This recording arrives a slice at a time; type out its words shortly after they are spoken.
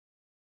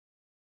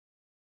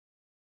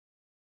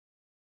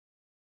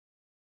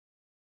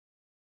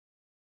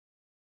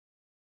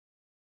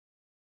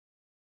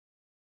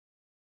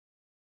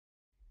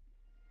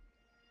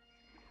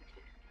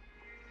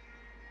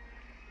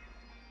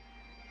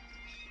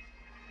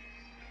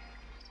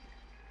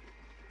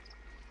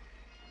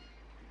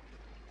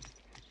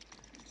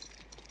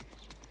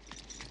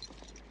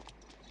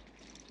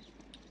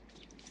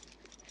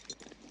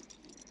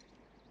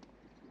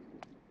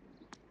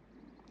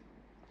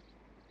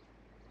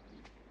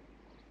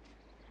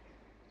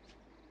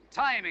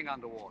timing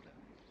underwater,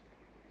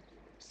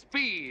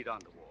 speed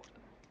underwater.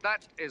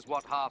 That is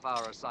what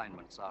half-hour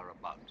assignments are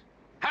about.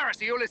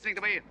 Harris, are you listening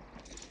to me?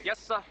 Yes,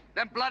 sir.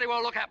 Then bloody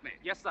well look at me.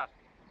 Yes, sir.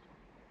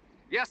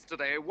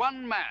 Yesterday,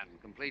 one man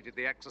completed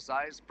the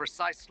exercise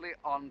precisely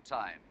on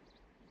time.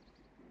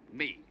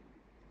 Me.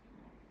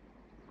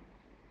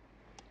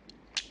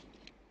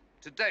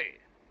 Today,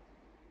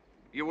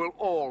 you will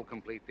all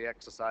complete the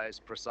exercise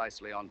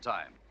precisely on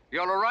time.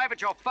 You'll arrive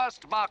at your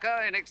first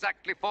marker in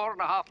exactly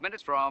 4.5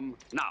 minutes from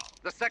now.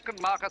 The second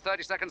marker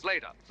 30 seconds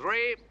later.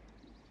 3,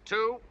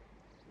 2,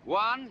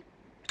 1,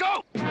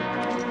 go!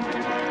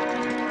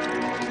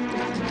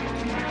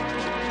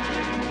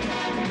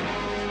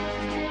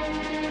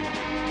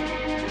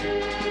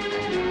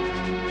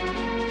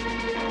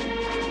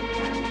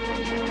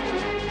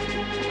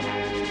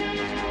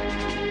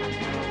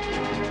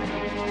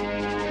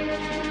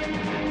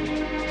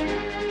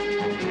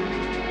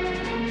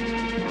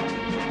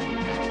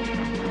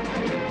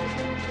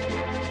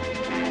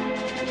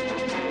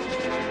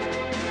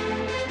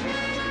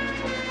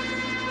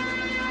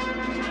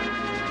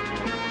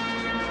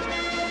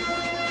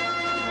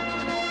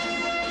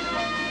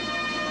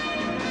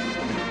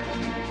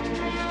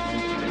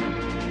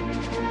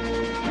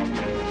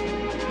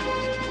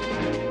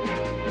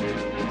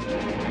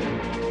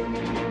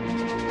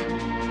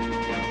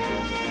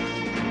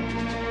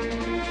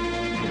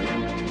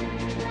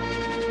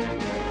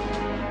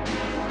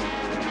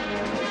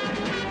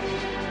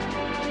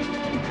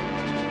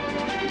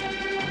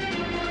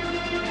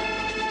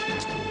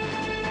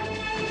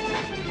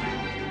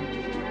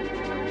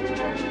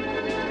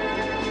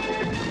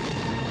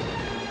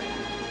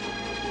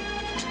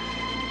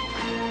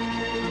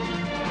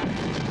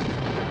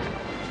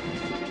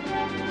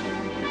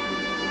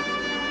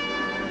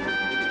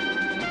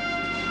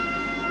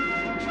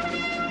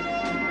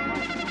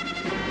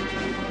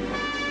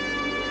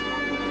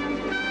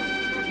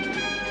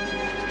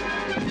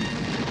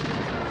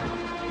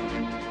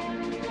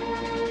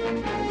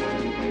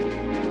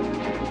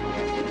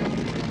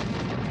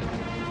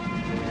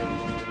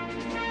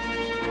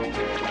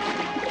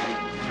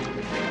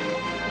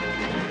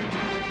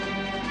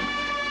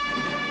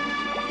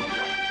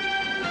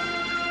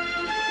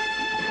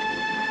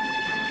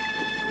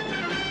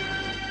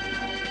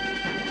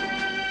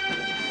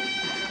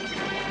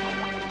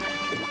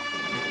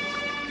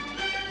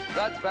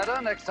 That's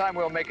better. Next time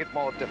we'll make it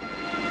more difficult.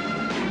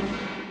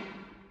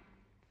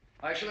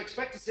 I shall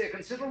expect to see a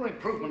considerable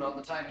improvement on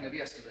the timing of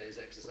yesterday's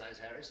exercise,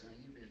 Harris. Now,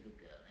 you be a good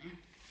girl, eh?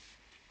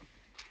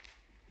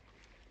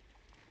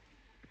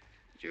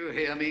 Did you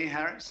hear me,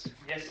 Harris?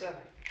 Yes, sir.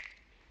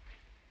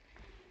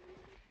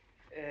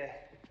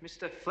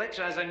 Mr.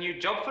 Fletcher has a new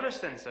job for us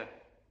then, sir?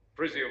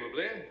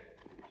 Presumably.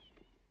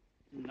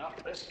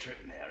 Not this trip,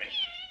 Mary.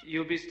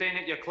 You'll be staying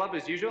at your club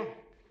as usual?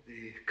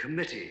 The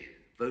committee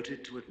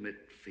voted to admit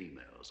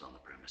females on the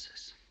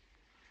premises.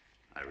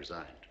 I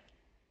resigned.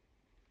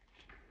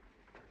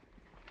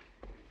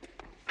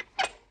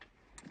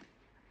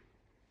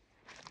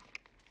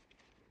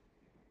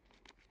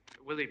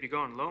 Will he be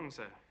gone long,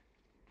 sir?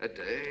 A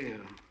day,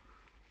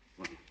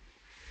 well,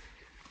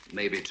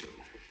 maybe 2.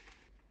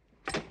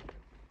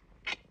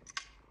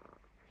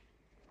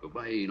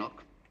 Goodbye,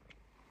 Enoch.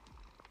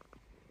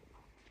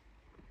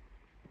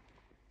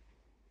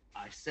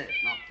 I said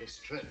not this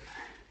trip.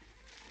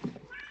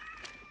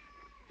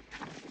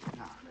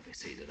 Now, let me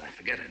see, did I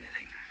forget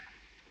anything?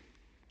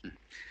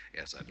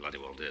 Yes, I bloody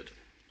well did.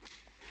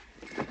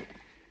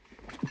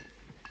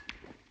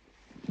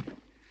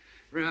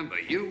 Remember,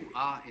 you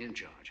are in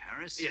charge,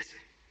 Harris. Yes, sir.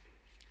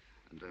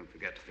 And don't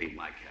forget to feed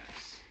my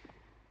cats.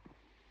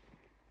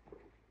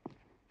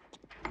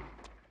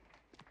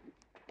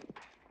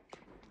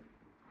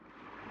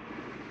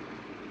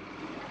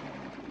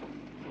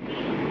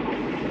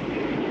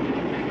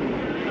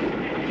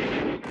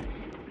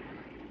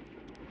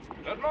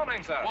 Good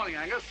morning, sir. Morning,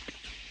 Angus.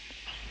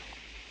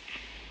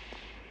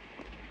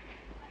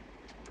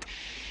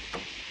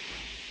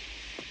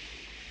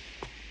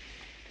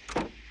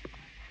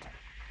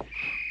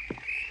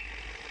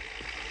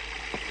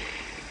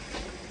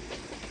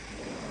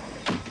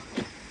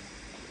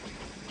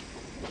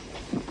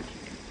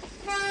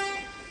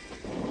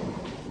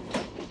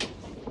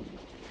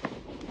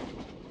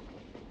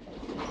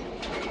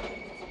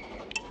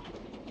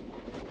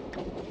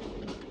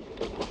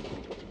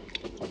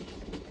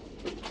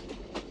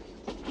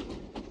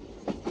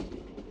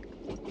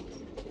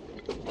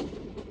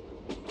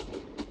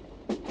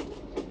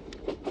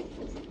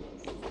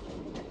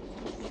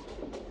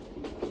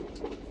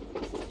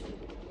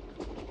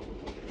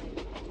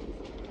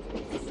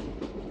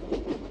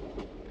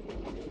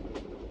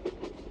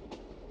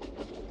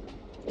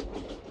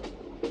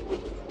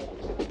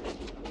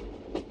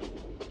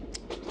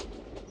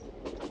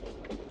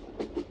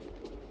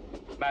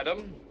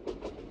 Madam,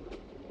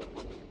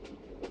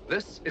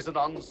 this is a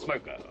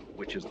non-smoker,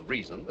 which is the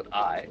reason that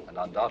I, and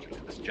undoubtedly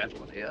this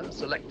gentleman here,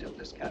 selected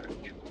this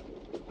carriage.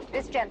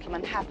 This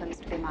gentleman happens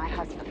to be my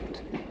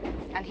husband,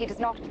 and he does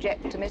not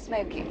object to me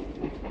smoking.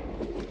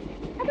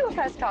 Have you a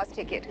first-class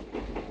ticket?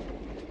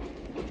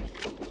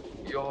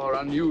 You're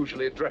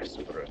unusually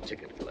dressed for a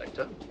ticket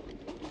collector.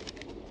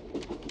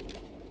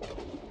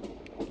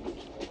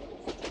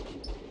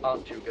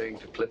 Aren't you going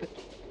to clip it?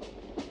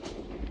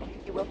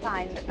 You will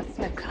find a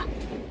smoker.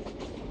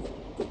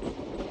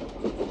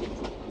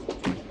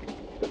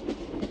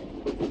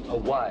 A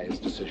wise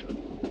decision.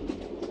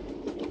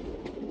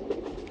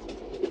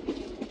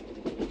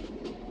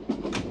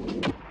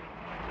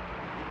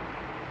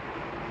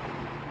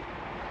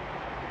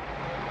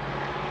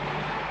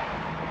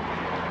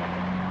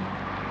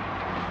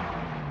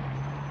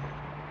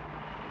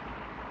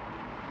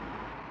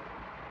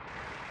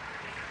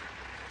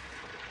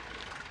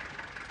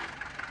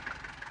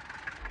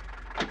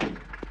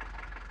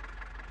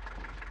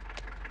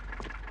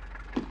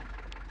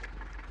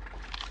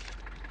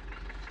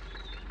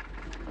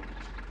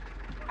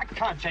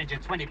 Can't change a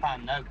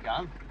 £20 note,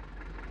 Gun.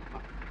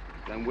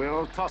 Then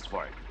we'll toss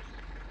for it.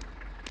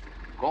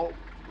 Call.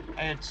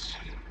 It's...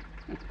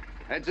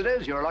 Heads it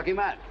is. You're a lucky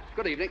man.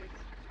 Good evening.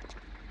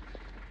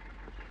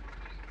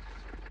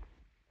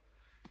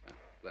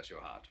 Bless your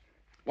heart.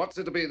 What's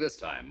it to be this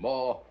time?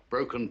 More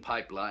broken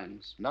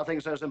pipelines? Nothing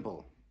so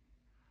simple.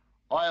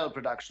 Oil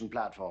production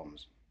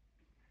platforms.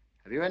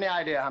 Have you any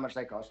idea how much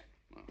they cost?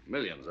 Well,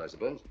 millions, I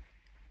suppose.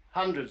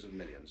 Hundreds of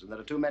millions, and there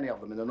are too many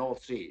of them in the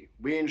North Sea.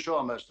 We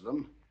insure most of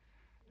them,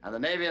 and the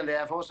Navy and the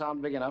Air Force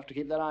aren't big enough to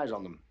keep their eyes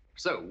on them.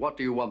 So, what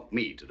do you want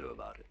me to do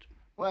about it?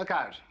 Work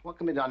out what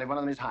can be done if one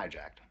of them is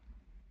hijacked.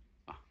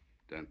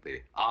 Don't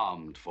the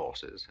armed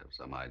forces have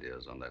some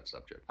ideas on that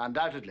subject?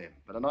 Undoubtedly,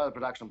 but an oil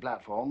production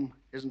platform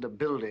isn't a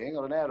building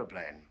or an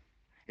aeroplane.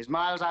 It's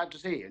miles out to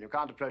sea, and you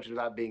can't approach it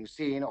without being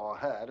seen or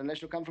heard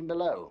unless you come from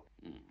below.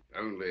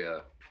 Only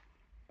a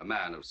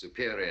man of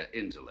superior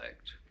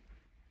intellect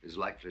is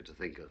likely to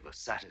think of a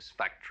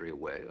satisfactory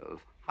way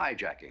of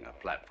hijacking a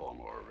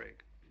platform or a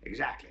rig.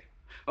 Exactly.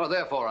 Oh,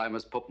 therefore, I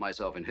must put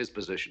myself in his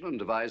position and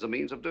devise a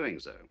means of doing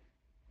so.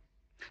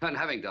 And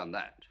having done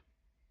that,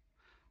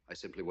 I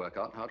simply work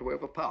out how to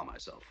overpower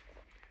myself.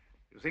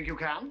 You think you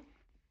can?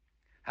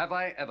 Have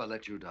I ever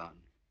let you down?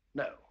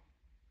 No.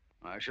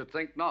 I should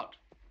think not.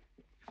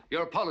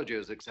 Your apology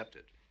is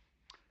accepted.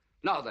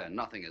 Now then,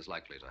 nothing is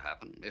likely to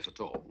happen, if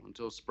at all,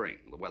 until spring.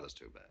 The weather's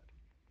too bad.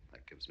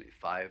 That gives me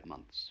 5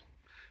 months.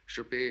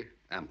 Should be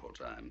ample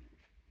time.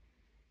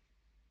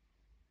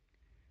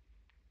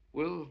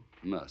 Will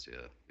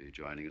Mercia be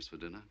joining us for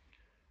dinner?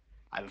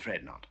 I'm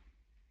afraid not.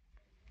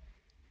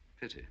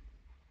 Pity.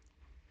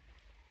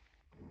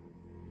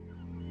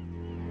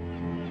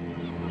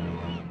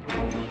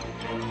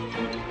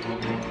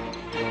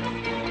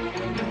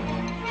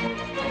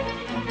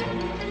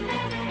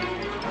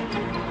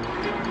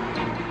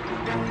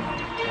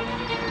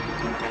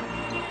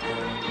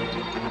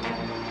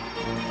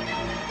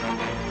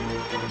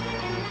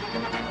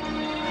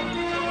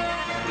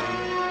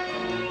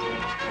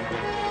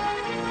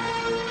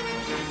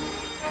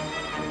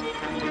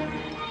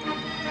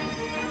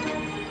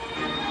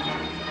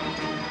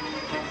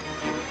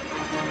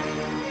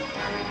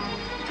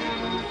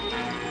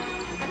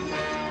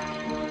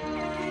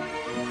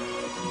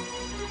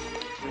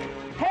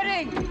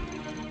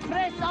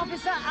 Press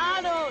Officer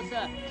Arno,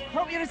 sir.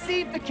 Hope you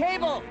received the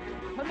cable.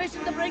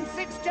 Permission to bring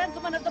 6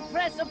 gentlemen of the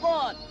press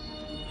aboard.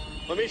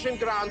 Permission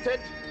granted.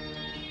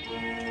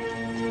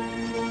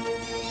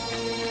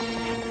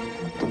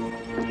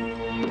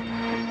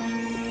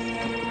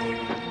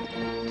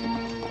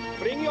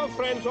 Bring your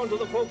friends onto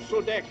the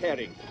forecastle deck,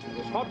 Herring.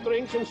 There's hot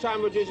drinks and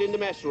sandwiches in the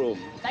mess room.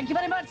 Thank you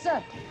very much,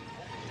 sir.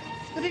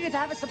 It's good of you to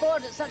have us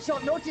aboard at such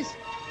short notice.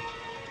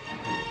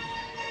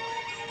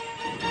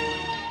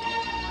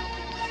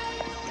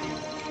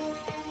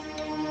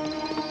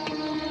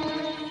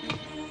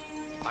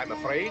 I'm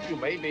afraid you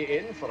may be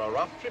in for a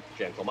rough trip,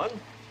 gentlemen.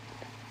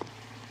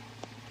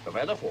 The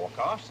weather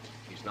forecast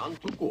is none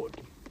too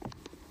good.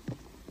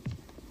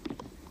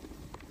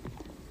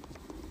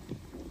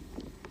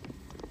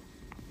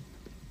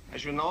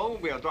 As you know,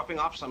 we are dropping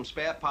off some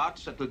spare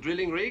parts at the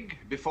drilling rig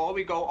before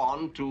we go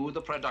on to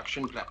the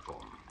production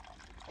platform.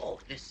 Oh,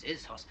 this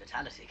is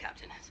hospitality,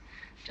 Captain. It's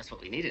just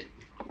what we needed.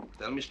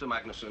 Tell Mr.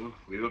 Magnusson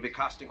we will be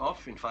casting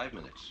off in 5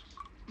 minutes.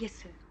 Yes,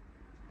 sir.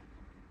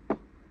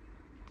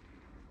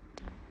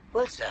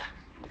 Well, sir,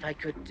 if I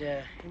could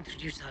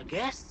introduce our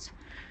guests.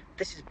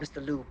 This is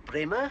Mr. Lou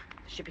Bremer,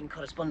 shipping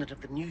correspondent of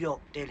the New York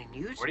Daily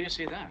News. Where do you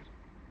see that?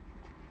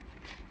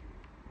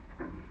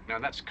 No,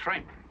 that's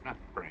Kramer, not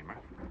Bremer.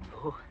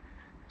 Oh,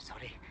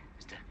 sorry,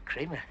 Mr.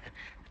 Kramer.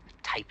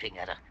 Typing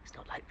error. It's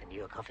not like the New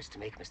York office to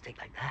make a mistake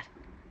like that.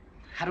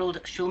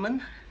 Harold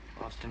Schulman.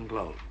 Boston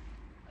Globe.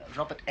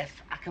 Robert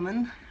F.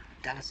 Ackerman,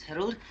 Dallas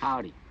Herald.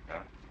 Howdy.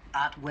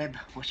 Art Webb,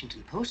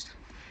 Washington Post.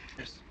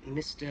 There's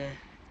Mr.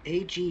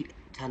 A.G.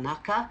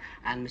 Tanaka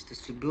and Mr.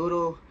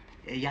 Suburo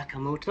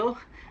Yakamoto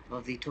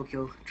of the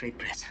Tokyo Trade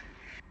Press.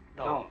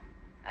 No.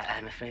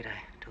 I'm afraid I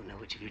don't know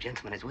which of you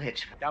gentlemen is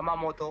which.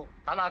 Yamamoto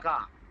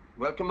Tanaka.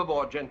 Welcome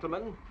aboard,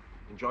 gentlemen.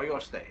 Enjoy your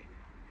stay.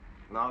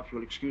 Now, if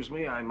you'll excuse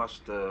me, I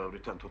must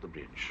return to the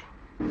bridge.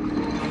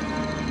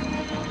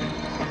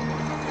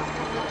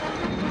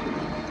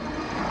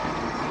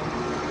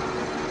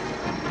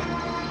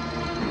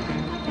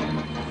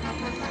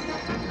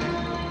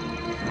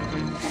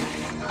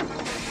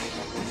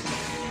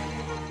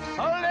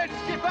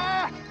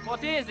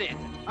 is it?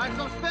 I've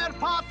some spare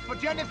parts for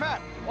Jennifer.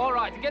 All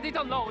right, get it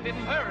unloaded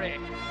and hurry.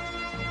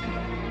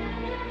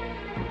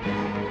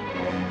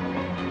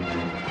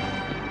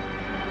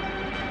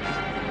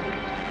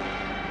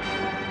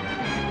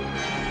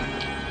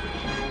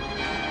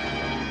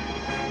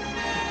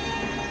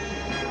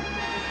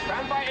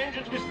 Stand by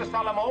engines, Mr.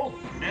 Salamo.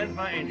 Stand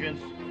by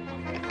engines.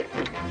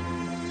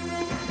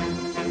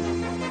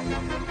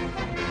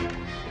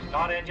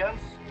 Start engines.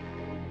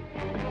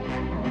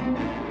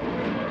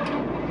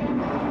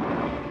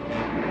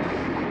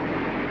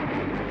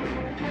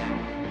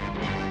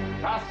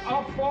 Cast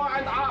off fore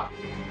and aft.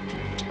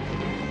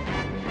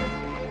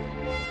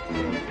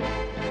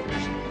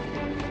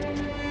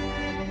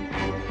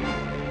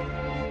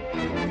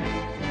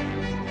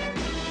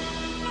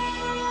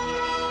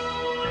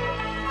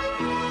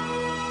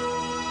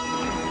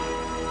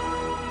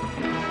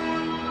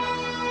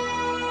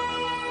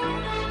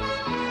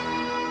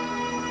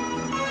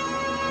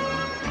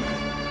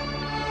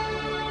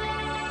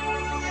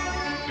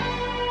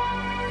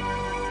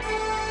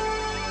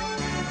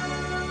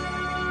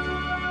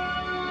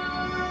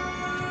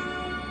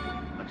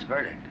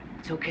 Verdict.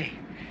 It's okay.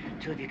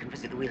 Two of you can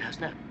visit the wheelhouse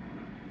now.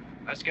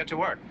 Let's get to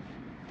work.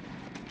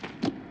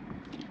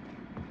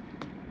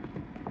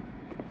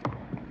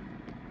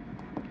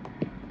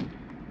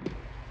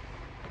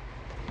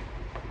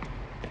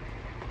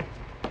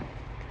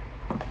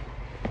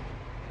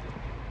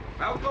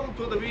 Welcome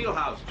to the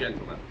wheelhouse,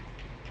 gentlemen.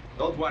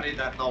 Don't worry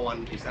that no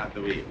one is at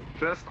the wheel.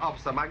 First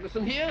Officer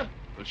Magnusson here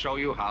will show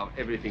you how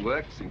everything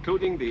works,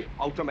 including the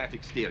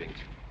automatic steering.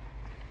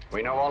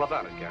 We know all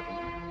about it, Captain.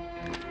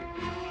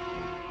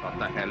 What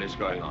the hell is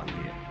going on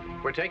here?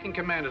 We're taking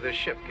command of this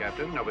ship,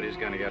 Captain. Nobody's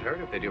going to get hurt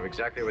if they do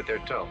exactly what they're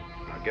told.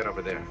 Now get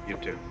over there, you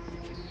two.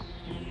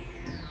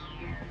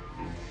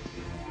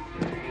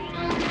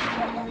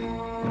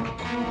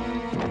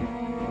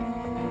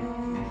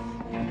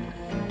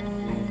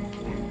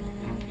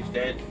 He's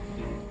dead.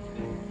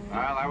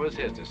 Well, that was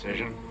his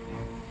decision.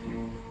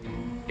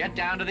 Get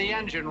down to the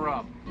engine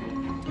room.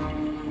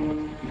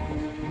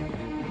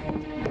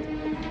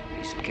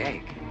 Piece of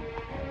cake.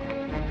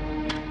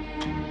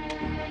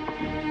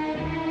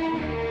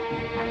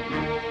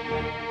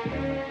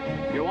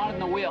 You're wanted in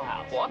the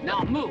wheelhouse. What?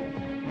 Now move.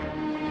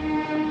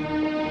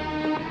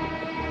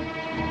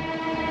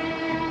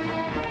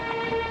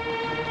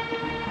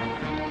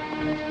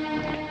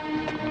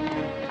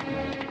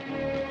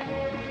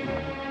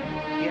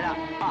 Get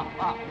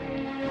up.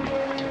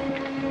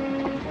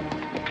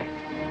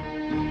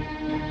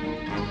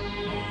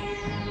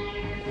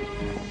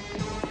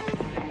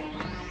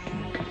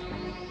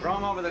 Throw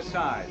him over the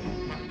side.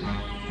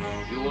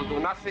 You will do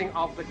nothing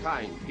of the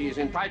kind. He is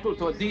entitled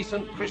to a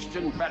decent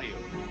Christian burial.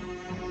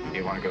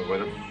 You want to go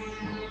with him?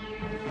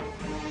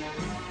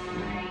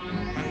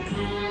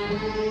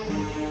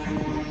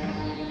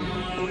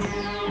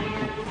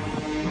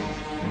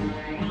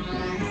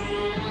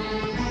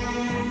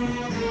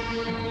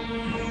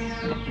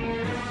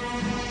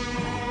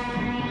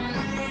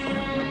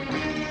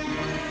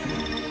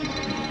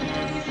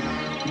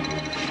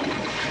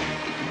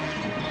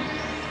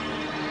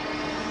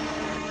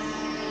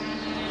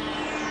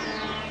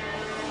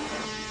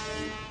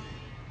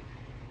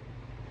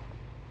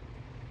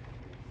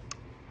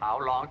 How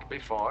long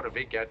before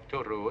we get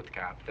to route,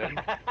 Captain?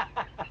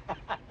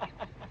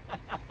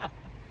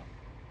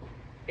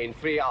 In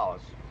 3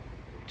 hours.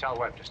 Tell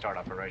Webb to start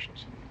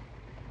operations.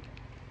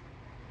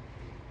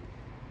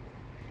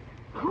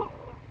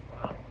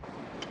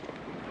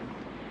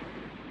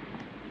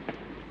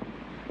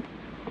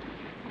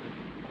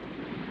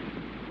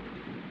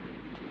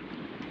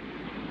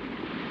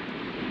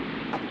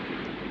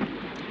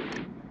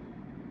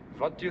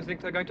 What do you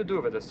think they're going to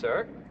do with us,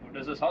 sir?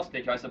 This is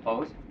hostage, I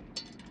suppose.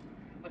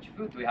 How much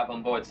food do we have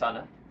on board,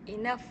 Sana?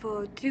 Enough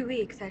for 2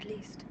 weeks, at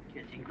least. Do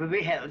you think we'll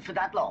be held for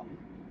that long?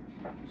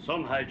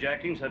 Some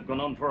hijackings have gone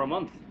on for a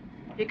month.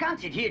 You can't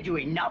sit here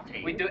doing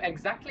nothing. We do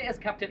exactly as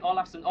Captain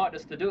Olafsson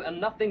orders to do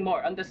and nothing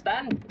more,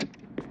 understand?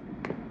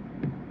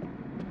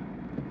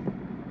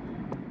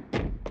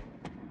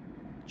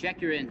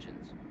 Check your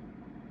engines.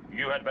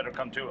 You had better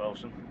come too,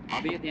 Olsen.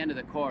 I'll be at the end of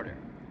the corridor.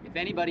 If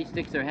anybody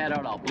sticks their head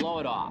out, I'll blow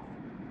it off.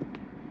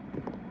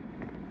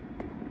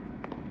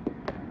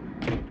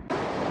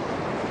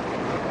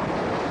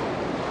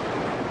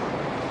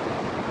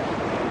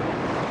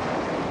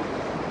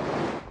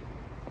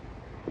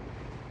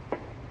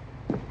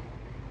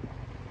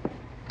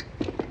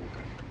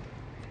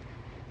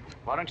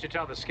 Why don't you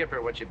tell the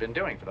skipper what you've been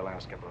doing for the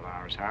last couple of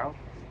hours, Harold?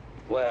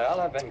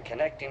 Well, I've been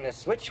connecting the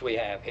switch we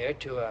have here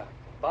to a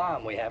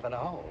bomb we have in the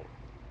hold.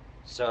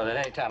 So that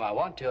anytime I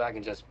want to, I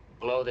can just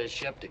blow this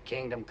ship to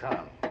kingdom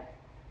come.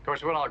 Of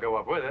course, we'll all go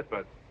up with it,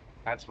 but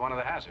that's one of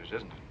the hazards,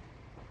 isn't it?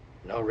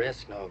 No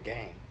risk, no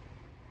gain.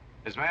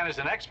 This man is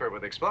an expert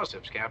with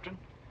explosives, Captain.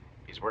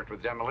 He's worked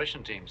with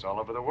demolition teams all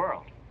over the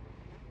world.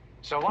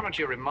 So why don't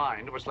you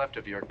remind what's left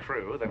of your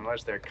crew that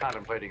unless they're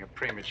contemplating a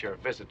premature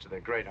visit to the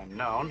great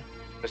unknown,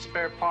 the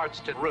spare parts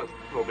to route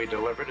will be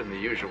delivered in the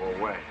usual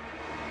way.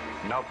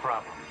 No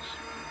problems.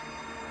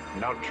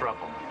 No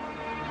trouble.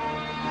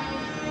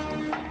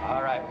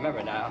 All right,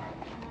 remember now,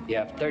 you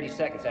have 30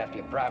 seconds after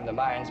you prime the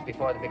mines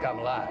before they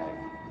become live.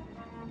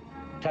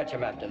 Touch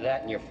them after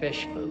that and you're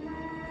fish food.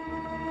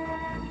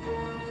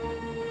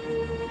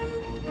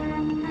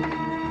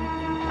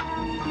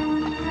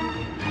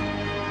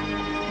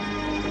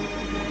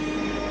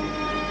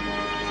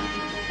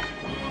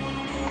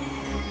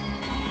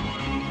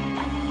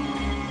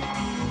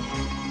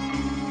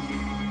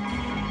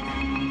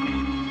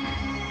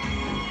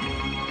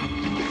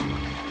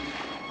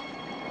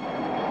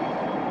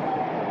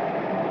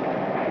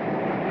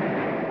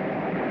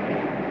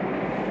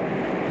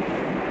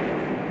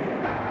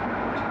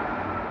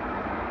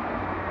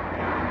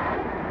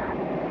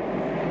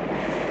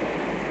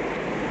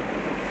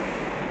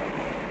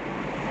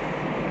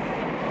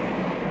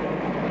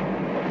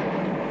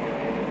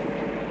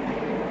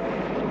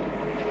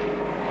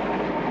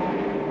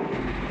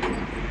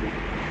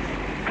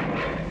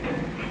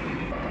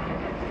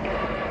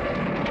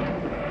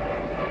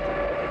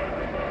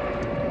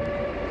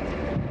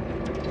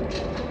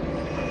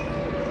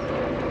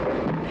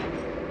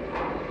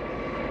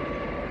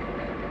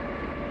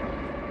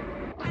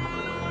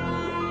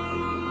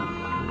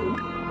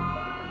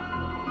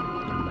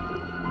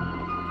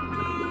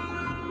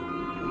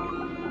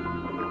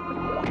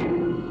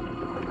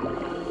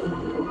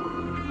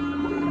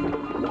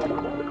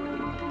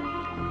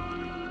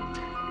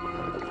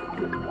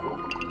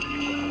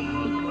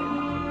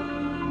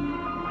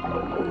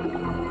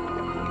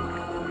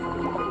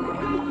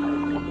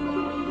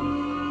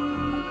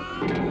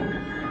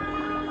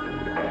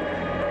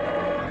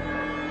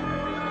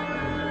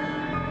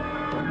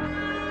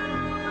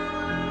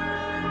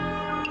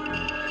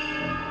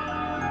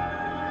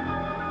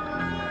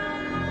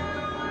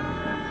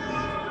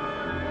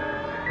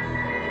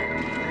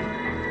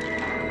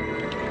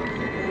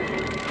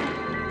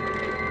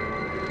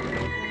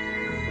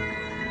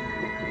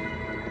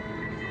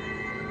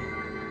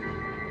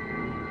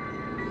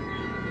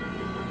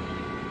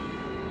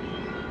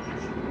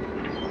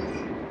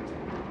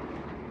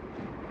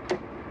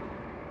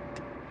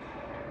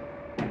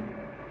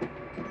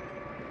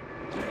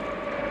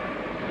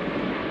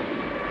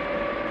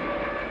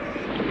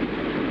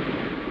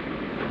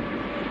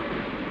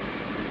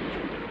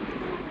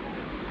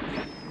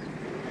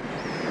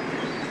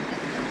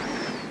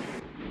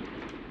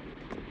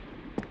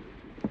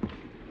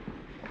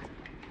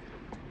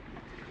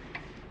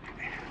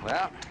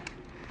 Well,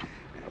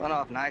 it went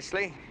off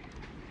nicely.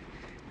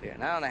 We are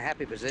now in a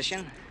happy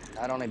position,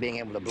 not only being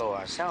able to blow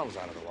ourselves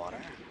out of the water,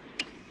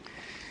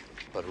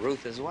 but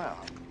Ruth as well.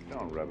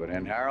 Don't rub it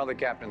in, Harold. The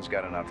captain's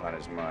got enough on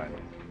his mind.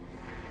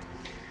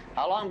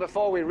 How long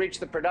before we reach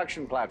the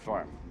production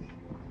platform?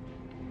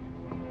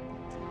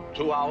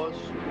 2 hours.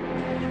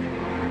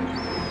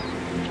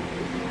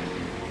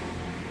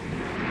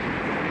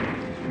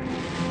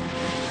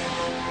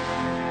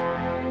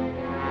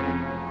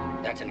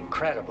 That's an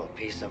incredible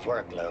piece of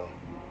work, Lou.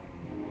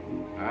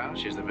 Well,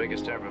 she's the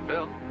biggest ever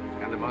built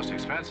and the most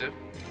expensive.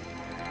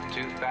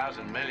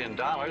 $2,000 million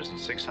and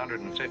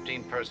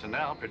 615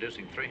 personnel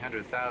producing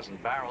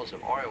 300,000 barrels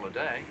of oil a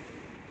day.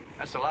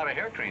 That's a lot of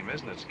hair cream,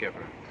 isn't it,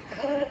 Skipper?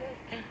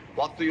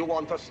 What do you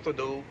want us to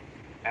do?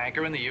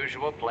 Anchor in the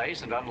usual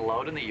place and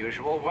unload in the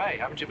usual way.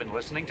 Haven't you been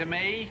listening to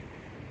me?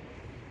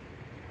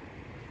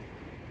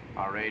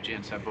 Are Reggie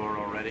and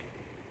Saburo ready?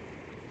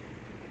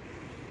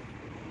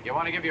 You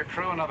want to give your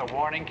crew another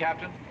warning,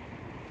 Captain?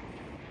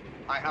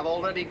 I have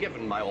already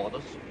given my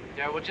orders.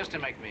 Yeah, well, just to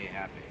make me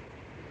happy.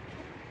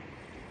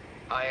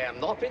 I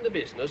am not in the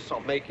business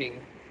of making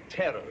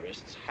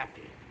terrorists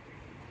happy.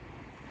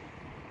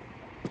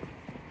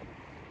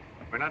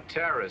 We're not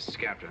terrorists,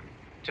 Captain.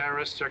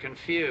 Terrorists are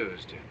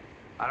confused.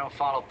 I don't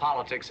follow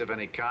politics of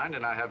any kind,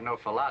 and I have no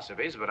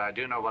philosophies, but I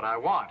do know what I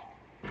want.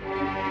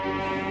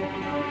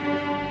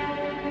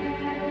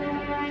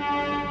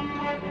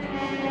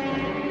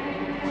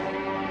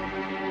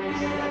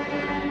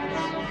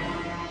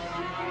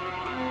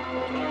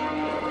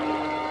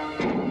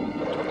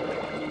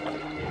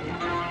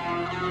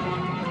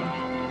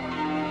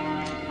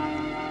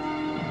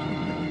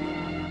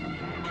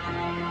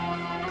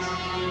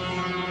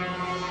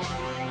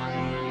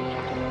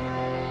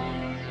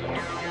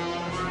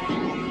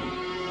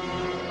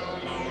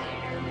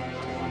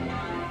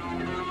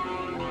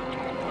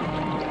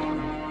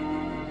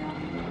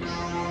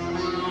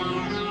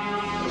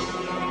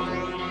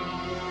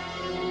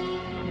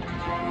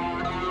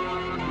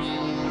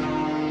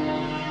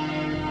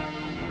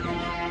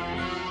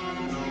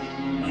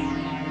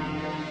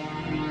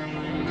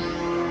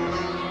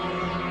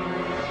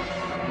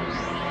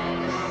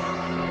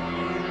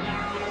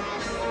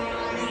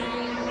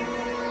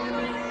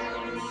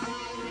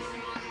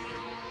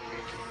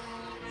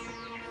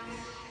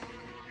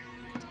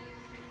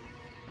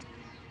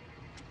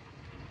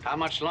 How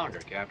much longer,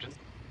 Captain?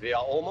 We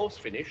are almost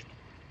finished.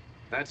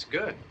 That's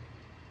good.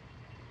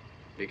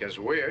 Because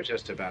we're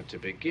just about to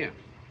begin.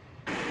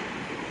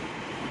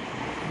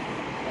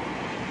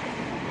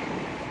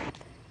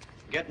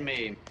 Get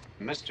me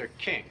Mr.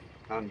 King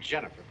on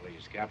Jennifer,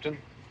 please, Captain.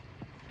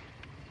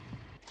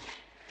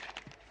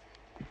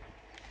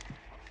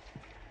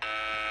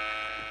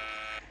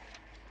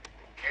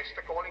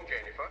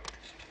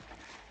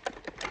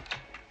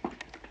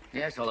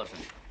 Yes, Olafson.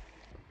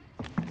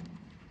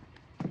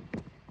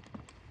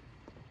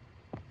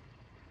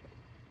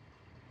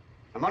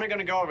 I'm only going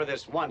to go over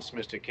this once,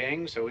 Mr.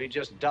 King, so we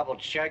just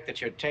double-check that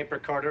your tape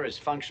recorder is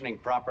functioning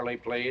properly,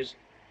 please.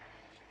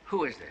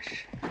 Who is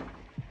this?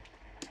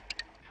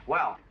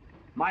 Well,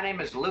 my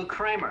name is Lou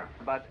Kramer,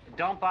 but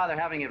don't bother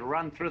having it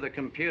run through the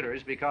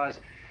computers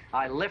because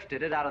I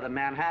lifted it out of the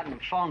Manhattan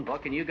phone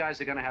book, and you guys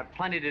are going to have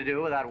plenty to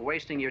do without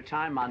wasting your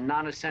time on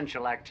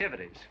non-essential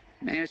activities.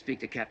 May I speak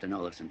to Captain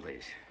Olafson,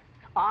 please?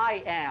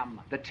 I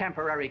am the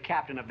temporary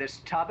captain of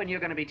this tub, and you're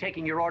going to be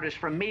taking your orders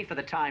from me for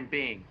the time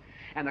being.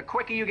 And the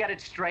quicker you get it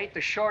straight,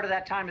 the shorter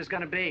that time is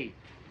going to be.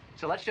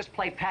 So let's just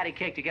play patty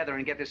cake together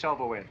and get this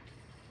over with.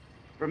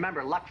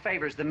 Remember, luck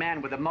favors the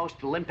man with the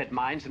most limpet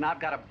mines, and I've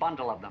got a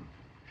bundle of them.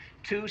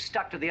 2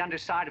 stuck to the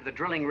underside of the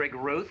drilling rig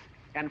Ruth,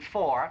 and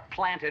 4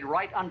 planted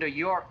right under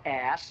your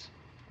ass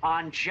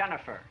on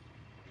Jennifer.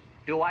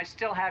 Do I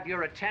still have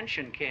your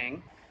attention,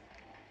 King?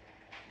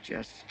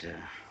 Just,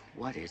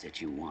 what is it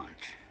you want?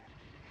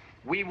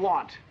 We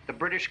want the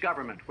British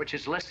government, which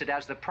is listed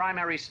as the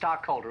primary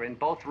stockholder in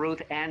both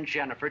Ruth and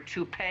Jennifer,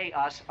 to pay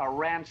us a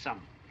ransom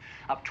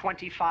of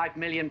 25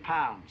 million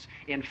pounds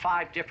in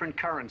 5 different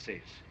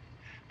currencies.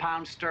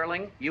 Pound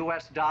sterling,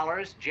 US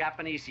dollars,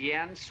 Japanese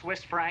yen,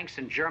 Swiss francs,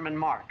 and German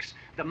marks.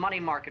 The money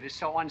market is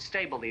so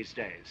unstable these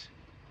days.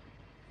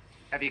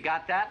 Have you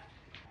got that?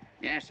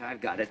 Yes,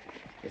 I've got it.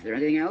 Is there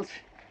anything else?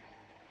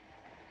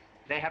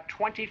 They have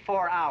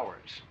 24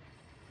 hours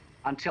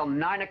until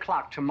 9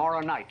 o'clock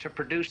tomorrow night to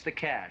produce the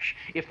cash.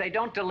 If they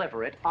don't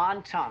deliver it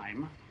on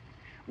time,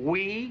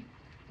 we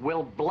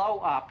will blow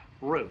up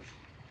Ruth.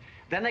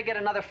 Then they get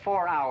another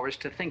 4 hours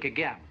to think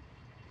again.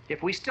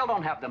 If we still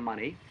don't have the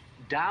money,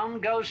 down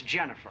goes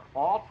Jennifer,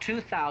 all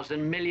 $2,000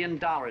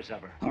 million of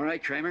her. All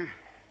right, Kramer.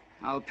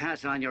 I'll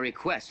pass on your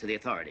request to the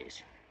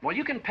authorities. Well,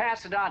 you can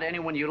pass it on to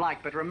anyone you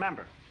like, but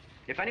remember,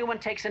 if anyone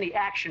takes any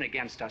action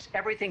against us,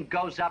 everything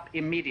goes up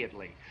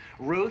immediately.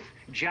 Ruth,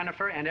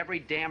 Jennifer, and every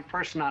damn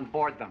person on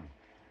board them.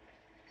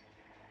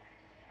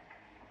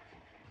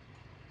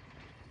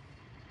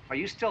 Are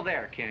you still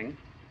there, King?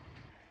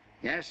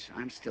 Yes,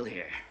 I'm still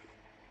here.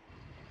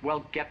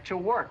 Well, get to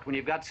work. When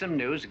you've got some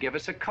news, give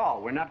us a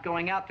call. We're not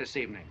going out this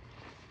evening.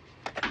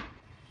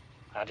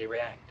 How'd he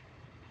react?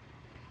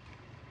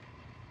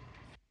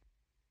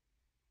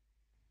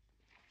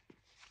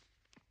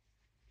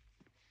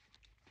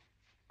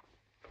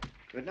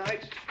 Good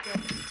night.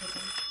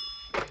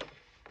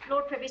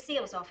 Lord Privy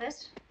Seal's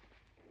office.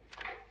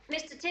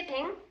 Mr.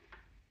 Tipping.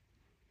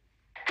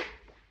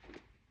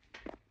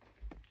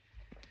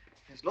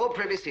 Yes, Lord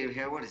Privy Seal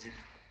here. What is it?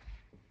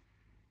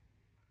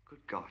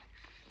 Good God.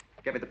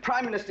 Get me the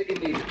Prime Minister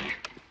immediately.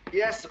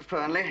 Yes,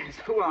 Fernley.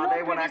 Who are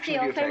they? What action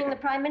have you taken? Lord Privy Seal phoning the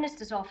Prime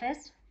Minister's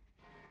office.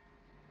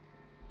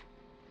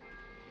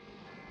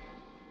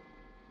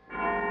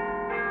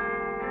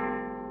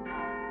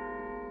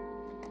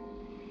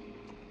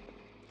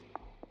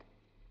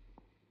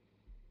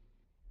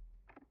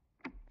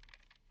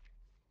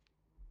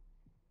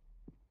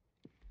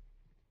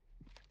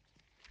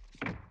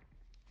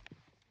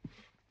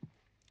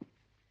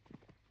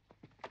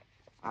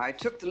 I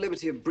took the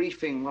liberty of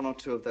briefing 1 or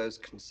 2 of those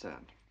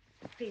concerned.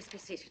 Please be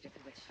seated if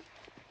you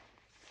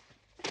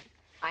wish.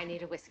 I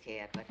need a whiskey,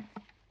 Edward.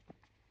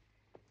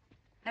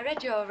 I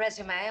read your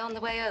resume on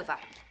the way over.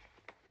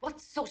 What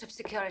sort of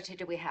security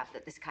do we have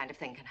that this kind of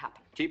thing can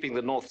happen? Keeping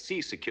the North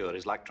Sea secure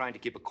is like trying to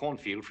keep a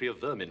cornfield free of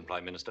vermin,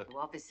 Prime Minister. You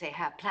obviously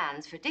have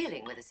plans for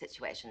dealing with a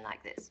situation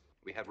like this.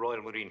 We have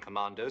Royal Marine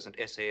commandos and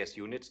SAS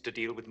units to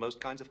deal with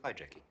most kinds of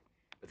hijacking.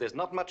 But there's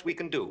not much we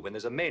can do when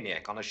there's a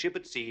maniac on a ship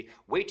at sea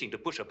waiting to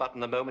push a button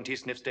the moment he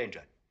sniffs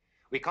danger.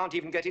 We can't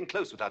even get in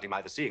close without him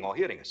either seeing or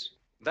hearing us.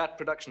 That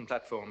production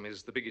platform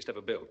is the biggest ever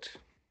built.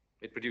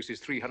 It produces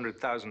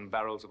 300,000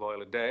 barrels of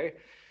oil a day.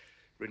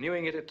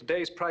 Renewing it at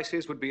today's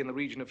prices would be in the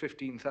region of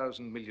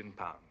 15,000 million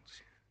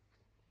pounds.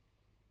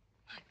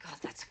 My God,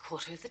 that's a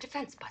quarter of the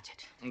defense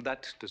budget. And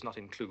that does not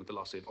include the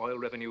loss in oil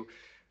revenue,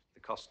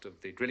 the cost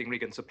of the drilling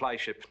rig and supply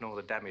ship, nor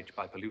the damage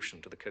by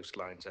pollution to the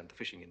coastlines and the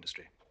fishing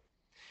industry.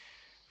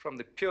 From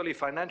the purely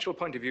financial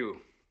point of view,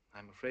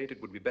 I'm afraid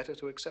it would be better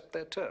to accept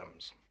their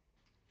terms.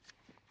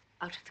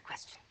 Out of the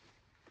question.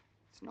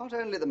 It's not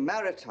only the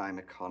maritime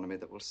economy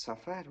that will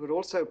suffer, it would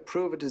also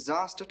prove a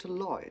disaster to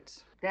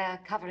Lloyd's. They're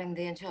covering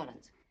the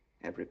insurance.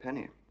 Every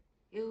penny.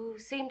 You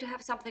seem to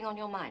have something on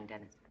your mind,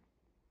 Dennis.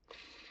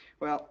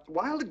 Well,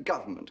 while the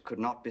government could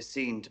not be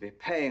seen to be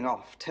paying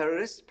off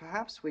terrorists,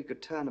 perhaps we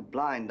could turn a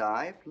blind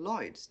eye if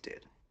Lloyd's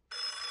did.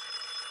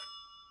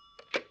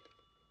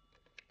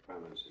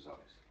 Prime Minister's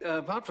office.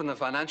 Apart from the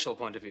financial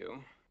point of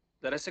view,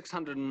 there are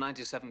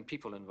 697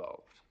 people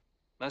involved,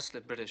 mostly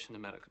British and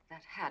American.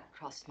 That had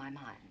crossed my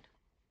mind.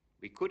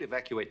 We could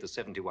evacuate the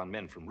 71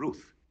 men from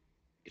Ruth.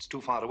 It's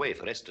too far away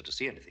for Esther to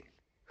see anything.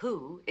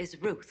 Who is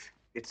Ruth?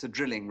 It's a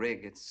drilling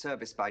rig. It's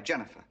serviced by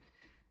Jennifer.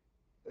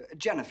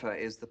 Jennifer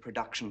is the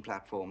production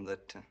platform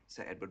that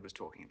Sir Edward was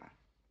talking about.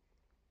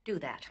 Do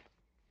that.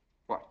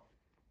 What?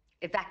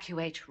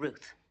 Evacuate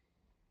Ruth.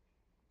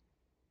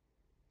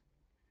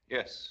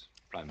 Yes,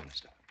 Prime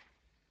Minister.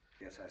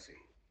 Yes, I see.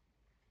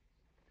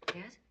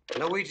 Yes? A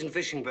Norwegian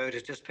fishing boat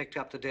has just picked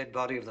up the dead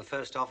body of the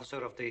first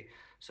officer of the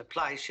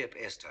supply ship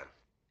Esther.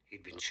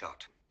 He'd been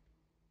shot.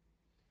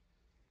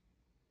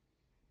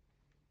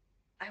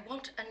 I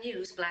want a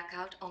news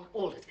blackout on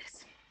all of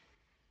this.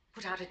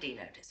 Put out a D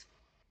notice.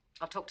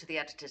 I'll talk to the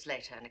editors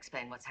later and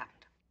explain what's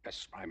happened.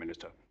 Yes, Prime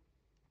Minister.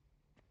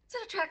 It's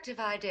an attractive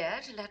idea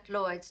to let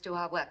Lloyds do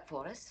our work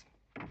for us.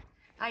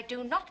 I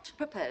do not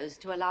propose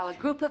to allow a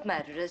group of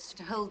murderers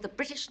to hold the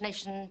British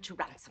nation to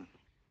ransom.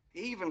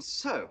 Even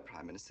so,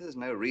 Prime Minister, there's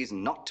no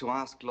reason not to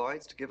ask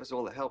Lloyds to give us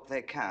all the help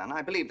they can.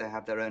 I believe they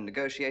have their own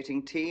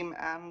negotiating team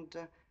and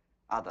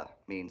other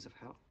means of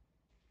help.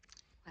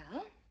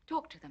 Well,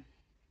 talk to them.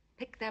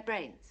 Pick their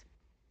brains.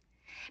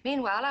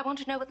 Meanwhile, I want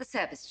to know what the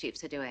service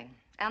chiefs are doing,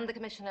 and the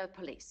Commissioner of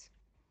Police.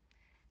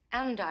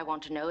 And I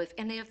want to know if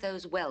any of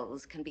those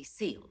wells can be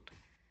sealed.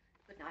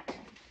 Good night.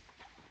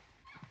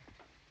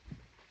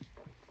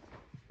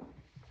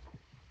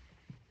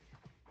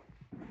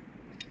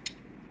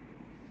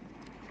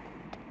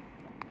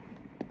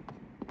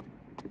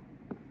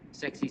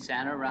 Sexy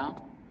Santa around?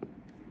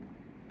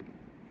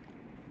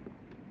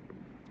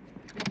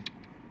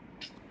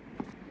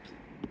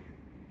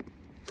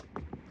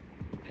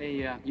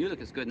 Hey, you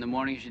look as good in the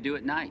morning as you do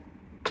at night.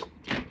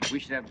 We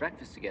should have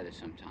breakfast together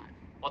sometime.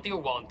 What do you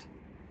want?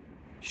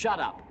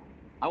 Shut up.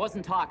 I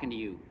wasn't talking to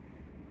you.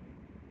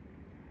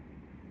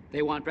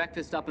 They want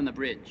breakfast up on the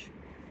bridge.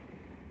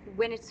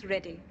 When it's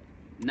ready.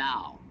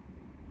 Now.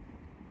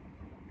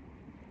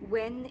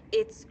 When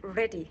it's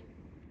ready.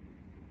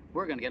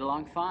 We're gonna get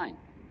along fine.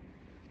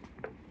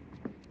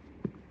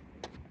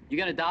 You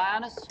gonna die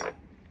on us?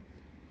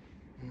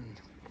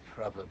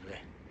 Probably.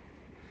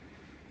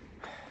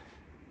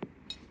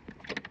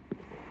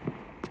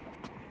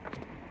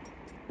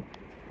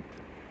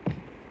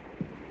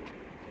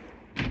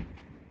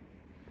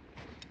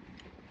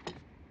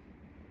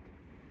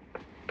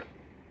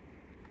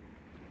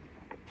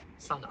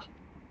 Sana,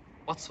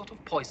 what sort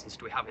of poisons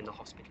do we have in the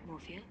hospital?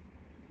 Morphia.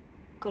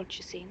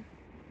 Colchicine.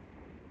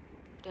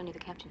 But only the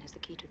captain has the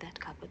key to that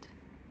cupboard.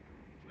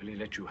 Will he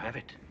let you have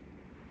it?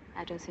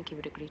 I don't think he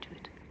would agree to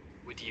it.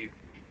 Would you?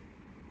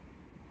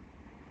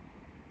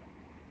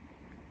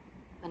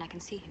 When I can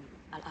see him,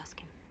 I'll ask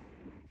him.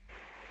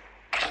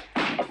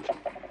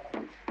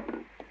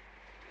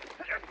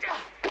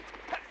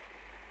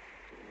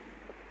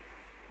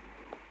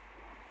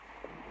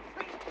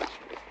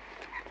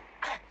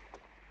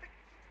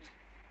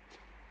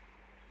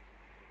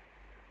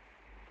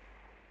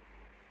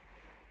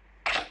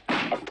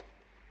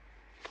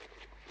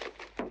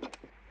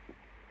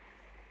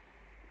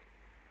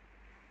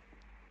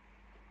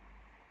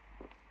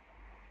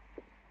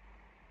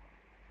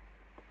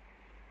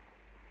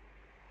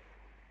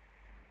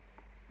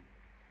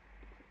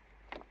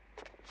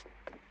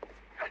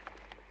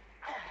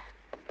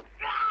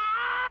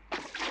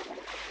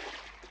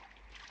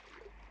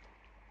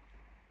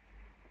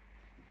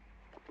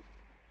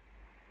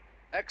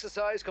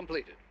 Exercise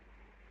completed.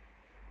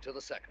 To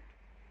the second.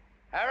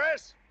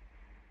 Harris!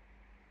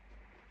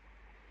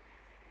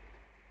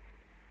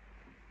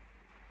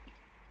 You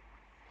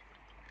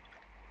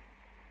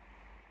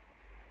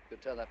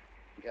could turn that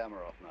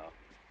camera off now.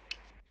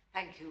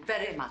 Thank you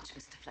very much,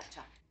 Mr.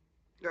 Fletcher.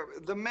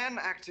 The men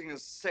acting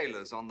as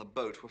sailors on the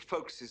boat were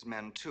Folks's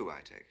men too,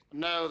 I take it?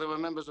 No, they were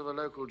members of a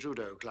local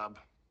judo club.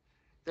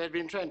 They'd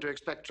been trained to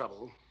expect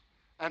trouble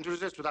and to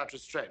resist without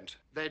restraint.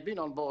 They'd been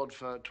on board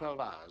for 12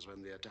 hours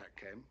when the attack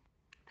came.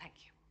 Thank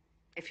you.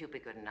 If you'll be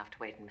good enough to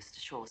wait in Mr.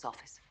 Shaw's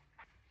office.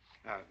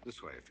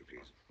 This way, if you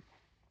please.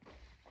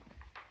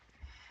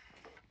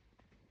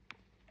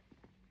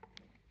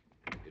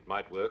 It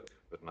might work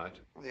at night.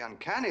 Well, the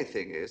uncanny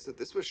thing is that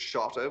this was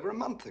shot over a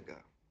month ago.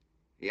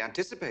 He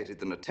anticipated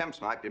that an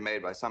attempt might be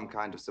made by some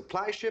kind of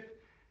supply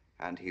ship,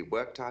 and he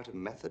worked out a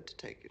method to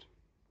take it.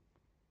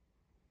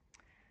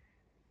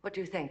 What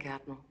do you think,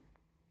 Admiral?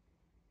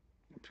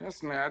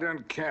 Personally, I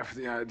don't care for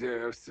the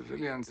idea of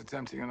civilians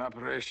attempting an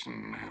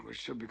operation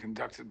which should be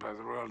conducted by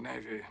the Royal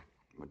Navy.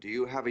 Well, do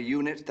you have a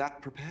unit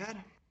that prepared?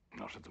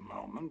 Not at the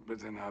moment,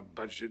 but in our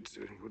budget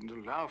it wouldn't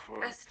allow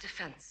for it. As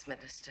Defense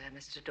Minister,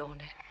 Mr.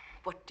 Dorney,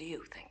 what do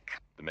you think?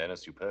 The men are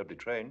superbly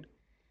trained.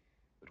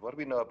 But what do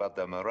we know about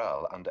their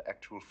morale under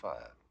actual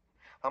fire?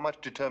 How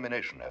much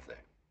determination have they?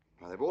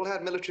 Well, they've all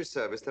had military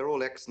service. They're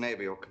all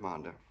ex-Navy or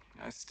commander.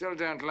 I still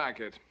don't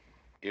like it.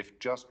 If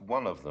just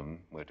one of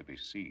them were to be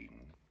seen...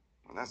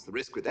 Well, that's the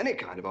risk with any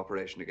kind of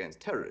operation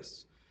against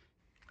terrorists.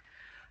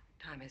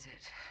 What time is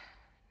it?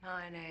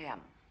 9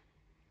 a.m.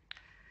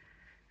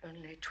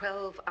 Only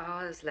 12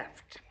 hours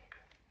left.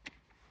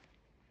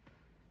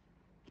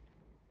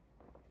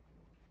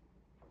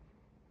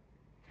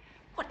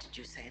 What did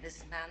you say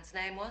this man's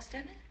name was,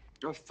 Dennis?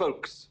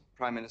 Folks,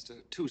 Prime Minister.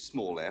 2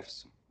 small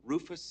F's.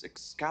 Rufus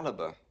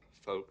Excalibur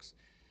Folks.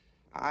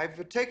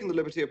 I've taken the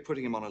liberty of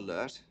putting him on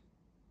alert.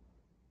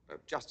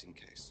 Just in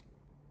case.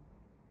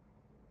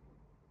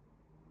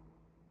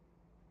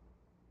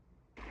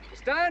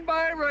 Stand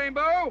by,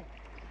 Rainbow.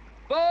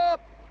 4,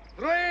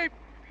 3,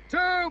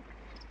 2,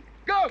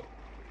 go!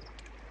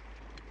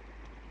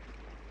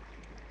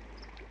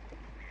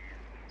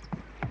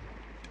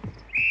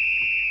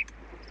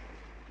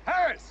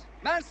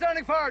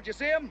 standing forward, you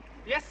see him?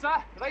 Yes,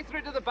 sir. Right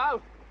through to the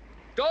bow.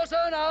 Dawson,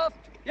 aft.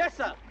 Yes,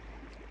 sir.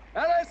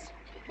 Ellis.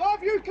 More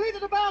view clear to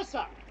the bow,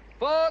 sir.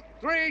 4,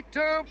 3, 2,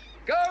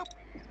 go.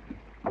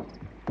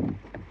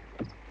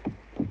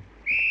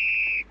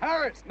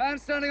 Harris, man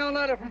standing on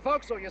ladder from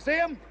forecastle. You see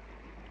him?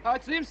 Oh,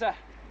 it's him, sir.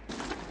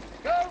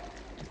 Go.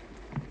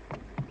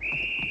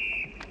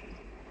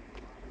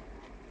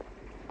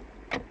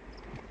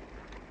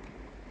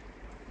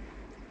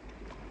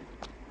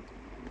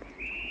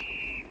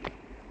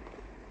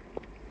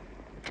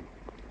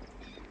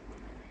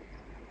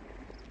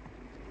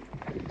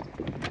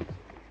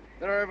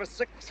 There are over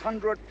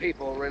 600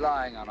 people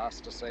relying on us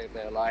to save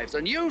their lives.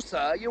 And you,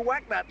 sir, you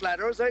whack that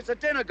ladder as though it's a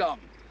dinner gong.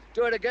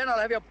 Do it again, I'll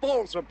have your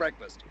balls for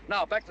breakfast.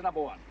 Now, back to number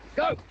 1.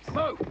 Go!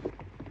 Move!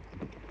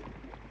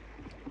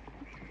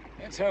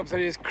 Let's hope that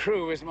his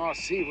crew is more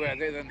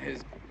seaworthy than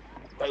his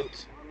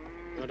boat.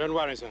 No, don't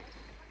worry, sir.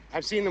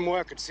 I've seen them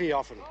work at sea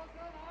often.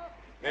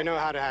 They know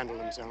how to handle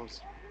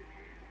themselves.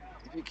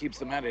 If he keeps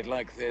them at it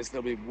like this,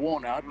 they'll be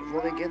worn out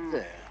before they get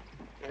there.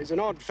 He's an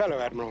odd fellow,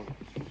 Admiral.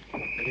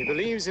 But he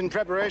believes in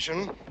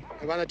preparation.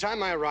 And by the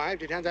time I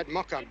arrived, he'd had that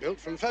mock-up built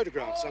from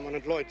photographs someone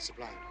at Lloyd's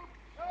supplied.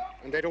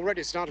 And they'd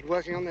already started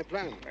working on their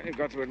plan. Well, you've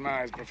got to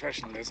admire his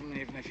professionalism,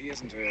 even if he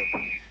isn't a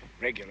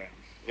regular.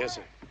 Yes,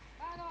 sir.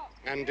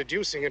 And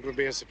deducing it would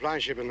be a supply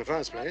ship in the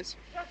first place.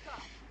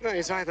 Well,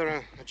 he's either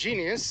a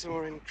genius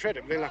or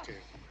incredibly lucky.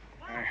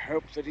 I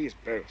hope that he's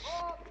both.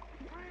 4,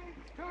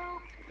 3, 2,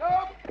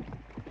 go!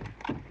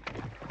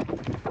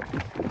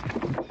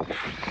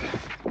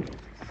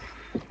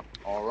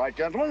 All right,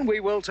 gentlemen,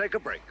 we will take a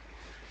break.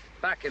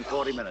 Back in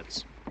 40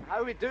 minutes.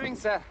 How are we doing,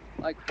 sir?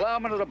 Like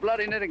ploughmen at a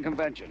bloody knitting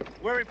convention.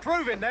 We're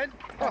improving, then.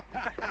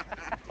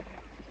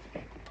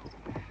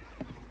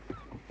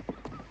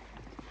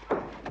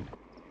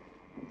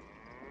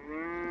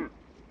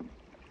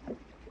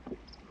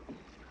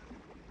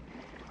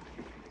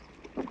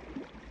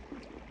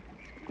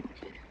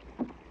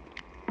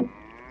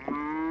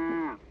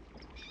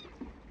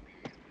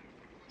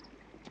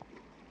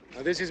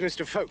 Now, this is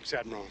Mr. Folkes,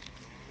 Admiral.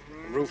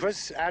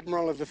 Rufus,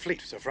 Admiral of the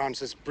Fleet, Sir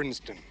Francis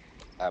Brinston.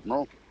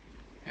 Admiral?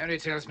 Harry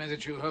tells me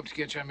that you hope to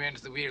get your men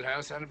to the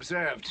wheelhouse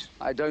unobserved.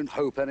 I don't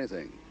hope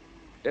anything.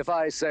 If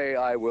I say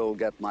I will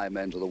get my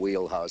men to the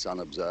wheelhouse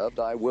unobserved,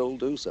 I will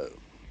do so.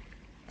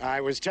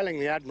 I was telling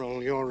the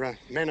Admiral your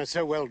men are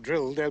so well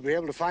drilled, they'll be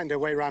able to find their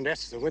way around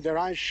Esther with their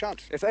eyes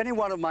shut. If any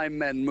one of my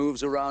men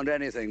moves around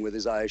anything with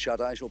his eyes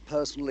shut, I shall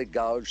personally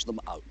gouge them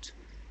out.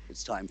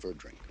 It's time for a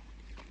drink.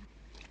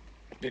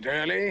 Bit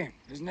early,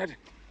 isn't it?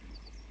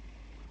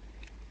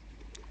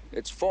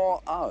 It's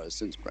 4 hours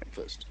since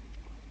breakfast.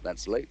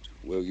 That's late.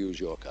 We'll use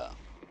your car.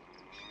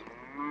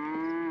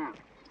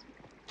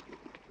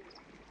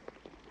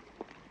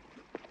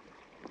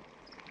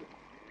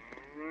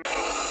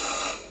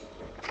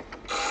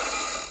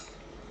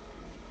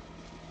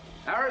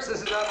 Harris,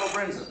 this is Admiral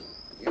Brinson.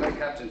 You know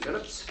Captain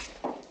Phillips.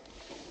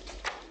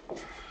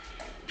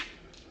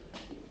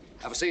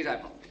 Have a seat,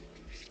 Admiral.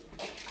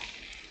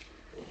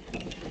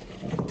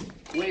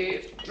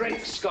 We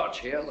drink scotch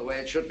here the way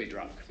it should be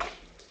drunk.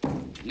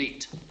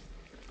 Neat.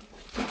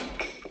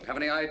 Have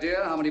any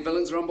idea how many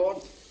villains are on board?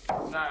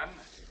 None.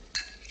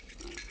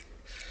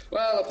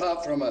 Well,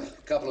 apart from a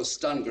couple of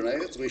stun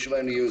grenades, we shall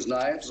only use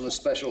knives and a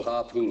special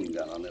harpoon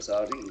gun on this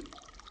outing.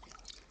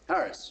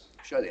 Harris,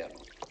 show the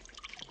Admiral.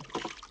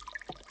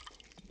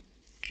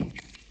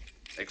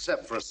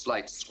 Except for a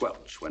slight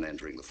squelch when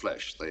entering the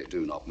flesh, they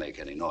do not make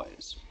any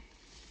noise.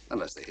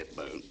 Unless they hit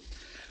bone.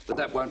 But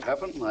that won't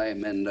happen. My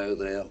men know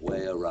their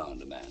way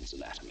around a man's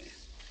anatomy.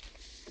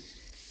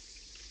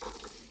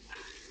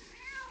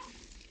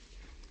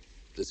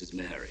 This is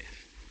Mary.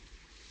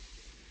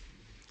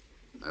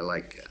 I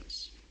like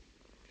cats.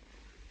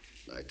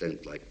 I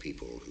don't like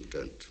people who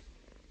don't.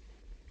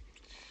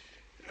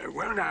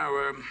 Well,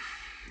 now,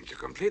 to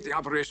complete the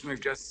operation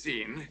we've just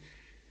seen,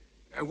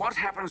 what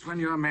happens when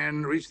your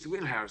men reach the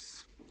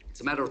wheelhouse?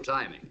 It's a matter of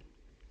timing.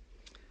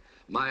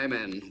 My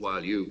men,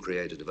 while you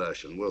create a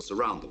diversion, will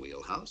surround the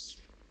wheelhouse.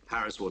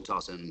 Harris will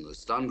toss in the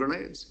stun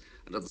grenades,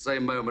 and at the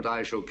same moment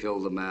I shall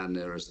kill the man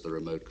nearest the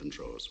remote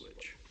control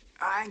switch.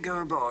 I go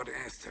aboard,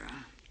 Esther.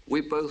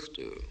 We both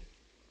do.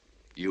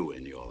 You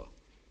in your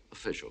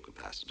official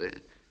capacity,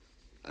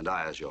 and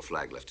I as your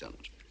flag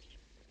lieutenant.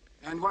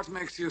 And what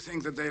makes you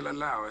think that they'll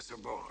allow us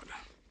aboard?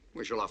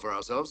 We shall offer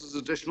ourselves as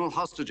additional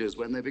hostages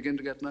when they begin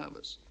to get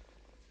nervous.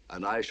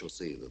 And I shall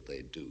see that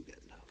they do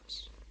get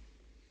nervous.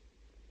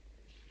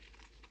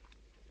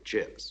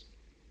 Cheers.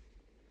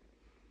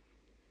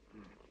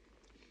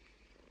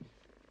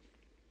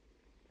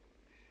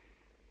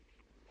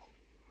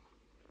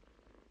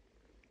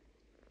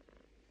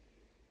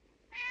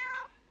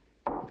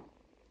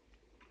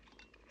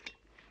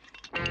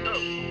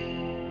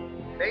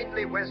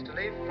 Mainly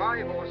westerly,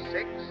 5 or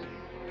 6.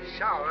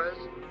 Showers,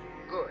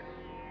 good.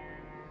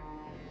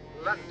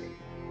 London.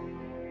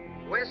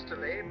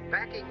 Westerly,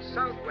 backing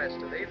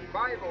southwesterly,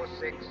 5 or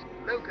 6.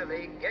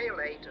 Locally, gale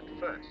 8 at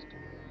first.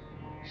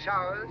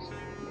 Showers,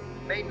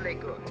 mainly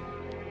good.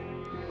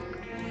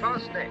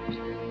 Fast left.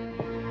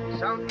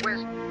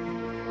 southwest.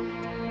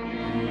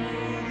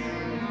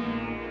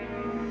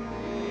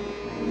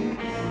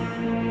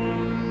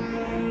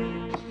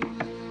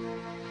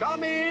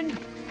 Come in.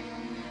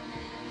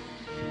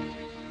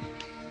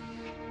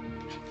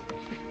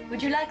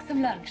 Would you like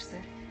some lunch,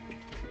 sir?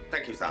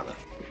 Thank you, Sana.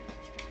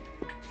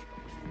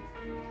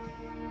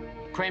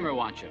 Kramer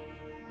wants you.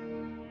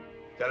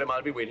 Tell him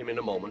I'll be with him in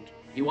a moment.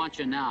 He wants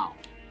you now.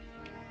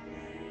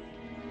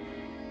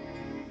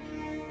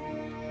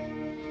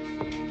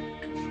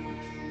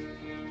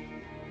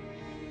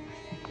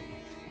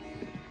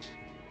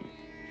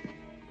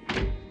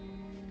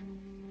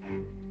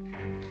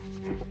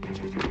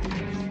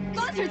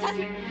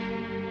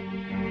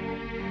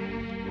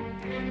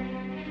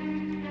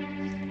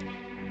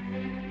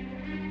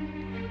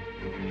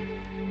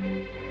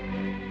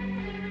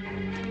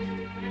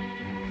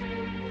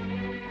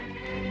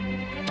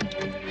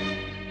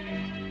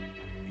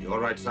 You all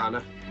right,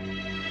 Sana?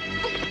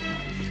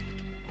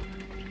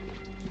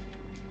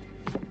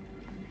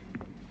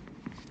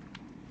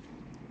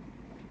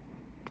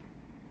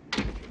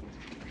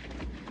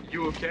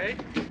 You okay?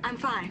 I'm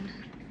fine.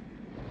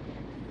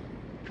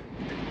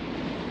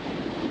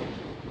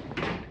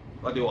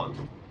 What do you want?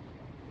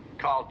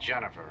 Call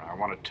Jennifer. I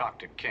want to talk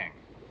to King.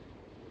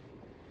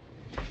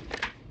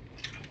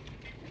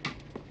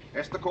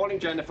 Esther calling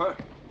Jennifer.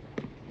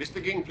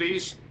 Mr. King,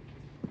 please.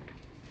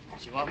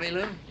 You want me,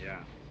 Lou? Yeah.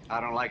 I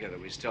don't like it that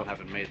we still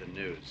haven't made the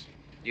news.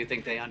 Do you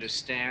think they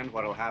understand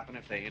what'll happen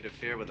if they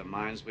interfere with the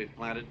mines we've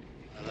planted?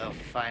 Well,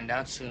 they'll find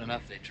out soon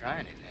enough if they try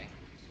anything.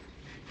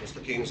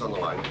 Mr. King's on the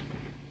line.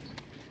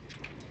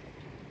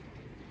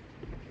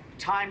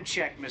 Time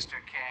check, Mr.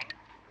 King.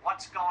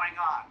 What's going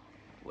on?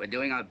 We're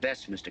doing our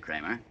best, Mr.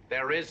 Kramer.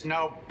 There is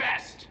no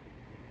best.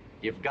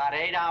 You've got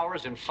 8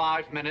 hours and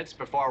 5 minutes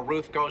before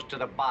Ruth goes to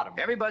the bottom.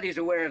 Everybody's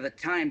aware of the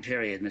time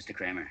period, Mr.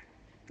 Kramer.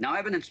 Now,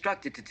 I've been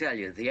instructed to tell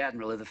you the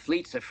Admiral of the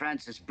Fleet, Sir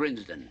Francis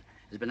Brinsden,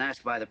 has been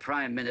asked by the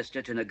Prime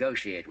Minister to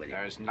negotiate with you.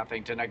 There's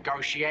nothing to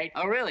negotiate.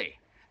 Oh, really?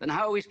 Then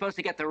how are we supposed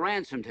to get the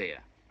ransom to you?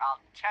 I'll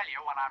tell you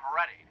when I'm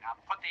ready. Now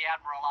put the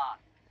Admiral on.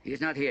 He's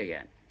not here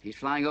yet. He's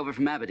flying over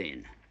from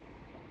Aberdeen.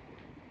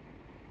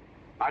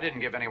 I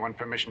didn't give anyone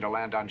permission to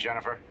land on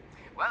Jennifer.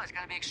 Well, it's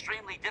going to be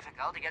extremely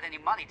difficult to get any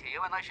money to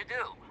you unless you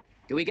do.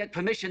 Do we get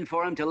permission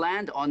for him to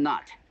land or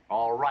not?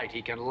 All right,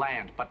 he can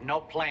land, but no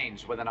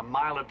planes within a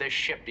mile of this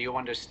ship, do you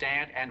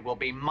understand? And we'll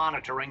be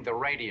monitoring the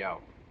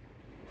radio.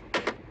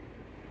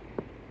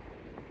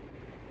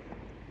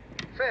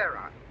 Fair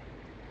on.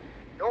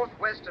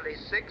 Northwesterly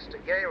 6 to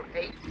gale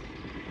 8.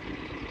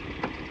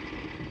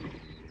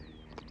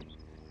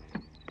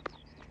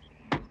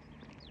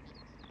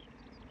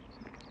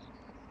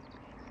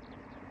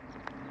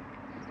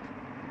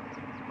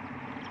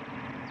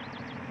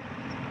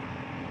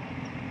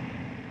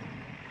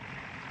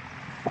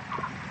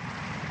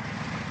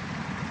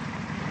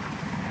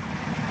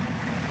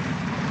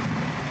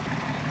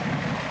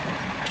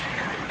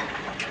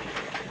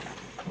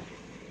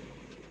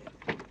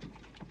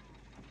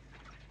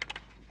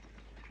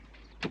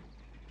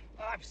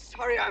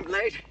 Sorry I'm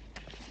late.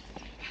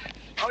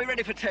 Are we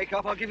ready for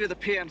takeoff? I'll give you the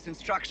PM's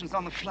instructions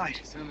on the flight.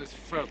 As soon as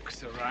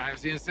Folks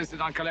arrives, he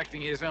insisted on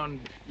collecting his own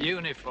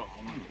uniform.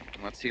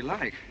 What's he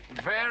like?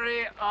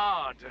 Very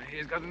odd.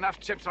 He's got enough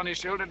chips on his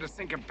shoulder to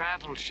sink a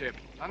battleship.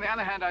 On the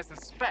other hand, I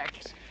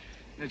suspect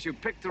that you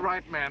picked the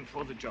right man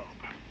for the job.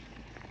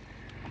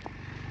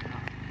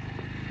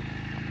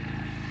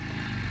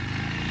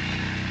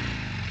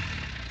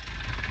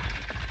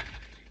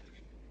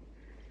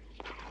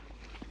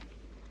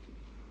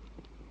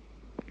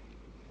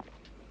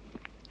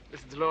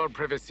 This is Lord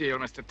Privy Seal,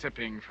 Mr.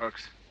 Tipping,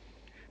 folks.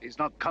 He's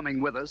not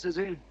coming with us, is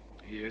he?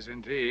 He is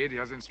indeed. He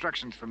has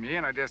instructions for me,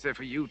 and I dare say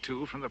for you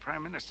too, from the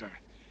Prime Minister.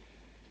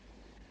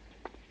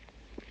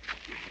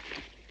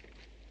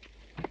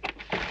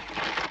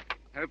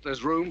 Hope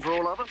there's room for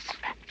all of us.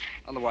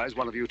 Otherwise,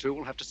 one of you two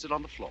will have to sit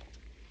on the floor.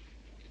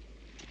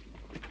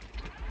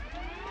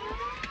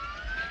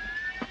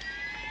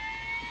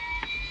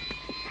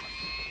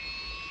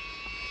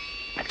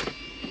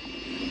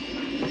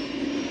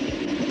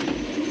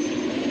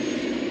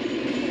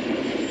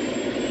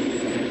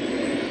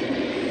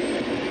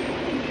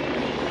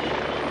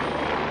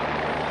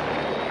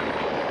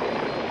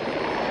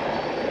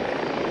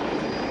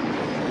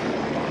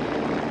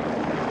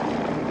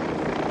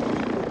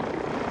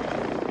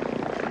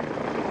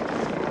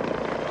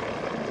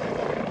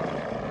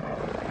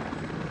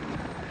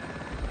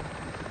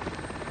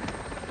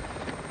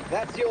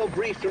 That's your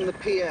brief from the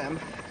PM.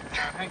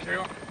 Thank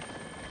you.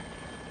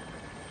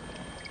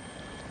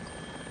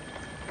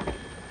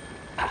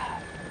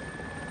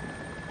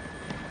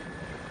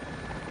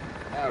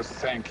 No,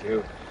 thank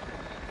you.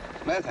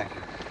 No, thank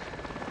you.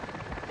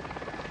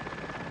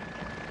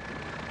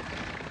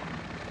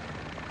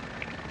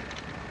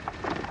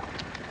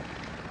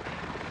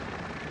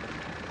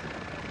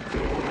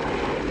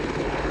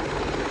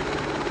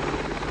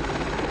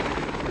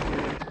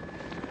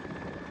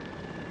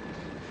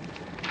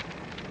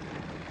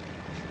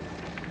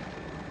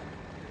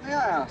 May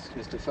I ask,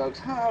 Mr. Folks,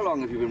 how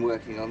long have you been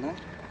working on that?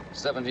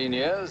 17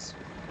 years.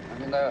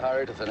 I'm in no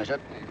hurry to finish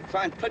it.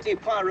 Find pretty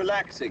far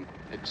relaxing.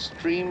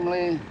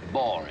 Extremely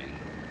boring.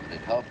 But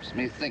it helps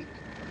me think,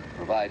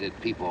 provided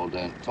people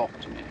don't talk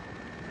to me.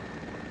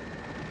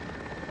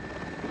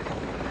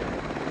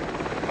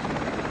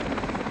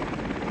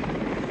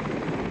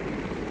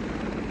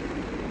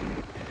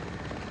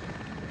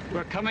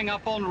 We're coming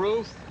up on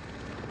Ruth.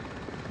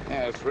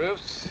 Yes,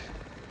 Ruth.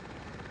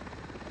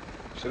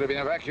 Should have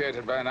been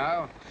evacuated by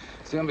now.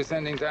 Soon be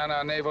sending down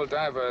our naval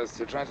divers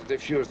to try to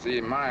defuse the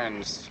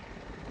mines.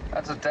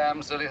 That's a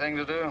damn silly thing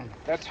to do.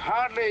 That's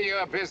hardly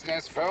your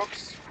business,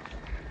 folks.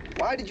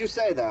 Why did you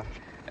say that?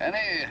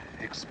 Any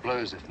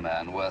explosive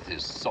man worth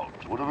his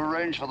salt would have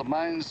arranged for the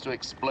mines to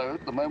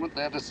explode the moment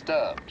they're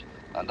disturbed.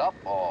 And up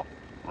or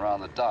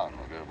rather down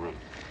will go Ruth.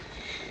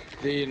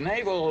 The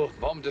naval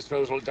bomb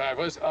disposal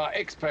divers are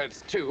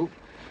experts, too.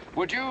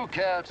 Would you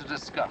care to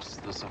discuss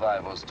the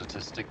survival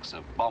statistics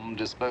of bomb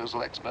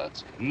disposal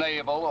experts,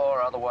 naval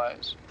or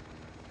otherwise?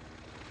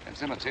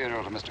 It's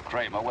immaterial to Mr.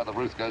 Kramer whether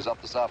Ruth goes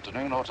up this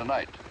afternoon or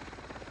tonight.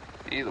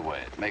 Either way,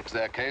 it makes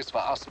their case for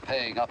us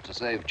paying up to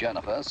save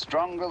Jennifer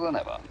stronger than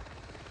ever.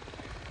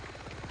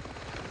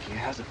 He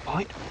has a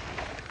bite.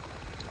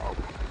 Oh.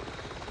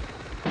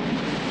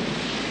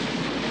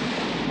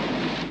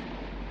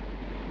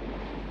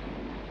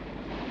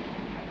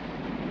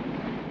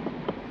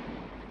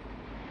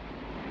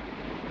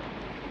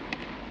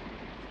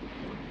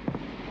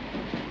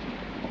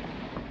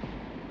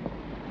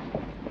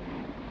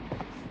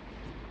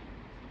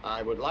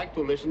 I would like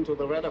to listen to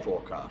the weather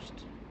forecast.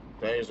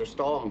 There is a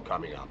storm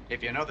coming up.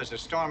 If you know there's a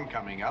storm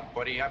coming up,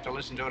 what do you have to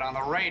listen to it on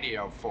the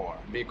radio for?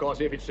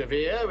 Because if it's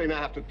severe, we may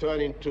have to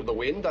turn into the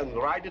wind and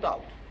ride it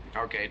out.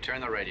 Okay,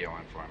 turn the radio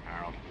on for him,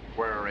 Harold.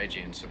 Where are Reggie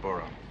and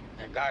Saburo?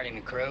 They're guarding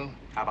the crew.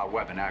 How about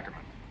Webb and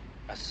Ackerman?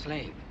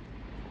 Asleep.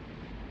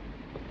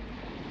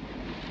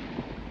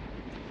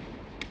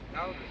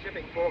 Now the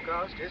shipping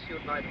forecast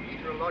issued by the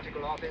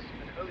Meteorological Office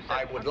at 07.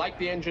 I would like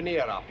the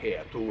engineer up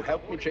here to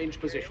help me change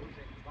position.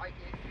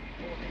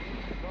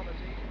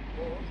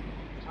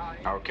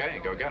 Okay,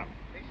 go get him.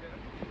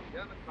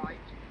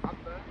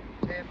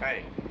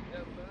 Hey,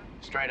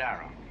 straight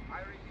arrow.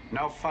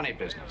 No funny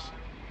business.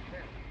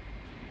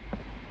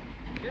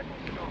 You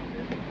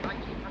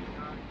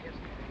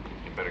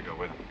better go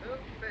with him.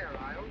 Fair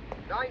Isle,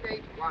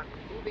 981,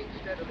 moving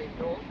steadily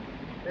north,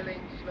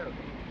 filling slowly.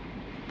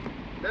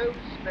 Nose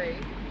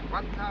Spain,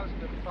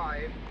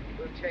 1005,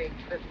 will change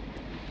little.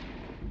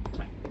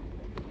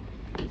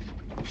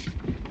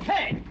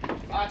 Hey!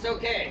 Oh, it's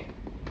okay.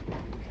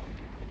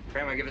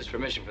 Kramer give us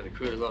permission for the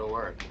crew to go to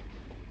work.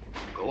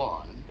 Go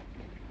on.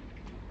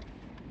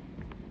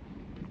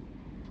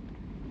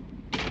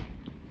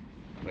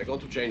 We're going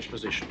to change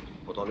position.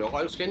 Put on your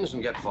oilskins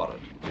and get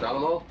forward.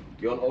 Dalamo,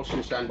 you and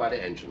Olsen stand by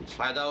the engines.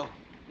 Fido,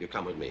 you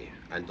come with me.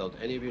 And don't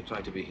any of you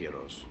try to be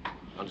heroes.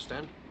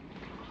 Understand?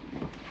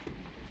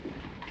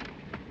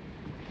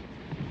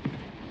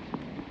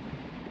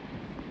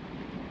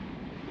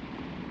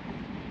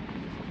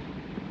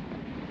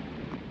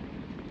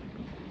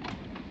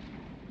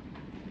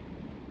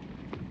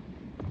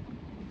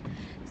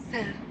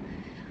 Sir,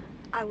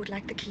 I would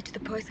like the key to the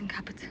poison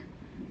cupboard.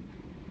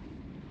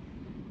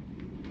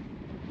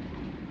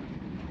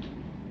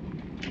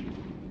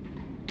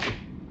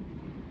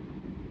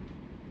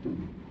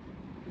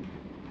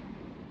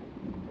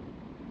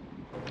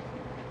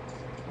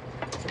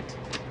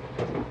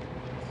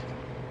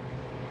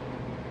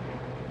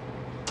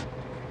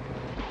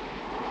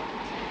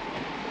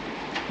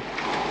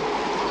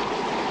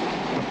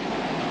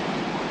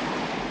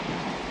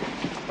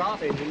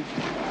 Start engines.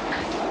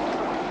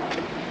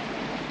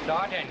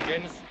 Start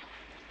engines.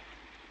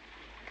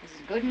 This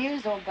is good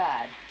news or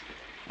bad?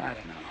 I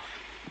don't know.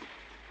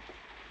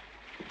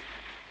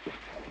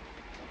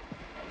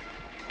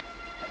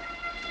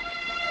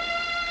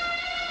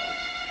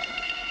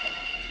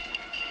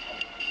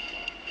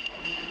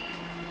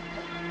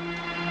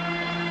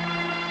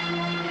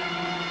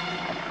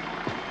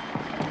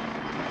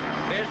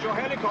 There's your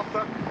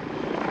helicopter.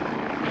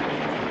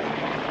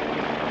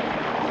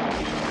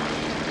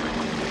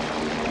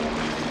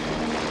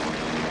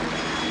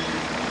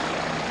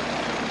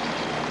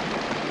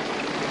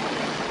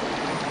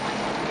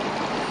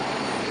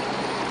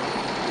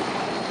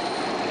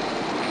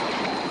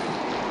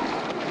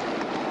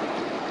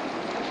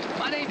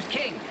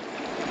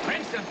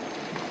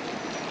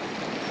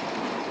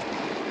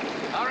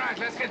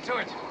 Let's get to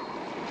it.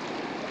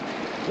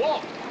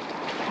 Walk.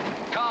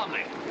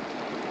 Calmly.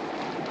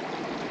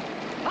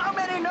 How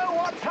many know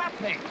what's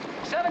happening?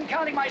 7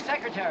 counting my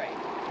secretary.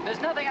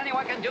 There's nothing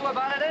anyone can do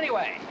about it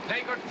anyway.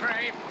 They could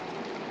pray.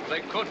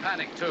 They could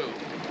panic too.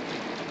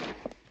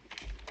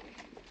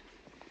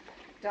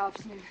 Good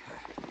afternoon.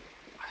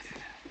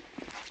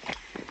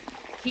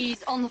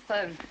 He's on the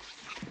phone.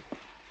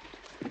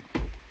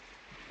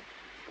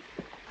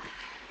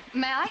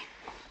 May I?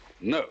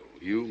 No,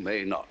 you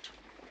may not.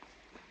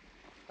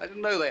 I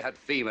didn't know they had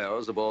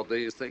females aboard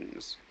these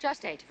things.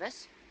 Just 8 of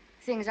us.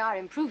 Things are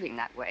improving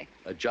that way.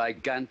 A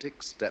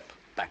gigantic step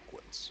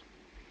backwards.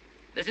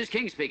 This is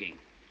King speaking.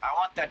 I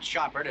want that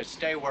chopper to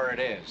stay where it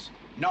is.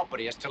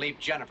 Nobody is to leave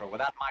Jennifer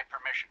without my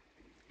permission.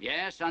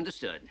 Yes,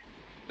 understood.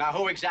 Now,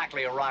 who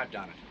exactly arrived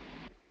on it?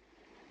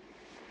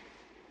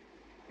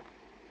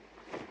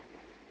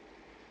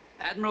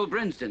 Admiral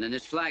Brinsden and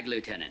his flag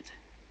lieutenant.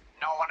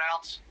 No one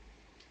else?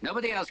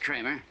 Nobody else,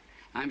 Kramer.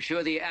 I'm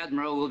sure the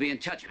Admiral will be in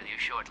touch with you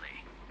shortly.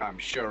 I'm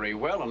sure he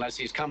will, unless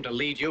he's come to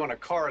lead you in a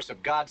chorus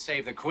of God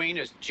Save the Queen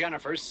as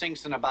Jennifer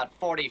sinks in about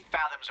 40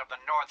 fathoms of the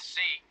North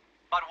Sea.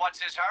 But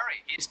what's his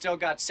hurry? He's still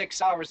got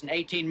 6 hours and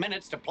 18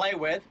 minutes to play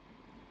with.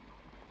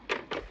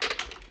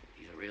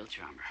 He's a real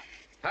charmer.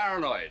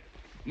 Paranoid.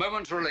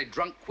 Momentarily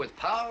drunk with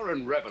power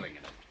and reveling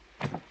in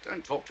it.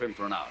 Don't talk to him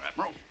for an hour,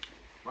 Admiral.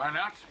 Why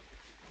not?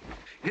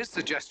 His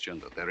suggestion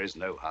that there is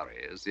no hurry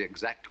is the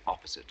exact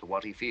opposite to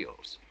what he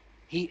feels.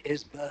 He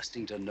is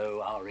bursting to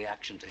know our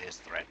reaction to his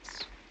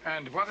threats.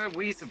 And what are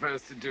we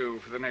supposed to do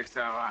for the next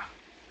hour?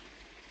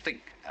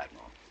 Think,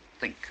 Admiral.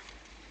 Think.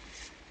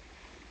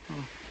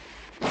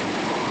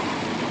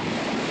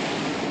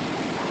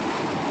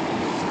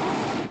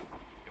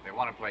 If they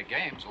want to play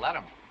games, let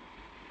them.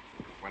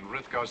 When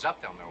Ruth goes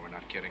up, they'll know we're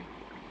not kidding.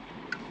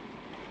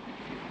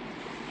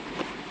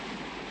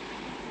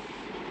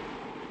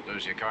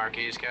 Lose your car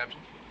keys, Captain?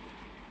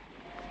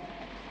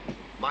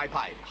 My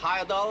pipe.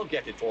 Heyerdahl,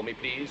 get it for me,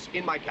 please.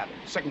 In my cabin.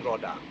 Second drawer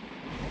down.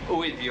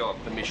 With your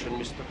permission,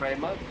 Mr.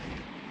 Kramer.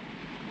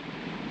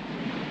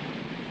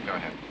 Go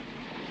ahead.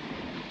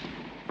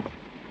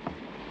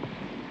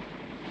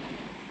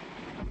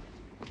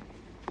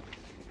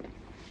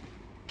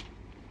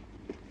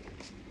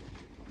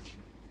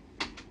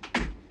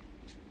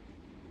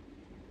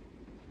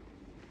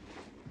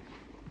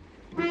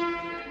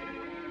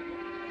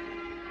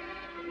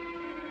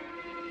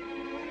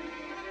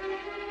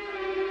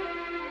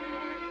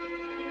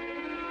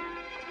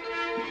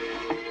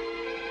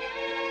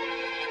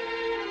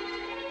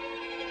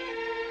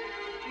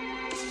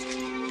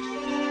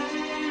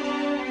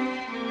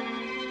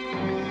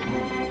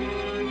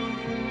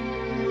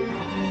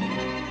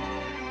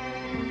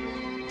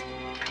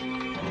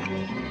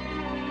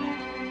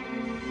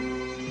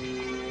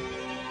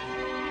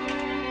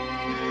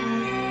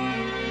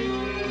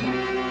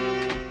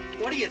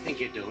 What do you think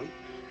you're doing?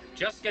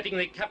 Just getting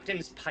the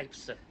captain's pipe,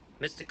 sir.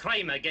 Mr.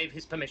 Kramer gave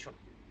his permission.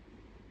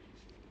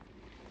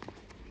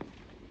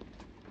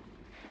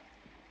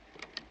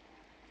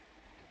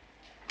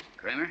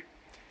 Kramer,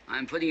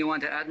 I'm putting you on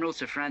to Admiral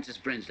Sir Francis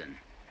Brinsden.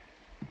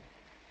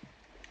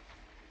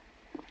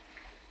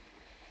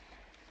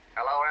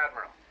 Hello,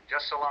 Admiral.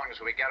 Just so long as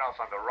we get off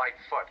on the right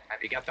foot.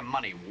 Have you got the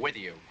money with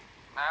you?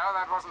 No,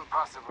 that wasn't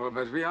possible,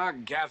 but we are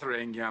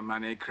gathering your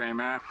money,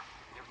 Kramer.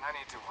 You've no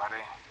need to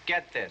worry.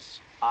 Get this.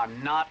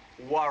 I'm not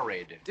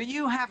worried. Do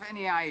you have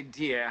any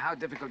idea how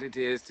difficult it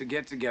is to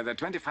get together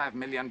 25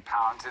 million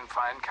pounds in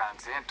foreign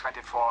currency in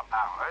 24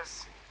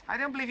 hours? I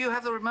don't believe you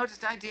have the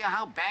remotest idea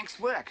how banks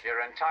work. You're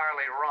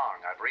entirely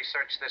wrong. I've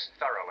researched this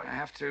thoroughly. I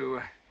have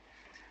to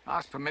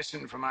ask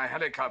permission for my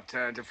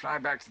helicopter to fly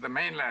back to the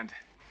mainland.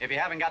 If you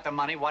haven't got the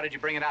money, why did you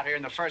bring it out here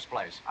in the first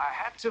place? I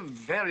had to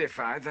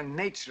verify the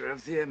nature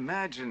of the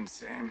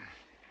emergency.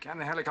 Can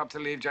the helicopter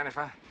leave,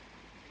 Jennifer?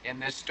 In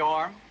this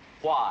storm?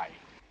 Why?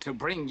 To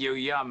bring you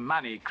your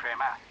money,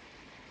 Kramer.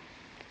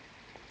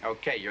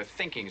 Okay, your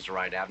thinking's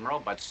right, Admiral,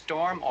 but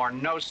storm or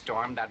no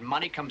storm, that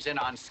money comes in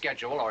on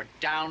schedule or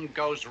down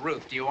goes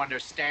Ruth. Do you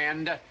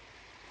understand?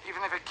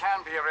 Even if it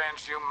can be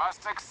arranged, you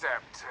must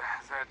accept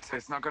that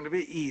it's not going to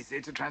be easy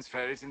to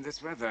transfer it in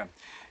this weather.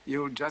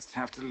 You'll just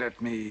have to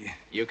let me...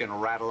 You can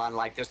rattle on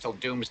like this till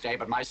doomsday,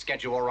 but my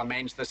schedule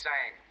remains the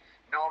same.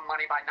 No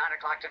money by 9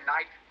 o'clock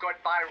tonight.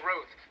 Goodbye,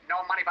 Ruth.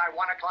 No money by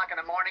 1 o'clock in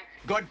the morning.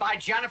 Goodbye,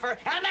 Jennifer.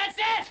 And that's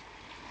it!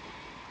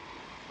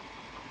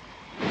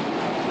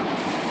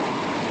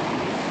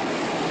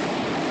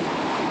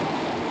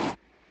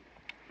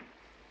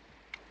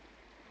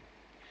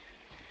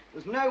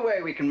 There's no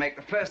way we can make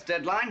the first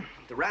deadline.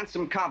 The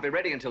ransom can't be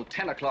ready until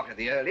 10 o'clock at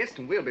the earliest,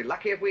 and we'll be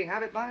lucky if we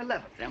have it by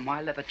 11. Then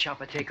why let the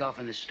chopper take off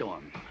in the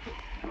storm?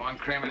 I want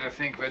Kramer to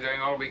think we're doing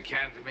all we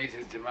can to meet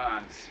his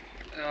demands.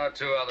 There are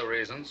two other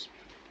reasons.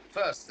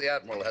 First, the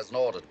Admiral has an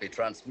order to be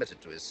transmitted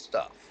to his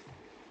staff.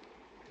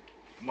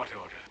 What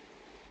order?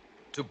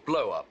 To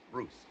blow up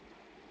Ruth.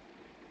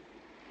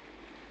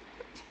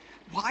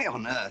 Why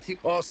on earth?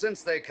 Or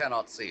since they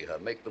cannot see her,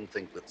 make them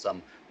think that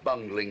some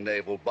bungling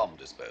naval bomb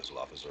disposal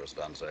officer has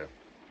done so.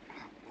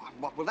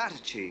 What will that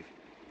achieve?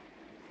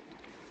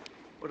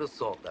 Would have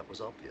thought that was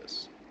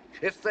obvious.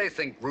 If they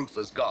think Ruth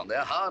is gone,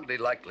 they're hardly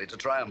likely to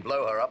try and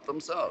blow her up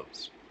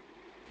themselves.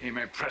 He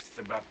may press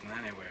the button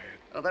anyway.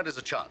 Now, that is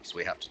a chance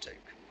we have to take.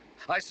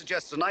 I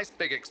suggest a nice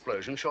big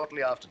explosion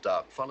shortly after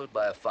dark, followed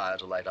by a fire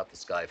to light up the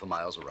sky for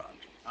miles around.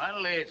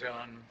 I'll lay it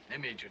on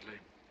immediately.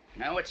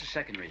 Now, what's the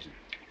second reason?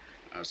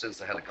 Since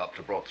the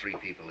helicopter brought 3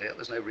 people here,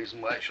 there's no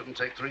reason why it shouldn't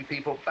take 3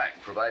 people back,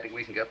 providing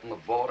we can get them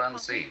aboard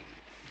unseen.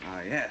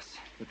 Ah, yes.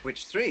 But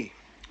which 3?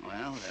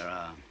 Well, there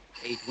are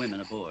 8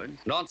 women aboard.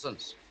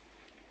 Nonsense.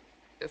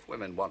 If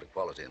women want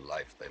equality in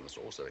life, they must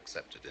also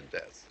accept it in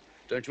death.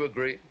 Don't you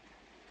agree?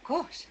 Of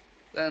course.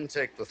 Then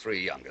take the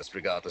three youngest,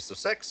 regardless of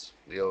sex.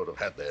 The old have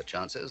had their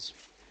chances.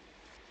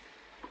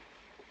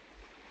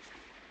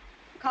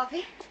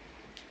 Coffee?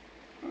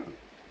 Oh,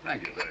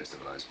 thank you, very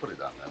civilized. Put it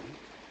down, then.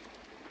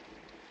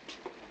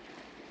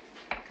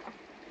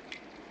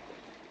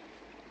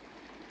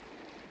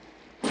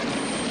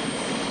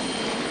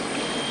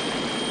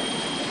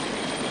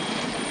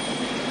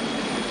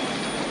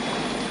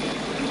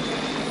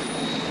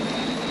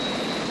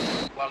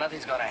 Well,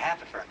 nothing's going to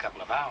happen for a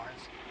couple of hours.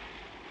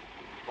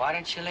 Why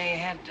don't you lay your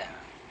head down?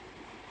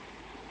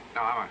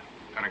 No, I'm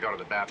going to go to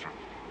the bathroom.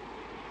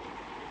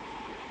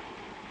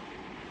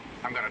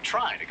 I'm going to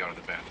try to go to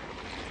the bathroom.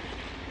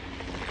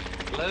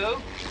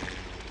 Lou?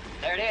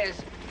 There it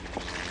is.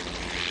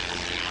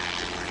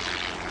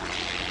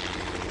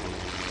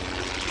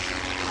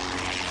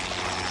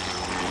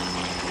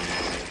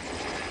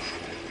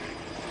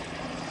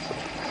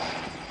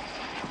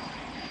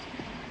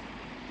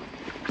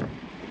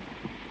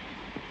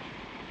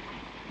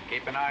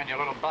 Keep an eye on your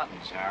little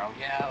buttons, Harold.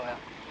 Yeah, well.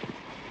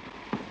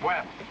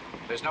 Well,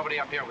 there's nobody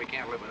up here we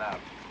can't live without.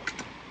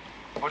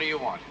 What do you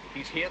want?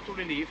 He's here to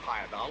relieve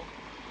Heyerdahl.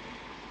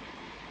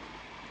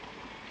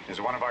 Is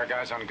one of our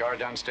guys on guard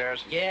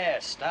downstairs? Yeah,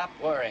 stop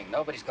worrying.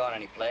 Nobody's gone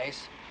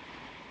anyplace.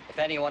 If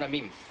any one of 'em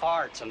even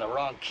farts in the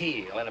wrong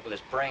key, he'll end up with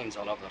his brains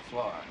all over the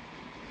floor.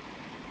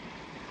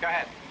 Go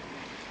ahead.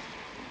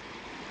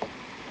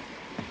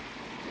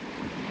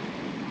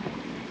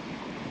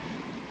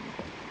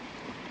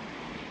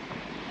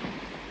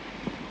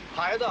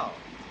 Heyerdahl,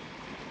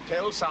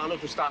 tell Sano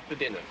to start the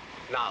dinner,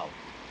 now.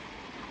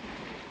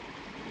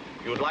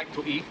 You would like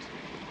to eat,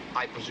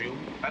 I presume?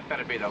 That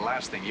better be the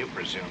last thing you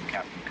presume,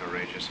 Captain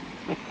Courageous.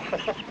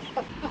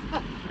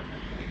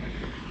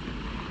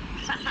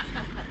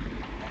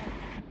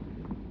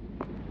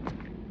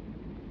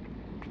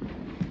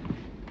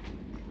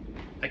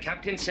 The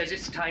captain says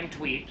it's time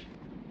to eat.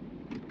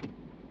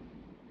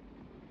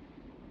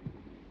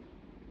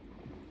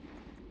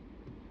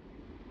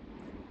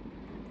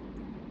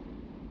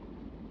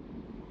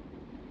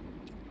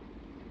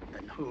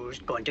 And who's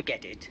going to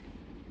get it?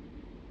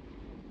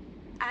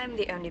 I'm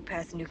the only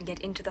person who can get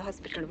into the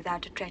hospital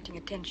without attracting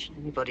attention.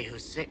 Anybody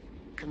who's sick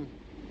can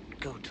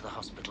go to the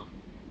hospital.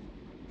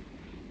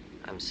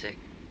 I'm sick.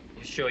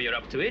 You sure you're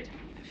up to it?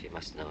 If you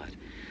must know it.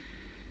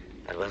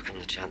 I'd welcome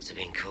the chance of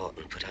being caught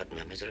and put out in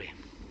my misery.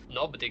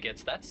 Nobody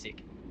gets that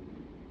sick.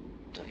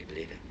 Don't you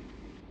believe it?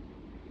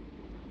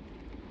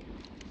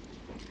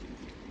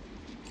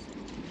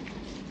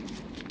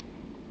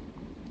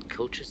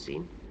 Culture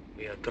scene?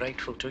 We are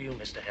grateful to you,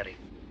 Mr. Harry.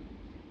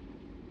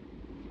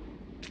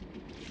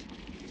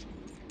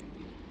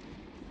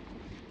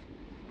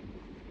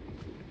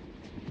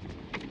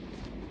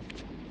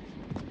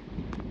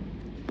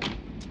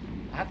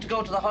 I have to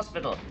go to the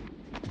hospital.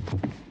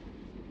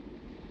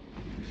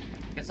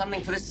 Get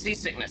something for this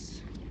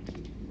seasickness.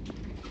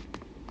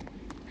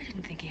 I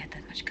didn't think he had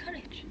that much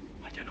courage.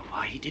 I don't know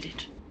why he did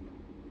it.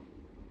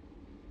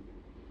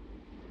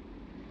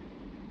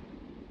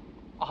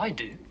 I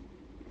do.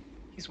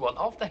 He's one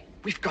of them.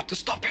 We've got to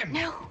stop him.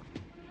 No.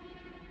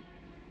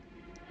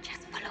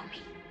 Just follow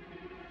me.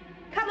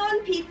 Come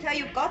on, Peter,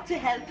 you've got to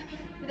help.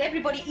 With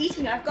everybody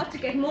eating, I've got to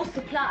get more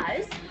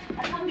supplies.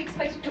 I can't be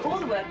expected to do all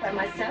the work by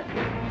myself.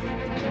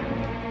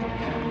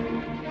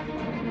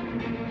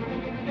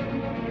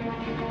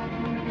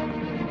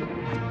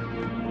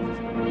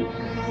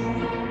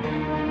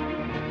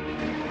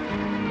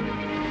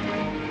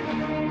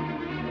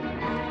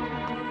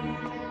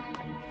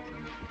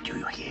 Do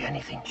you hear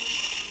anything?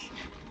 Shh.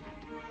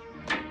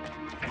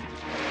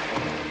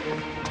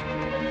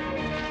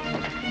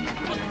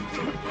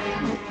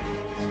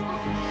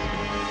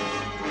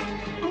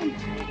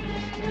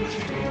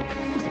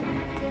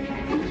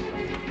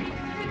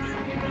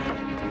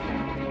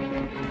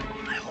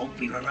 I hope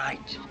we were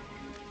right.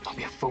 Don't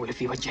be a fool.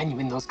 If you were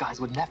genuine, those guys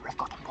would never have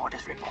got on board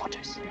as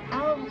reporters.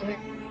 The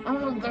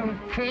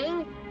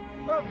king?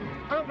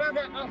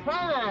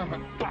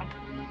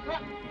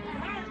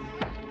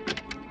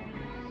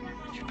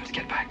 You better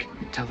get back.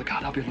 Tell the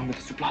guard I'll be along with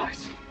the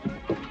supplies.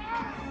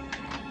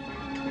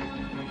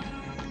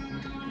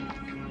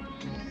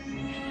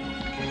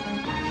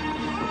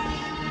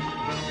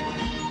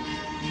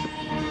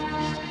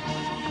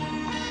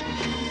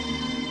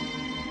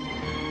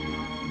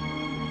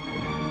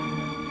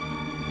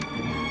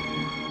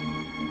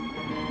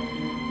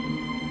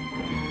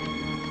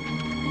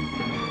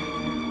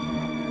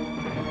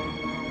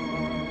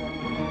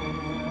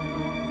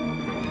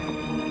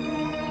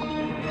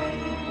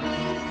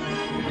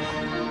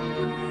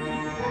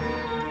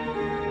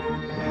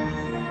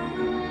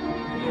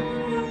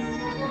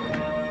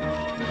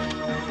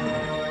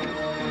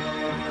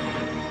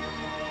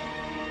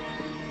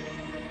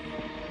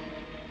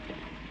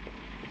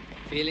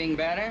 Feeling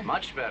better?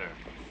 Much better.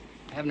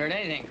 Haven't heard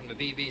anything from the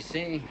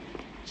BBC.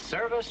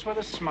 Service with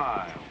a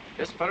smile.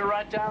 Just put it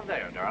right down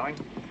there, darling.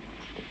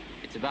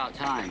 It's about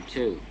time,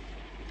 too.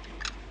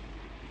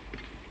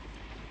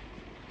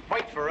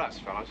 Wait for us,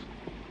 fellas.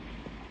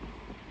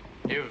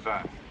 You've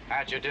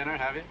had your dinner,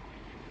 have you?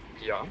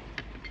 Yeah.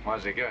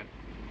 Was it good?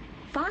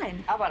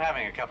 fine. How about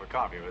having a cup of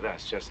coffee with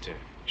us, just to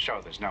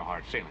show there's no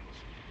hard feelings?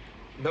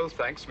 No,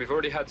 thanks. We've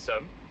already had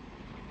some.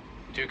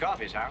 2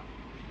 coffees, Harold.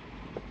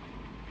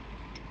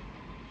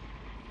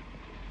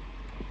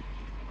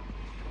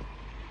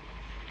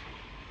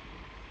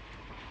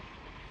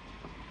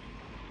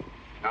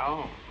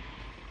 No,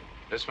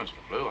 this one's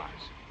for Blue Eyes.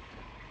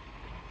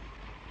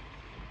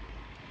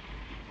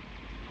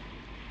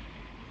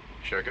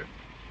 Sugar?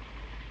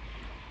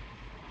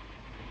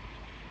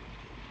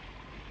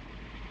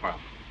 Well,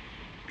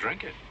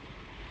 drink it.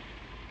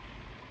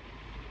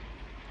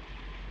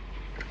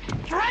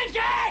 Drink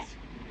it!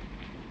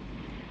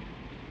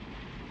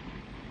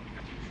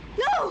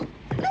 No!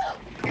 No!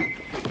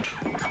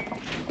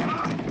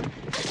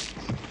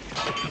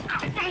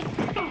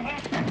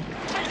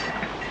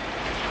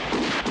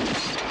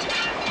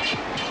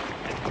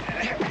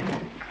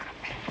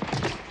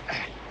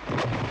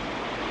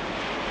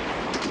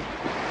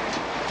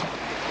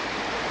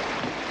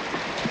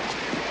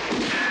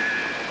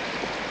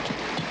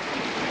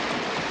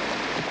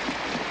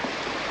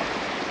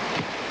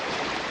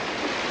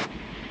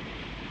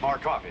 More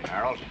coffee,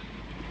 Harold.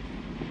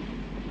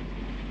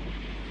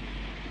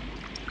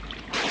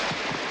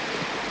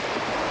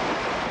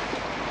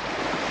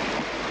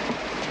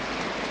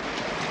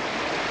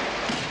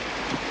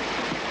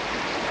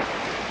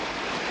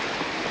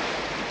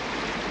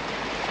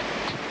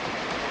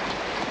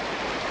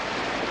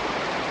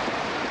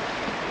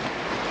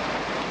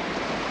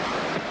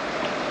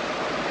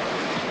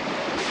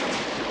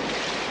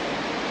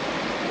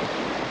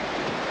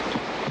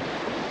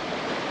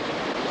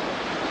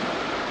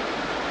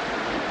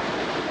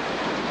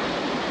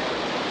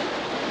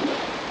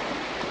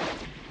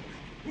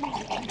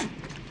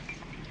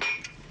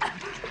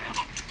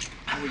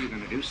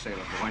 Sailor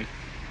boy.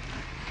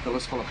 Fill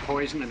us full of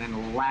poison and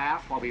then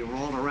laugh while we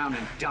rolled around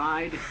and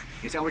died?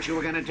 Is that what you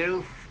were gonna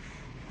do?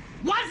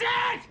 Was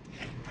it?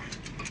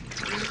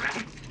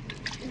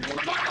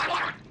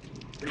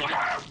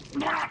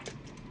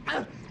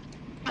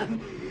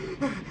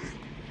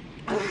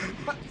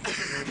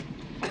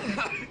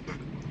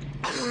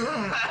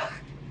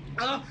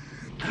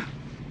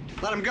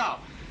 Let him go.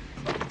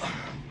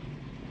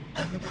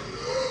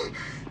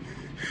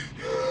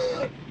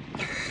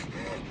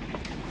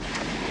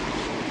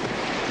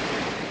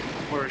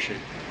 Where is she?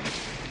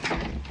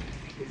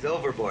 He's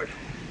overboard.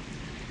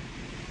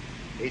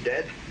 He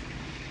dead?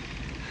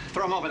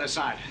 Throw him over the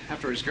side,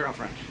 after his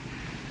girlfriend.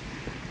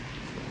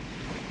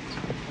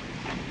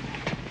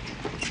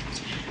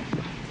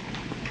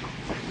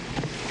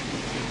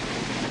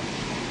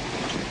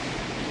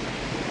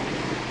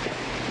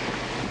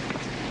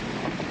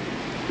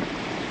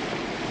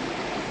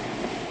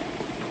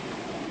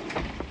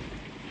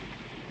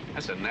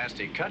 That's a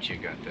nasty cut you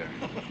got there.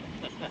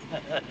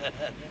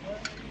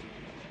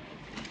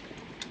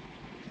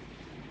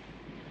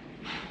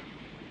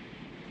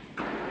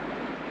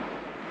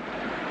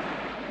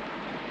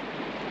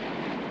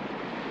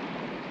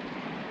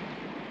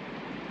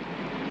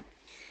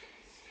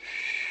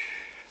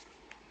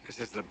 This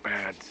is the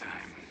bad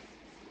time.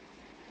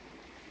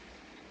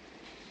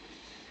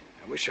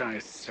 I wish I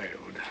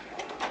sailed.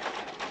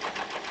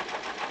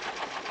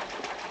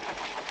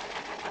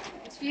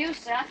 It's for you,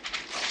 sir.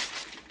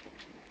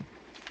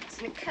 It's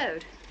in a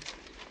code.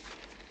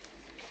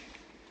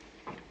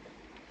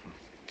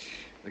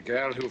 The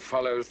girl who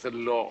follows the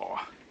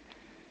law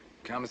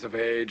comes of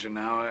age an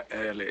hour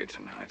early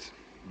tonight.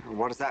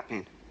 What does that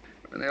mean?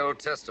 In the Old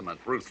Testament,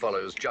 Ruth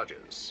follows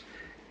judges.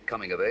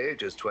 Coming of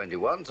age is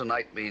 21.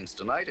 Tonight means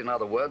tonight. In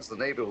other words, the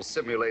Navy will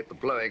simulate the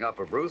blowing up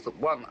of Ruth at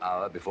 1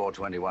 hour before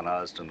 21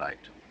 hours tonight.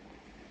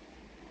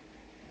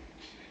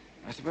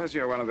 I suppose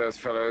you're one of those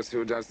fellows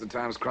who does the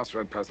Times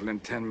crossword puzzle in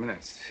 10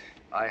 minutes.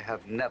 I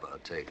have never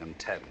taken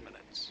 10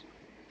 minutes.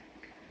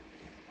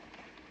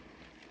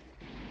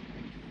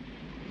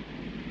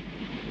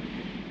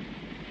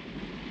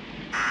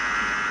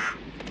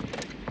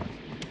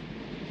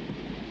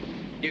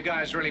 You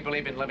guys really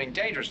believe in living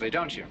dangerously,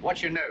 don't you?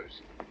 What's your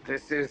news?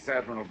 This is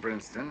Admiral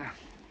Brinston.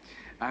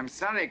 I'm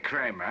sorry,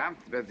 Kramer,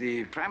 but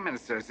the Prime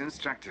Minister has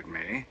instructed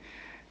me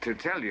to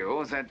tell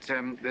you that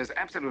there's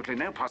absolutely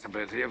no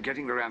possibility of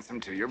getting the ransom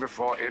to you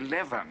before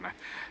 11.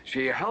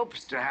 She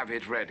hopes to have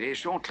it ready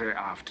shortly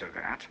after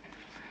that.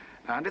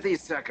 Under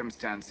these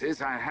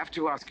circumstances, I have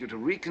to ask you to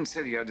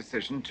reconsider your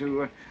decision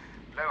to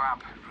blow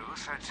up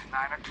Ruth at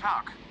 9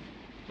 o'clock.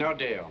 No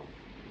deal.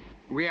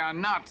 We are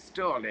not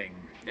stalling.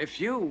 If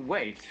you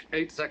wait...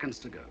 8 seconds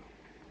to go.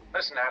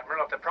 Listen,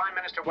 Admiral, if the Prime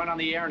Minister went on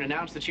the air and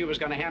announced that she was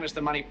going to hand us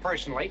the money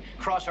personally,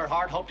 cross her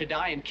heart, hope to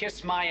die, and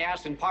kiss my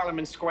ass in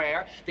Parliament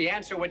Square, the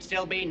answer would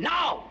still be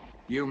no!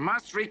 You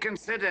must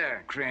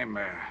reconsider,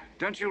 Kramer.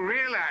 Don't you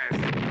realize...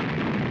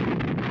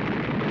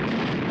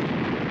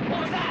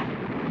 What was that?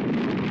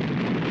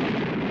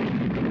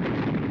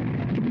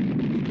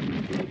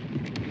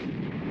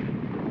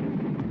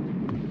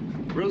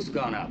 Ruth's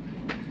gone up.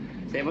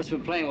 They must have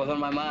been playing with one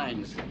of my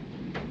mines.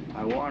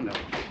 I warned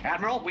them.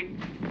 Admiral,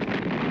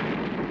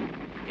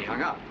 He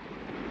hung up.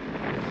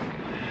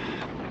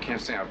 I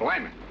can't say I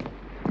blame him.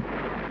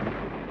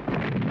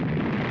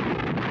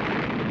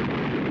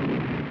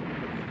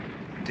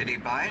 Did he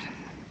buy it?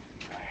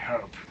 I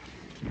hope.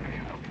 I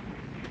hope.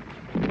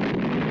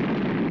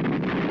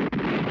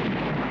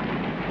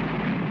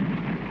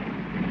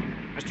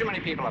 There's too many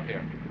people up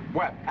here.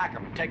 Webb, pack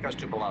them. Take those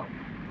two below.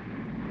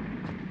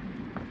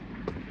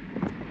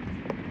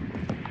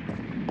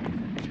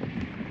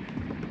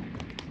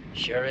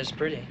 Sure is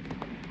pretty.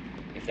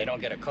 If they don't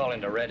get a call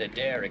into Red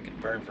Adair, it could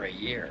burn for a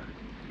year.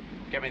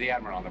 Give me the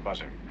Admiral on the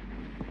buzzer.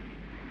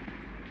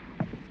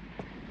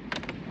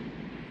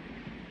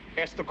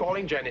 Esther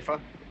calling, Jennifer.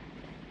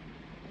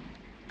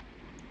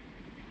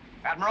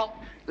 Admiral?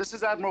 This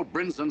is Admiral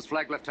Brinsden's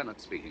flag lieutenant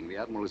speaking. The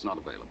Admiral is not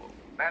available.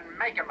 Then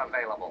make him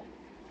available.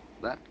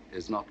 That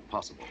is not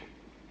possible.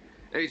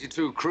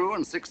 82 crew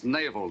and 6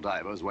 naval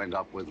divers went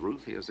up with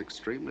Ruth. He is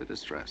extremely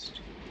distressed.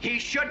 He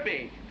should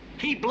be.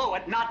 He blew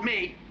it, not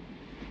me.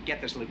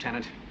 Get this,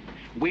 Lieutenant.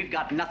 We've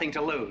got nothing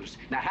to lose.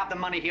 Now have the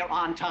money here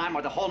on time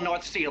or the whole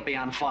North Sea will be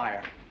on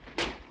fire.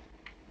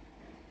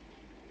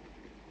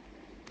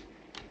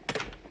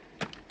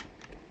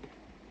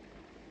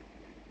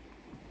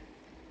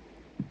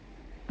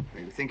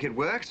 You think it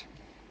worked?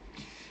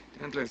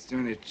 Don't let's do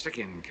any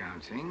chicken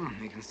counting.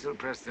 You can still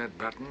press that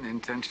button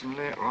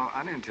intentionally or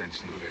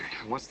unintentionally.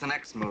 What's the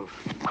next move?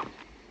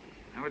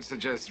 I would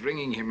suggest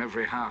ringing him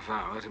every half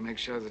hour to make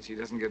sure that he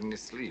doesn't get any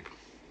sleep.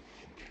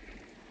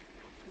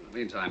 In the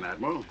meantime,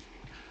 Admiral,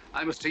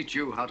 I must teach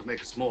you how to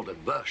make a small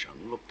diversion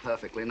look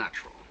perfectly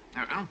natural.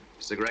 Oh?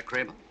 Cigarette,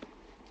 Kramer?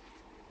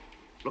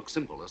 Looks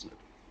simple, doesn't it?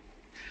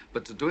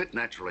 But to do it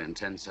naturally in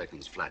 10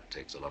 seconds flat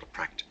takes a lot of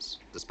practice,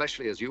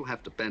 especially as you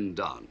have to bend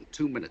down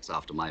 2 minutes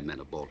after my men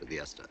have boarded the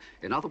Esther.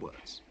 In other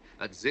words,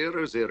 at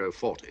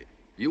 0040,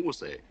 you will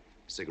say,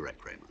 cigarette,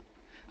 Kramer.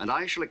 And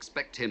I shall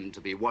expect him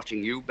to be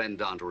watching you bend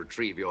down to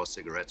retrieve your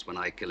cigarettes when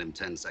I kill him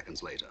 10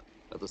 seconds later.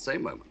 At the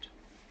same moment,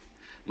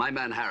 my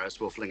man Harris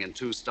will fling in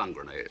 2 stun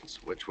grenades,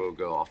 which will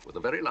go off with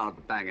a very loud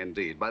bang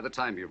indeed. By the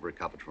time you've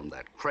recovered from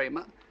that,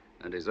 Kramer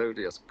and his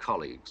odious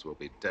colleagues will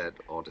be dead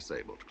or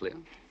disabled. Clear?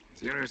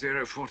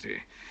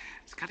 0040.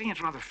 It's cutting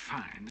it rather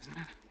fine, isn't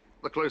it?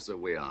 The closer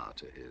we are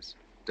to his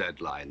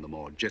deadline, the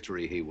more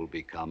jittery he will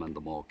become and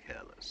the more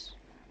careless.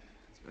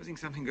 Supposing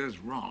something goes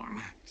wrong.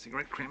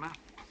 Cigarette, Kramer?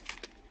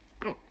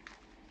 Oh.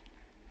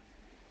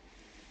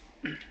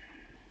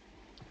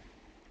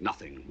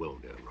 Nothing will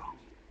go wrong.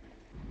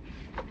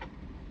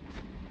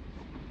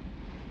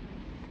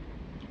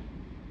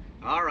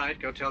 All right,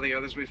 go tell the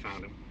others we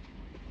found him.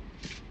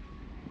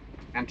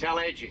 And tell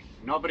A.G.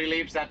 nobody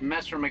leaves that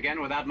mess room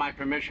again without my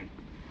permission.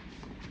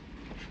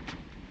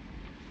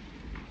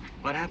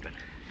 What happened?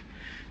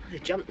 They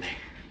jumped me.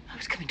 I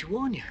was coming to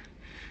warn you.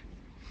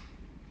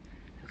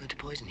 They were going to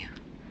poison you.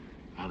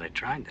 Well, they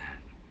tried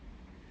that.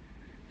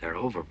 They're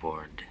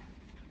overboard.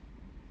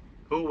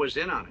 Who was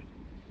in on it?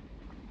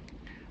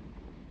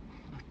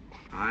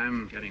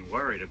 I'm getting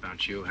worried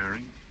about you,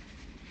 Herring.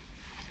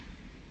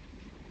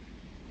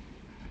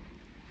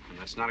 And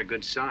that's not a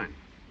good sign.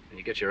 And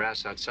you get your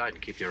ass outside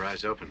and keep your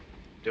eyes open.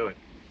 Do it.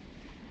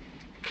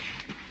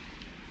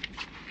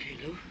 Okay,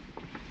 Lou.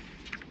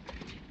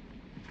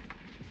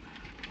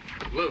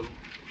 Lou,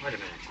 wait a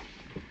minute.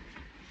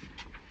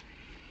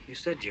 You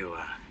said you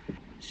were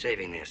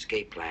saving the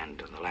escape plan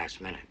to the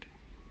last minute.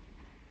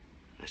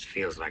 This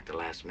feels like the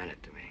last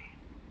minute to me.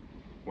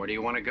 Where do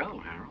you want to go,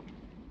 Harold?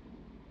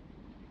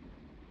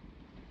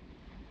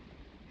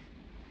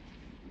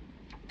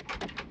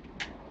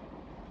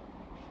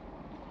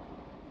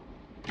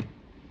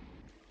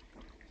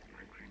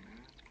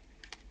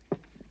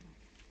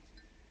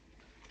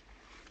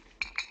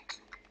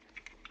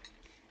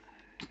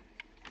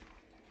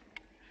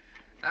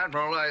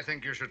 Admiral, I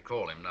think you should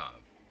call him now.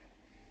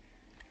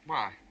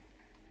 Why?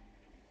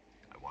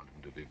 I want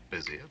him to be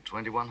busy at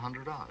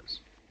 2100 hours.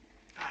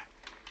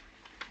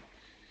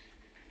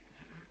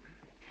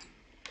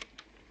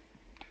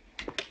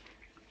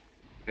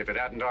 If it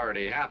hadn't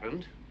already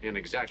happened, in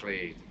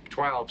exactly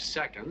 12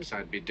 seconds,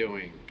 I'd be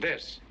doing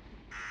this.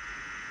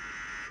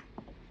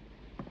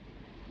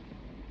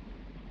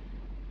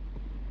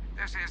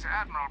 This is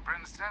Admiral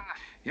Brinsden.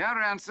 Your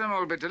ransom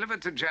will be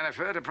delivered to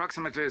Jennifer at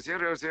approximately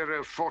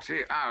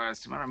 0040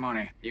 hours tomorrow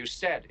morning. You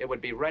said it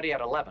would be ready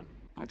at 11.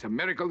 It's a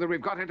miracle that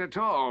we've got it at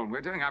all.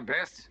 We're doing our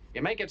best.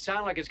 You make it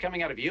sound like it's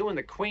coming out of you and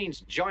the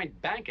Queen's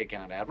joint bank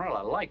account, Admiral.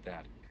 I like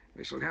that.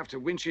 We shall have to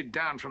winch it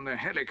down from the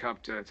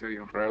helicopter to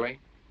you. Really?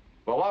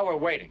 Well, while we're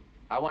waiting,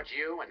 I want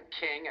you and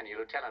King and your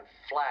Lieutenant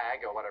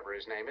Flagg, or whatever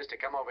his name is, to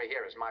come over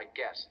here as my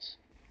guests.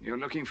 You're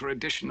looking for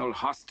additional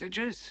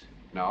hostages?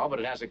 No, but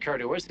it has occurred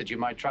to us that you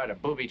might try to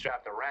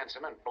booby-trap the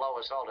ransom and blow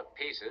us all to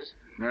pieces.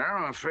 No,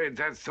 I'm afraid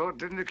that thought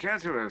didn't occur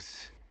to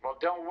us. Well,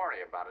 don't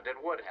worry about it. It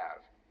would have.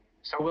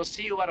 So we'll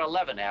see you at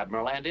 11,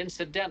 Admiral, and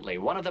incidentally,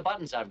 one of the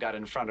buttons I've got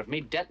in front of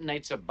me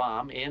detonates a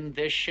bomb in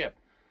this ship.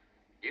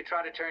 You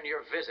try to turn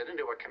your visit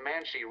into a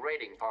Comanche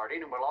raiding party,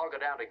 and we'll all go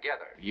down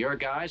together. Your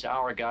guys,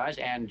 our guys,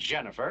 and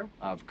Jennifer,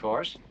 of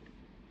course.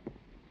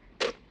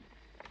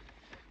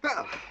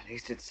 Well, at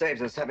least it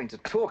saves us having to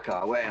talk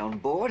our way on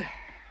board.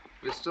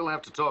 We still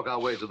have to talk our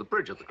way to the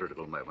bridge at the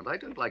critical moment. I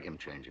don't like him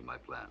changing my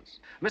plans.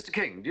 Mr.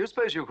 King, do you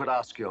suppose you could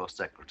ask your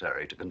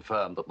secretary to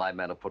confirm that my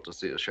men are put to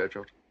sea as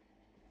scheduled?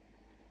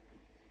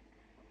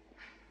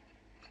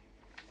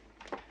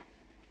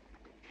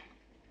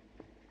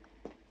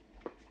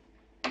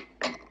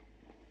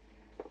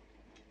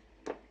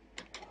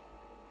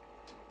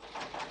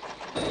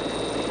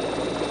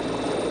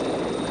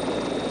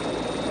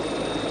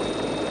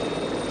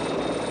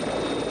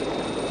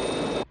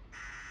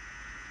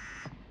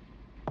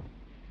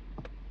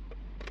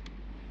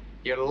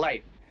 You're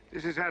late.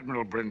 This is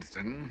Admiral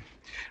Brinston,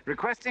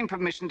 requesting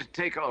permission to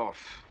take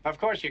off. Of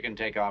course you can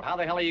take off. How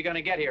the hell are you going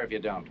to get here if you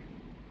don't?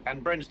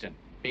 And Brinston,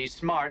 be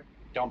smart.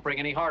 Don't bring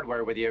any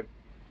hardware with you.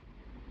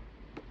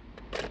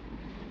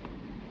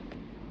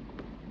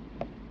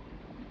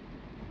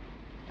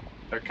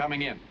 They're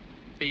coming in.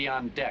 Be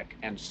on deck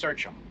and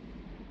search them.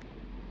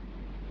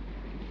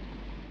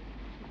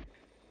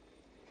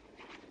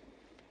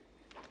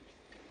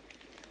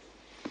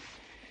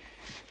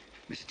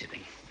 Mr.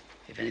 Tipping,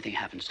 if anything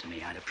happens to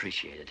me, I'd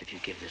appreciate it if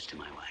you'd give this to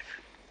my wife.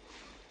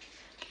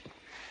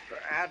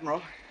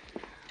 Admiral,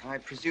 I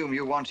presume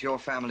you want your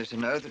family to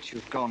know that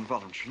you've gone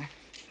voluntarily.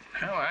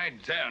 No, I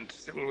don't.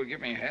 Sybil would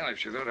give me hell if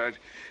she thought I'd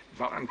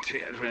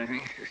volunteered for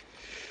anything.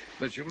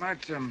 But you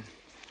might,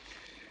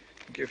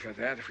 give her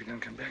that if we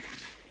don't come back.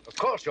 Of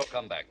course you'll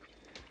come back.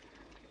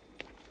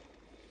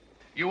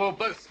 You will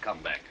both come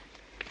back.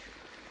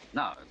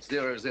 Now, at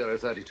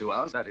 0032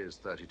 hours, that is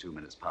 32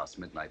 minutes past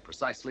midnight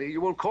precisely, you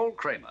will call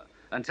Kramer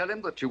and tell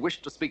him that you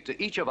wish to speak to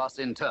each of us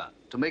in turn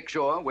to make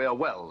sure we are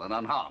well and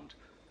unharmed.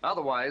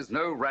 Otherwise,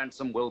 no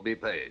ransom will be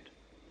paid.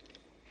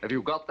 Have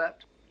you got that?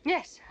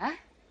 Yes, sir.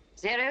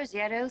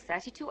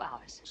 0032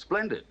 hours.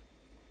 Splendid.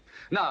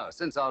 Now,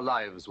 since our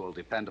lives will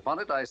depend upon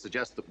it, I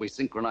suggest that we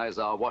synchronize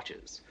our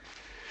watches.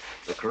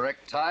 The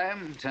correct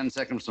time, 10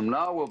 seconds from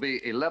now, will be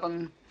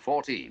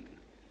 11:14.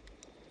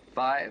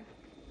 5,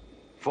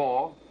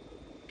 4,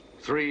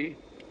 3,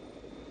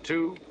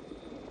 2,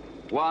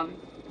 1,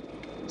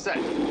 set.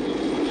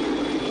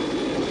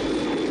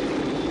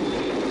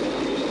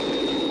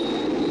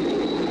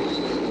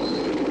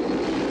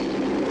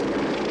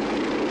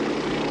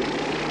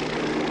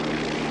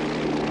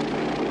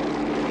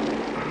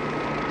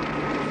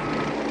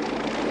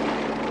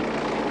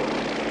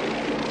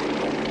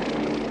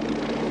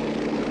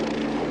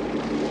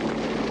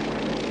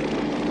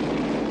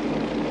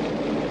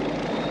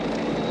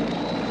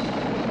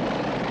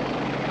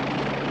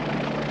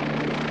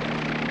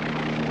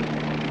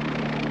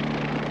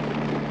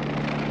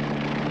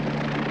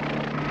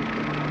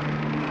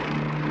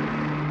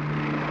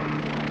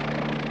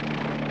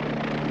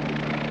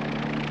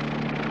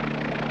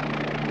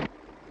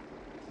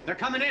 They're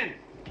coming in.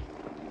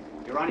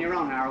 You're on your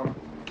own, Harold.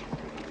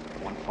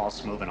 One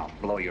false move and I'll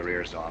blow your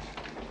ears off.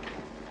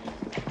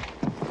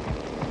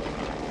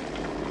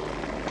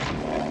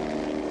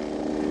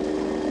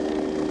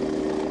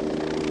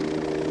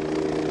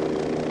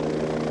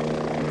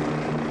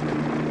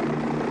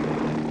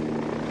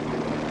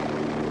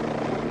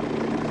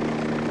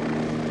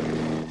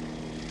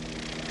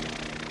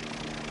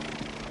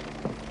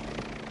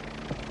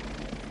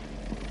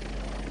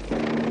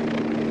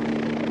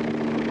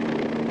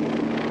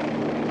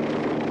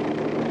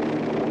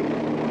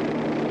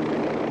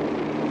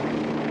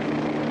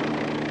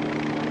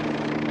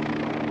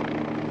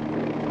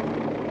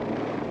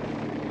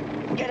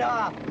 Get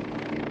off!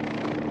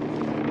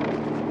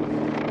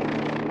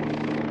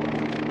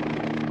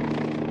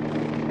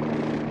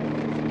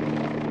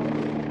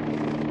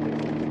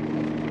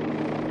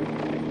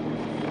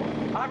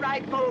 All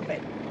right, move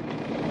it.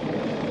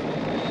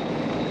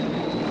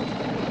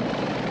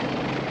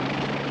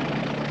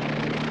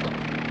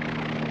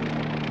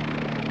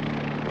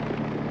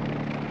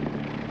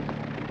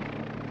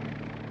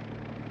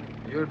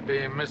 You'd be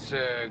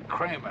Mr.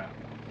 Kramer.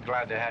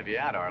 Glad to have you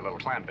at our little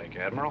clam bake,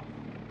 Admiral.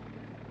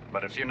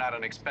 But if you're not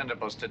an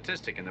expendable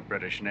statistic in the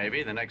British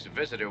Navy, the next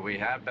visitor we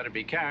have better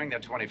be carrying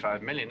that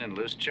 25 million in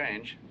loose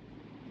change.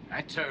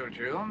 I told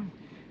you.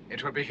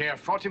 It will be here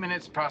 40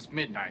 minutes past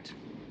midnight.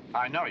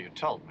 I know, you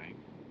told me.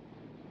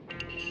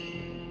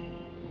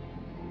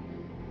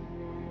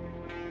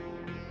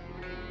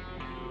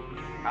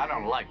 I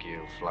don't like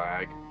you,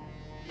 Flag.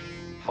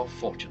 How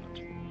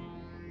fortunate.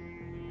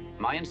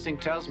 My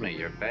instinct tells me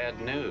you're bad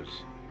news.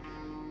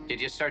 Did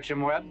you search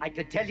him, Webb? I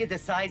could tell you the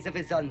size of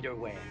his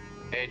underwear.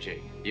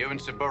 AG, you and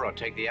Saburo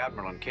take the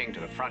Admiral and King to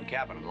the front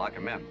cabin and lock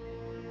him in.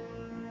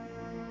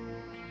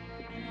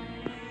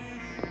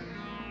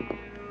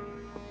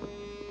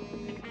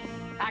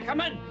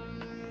 Ackerman!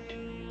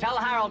 Tell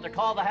Harold to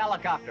call the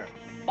helicopter.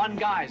 One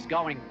guy's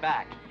going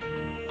back.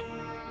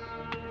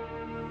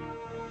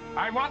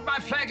 I want my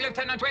flag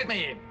lieutenant with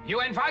me.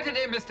 You invited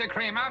him, Mr.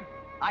 Kramer.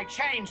 I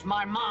changed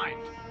my mind.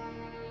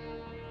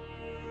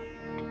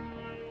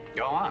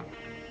 Go on.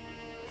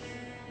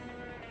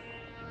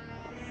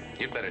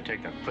 You'd better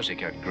take that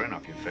pussycat grin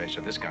off your face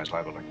or this guy's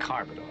liable to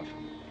carve it off.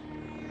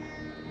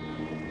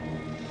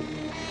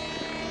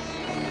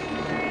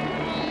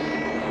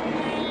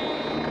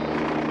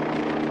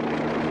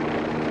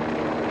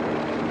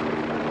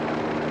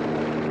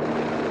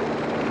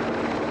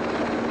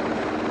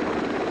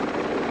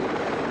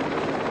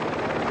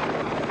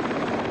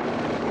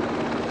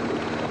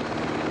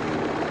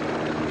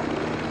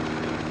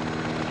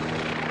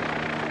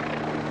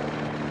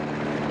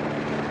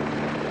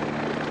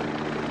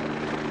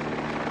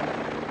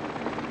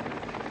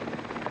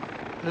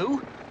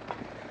 Lou?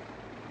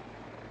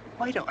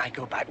 Why don't I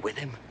go back with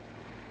him?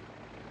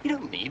 You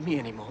don't need me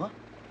anymore.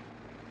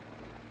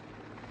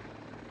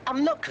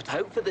 I'm not cut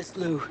out for this,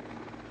 Lou.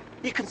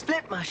 You can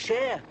split my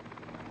share.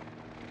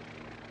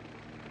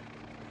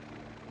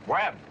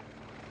 Webb,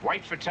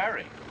 wait for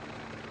Terry.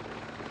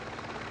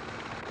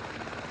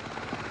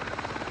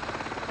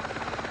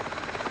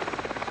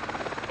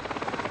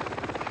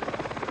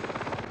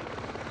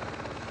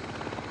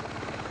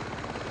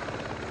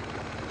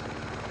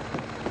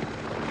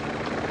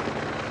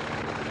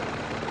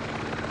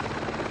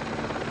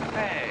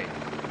 Hey,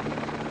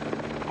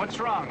 what's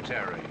wrong,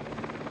 Terry?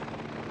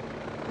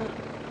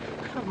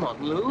 Come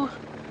on, Lou.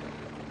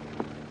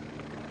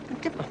 I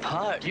did my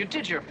part. You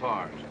did your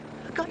part.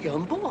 I got you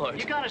on board.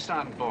 You got us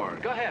on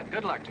board. Go ahead.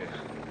 Good luck to you.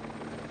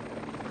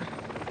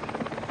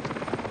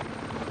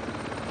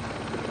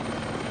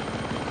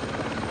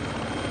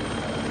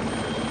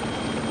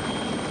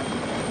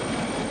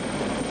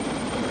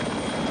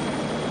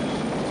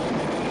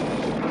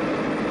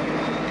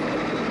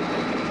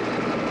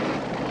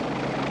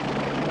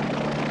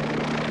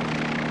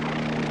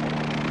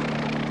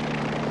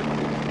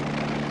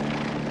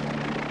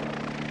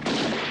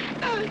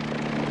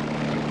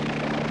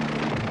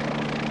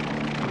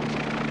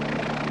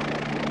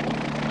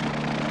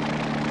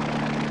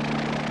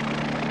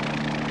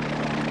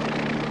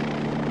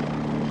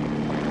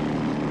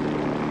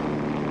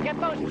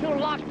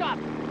 Locked up.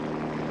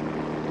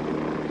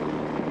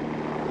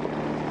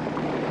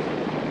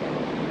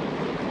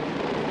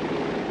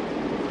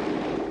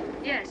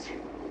 Yes.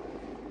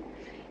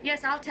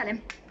 Yes, I'll tell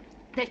him.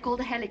 They've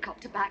called a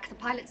helicopter back. The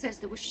pilot says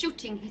there was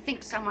shooting. He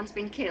thinks someone's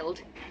been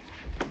killed.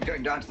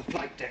 Going down to the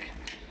flight deck.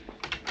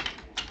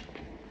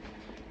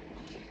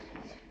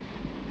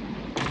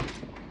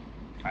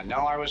 I know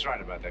I was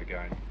right about that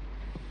guy.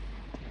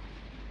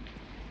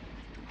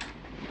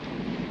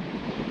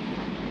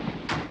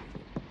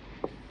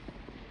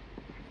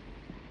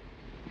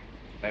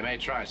 They may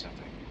try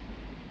something.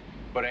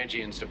 Put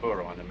Edgy and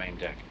Saburo on the main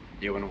deck.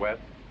 You and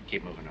Webb,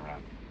 keep moving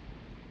around.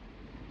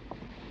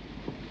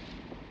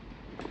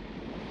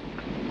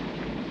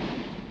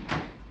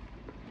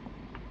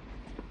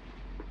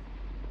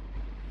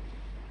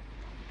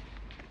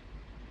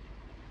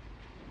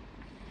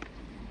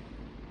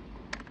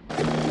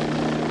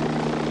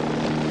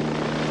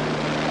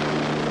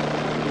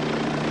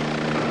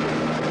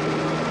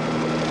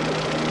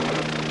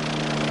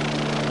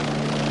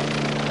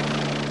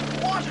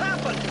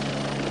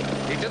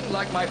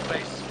 My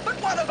face. But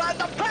what about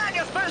the plan?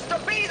 You're supposed to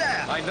be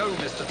there! I know,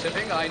 Mr.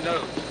 Tipping, I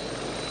know.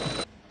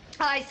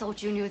 I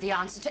thought you knew the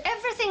answer to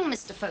everything,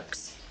 Mr.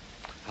 Folks.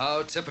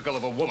 How typical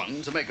of a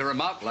woman to make a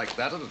remark like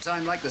that at a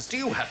time like this. Do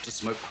you have to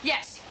smoke?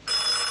 Yes.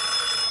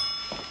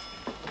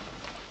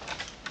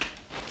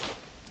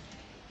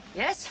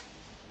 Yes?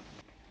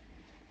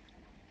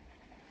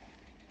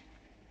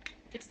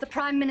 It's the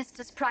Prime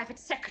Minister's private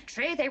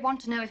secretary. They want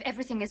to know if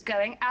everything is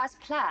going as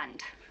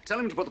planned. Tell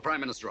him to put the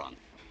Prime Minister on.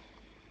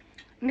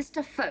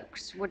 Mr.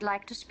 Folks would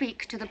like to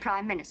speak to the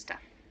Prime Minister.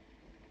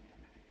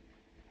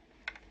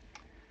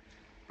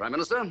 Prime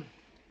Minister,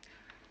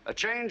 a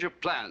change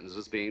of plans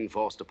is being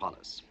forced upon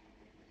us.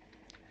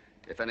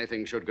 If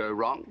anything should go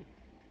wrong,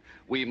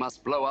 we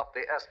must blow up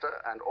the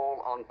Esther and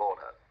all on board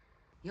her.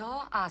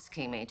 You're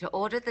asking me to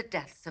order the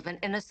deaths of an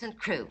innocent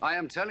crew. I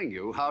am telling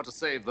you how to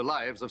save the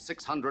lives of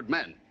 600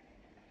 men.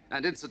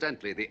 And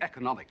incidentally, the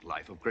economic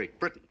life of Great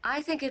Britain.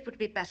 I think it would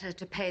be better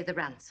to pay the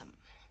ransom.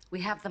 We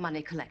have the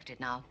money collected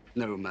now.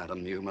 No,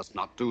 madam, you must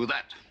not do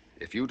that.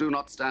 If you do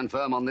not stand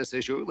firm on this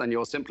issue, then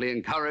you'll simply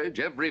encourage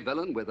every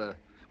villain with a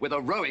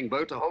rowing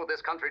boat to hold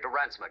this country to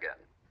ransom again.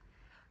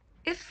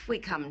 If we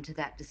come to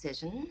that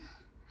decision,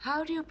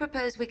 how do you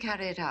propose we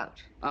carry it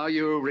out? Are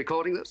you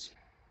recording this?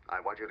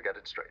 I want you to get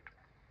it straight.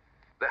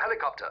 The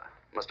helicopter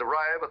must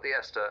arrive at the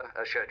Esther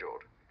as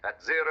scheduled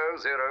at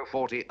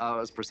 0040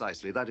 hours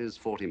precisely. That is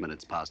 40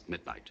 minutes past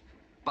midnight.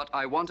 But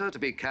I want her to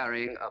be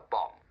carrying a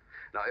bomb.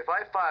 Now, if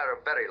I fire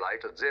a berry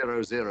light at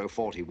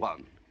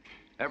 0041,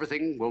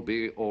 everything will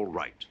be all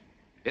right.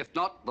 If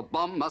not, the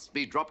bomb must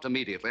be dropped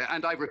immediately,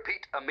 and I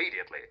repeat,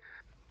 immediately.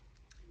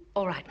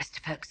 All right, Mr.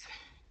 Folks.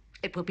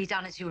 It will be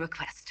done as you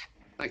request.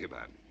 Thank you,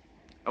 ma'am.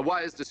 A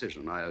wise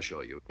decision, I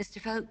assure you.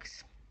 Mr.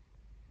 Folks,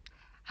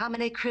 how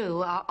many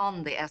crew are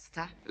on the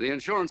Esther? The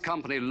insurance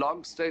company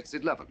log states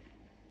 11.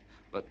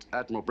 But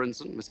Admiral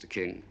Brinson, Mr.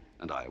 King,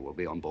 and I will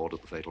be on board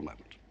at the fatal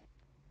moment.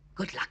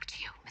 Good luck to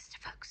you, Mr.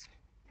 Folks.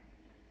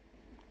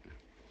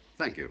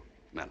 Thank you,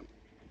 madam.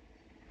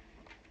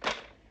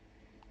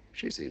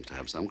 She seems to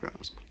have some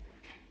grasp.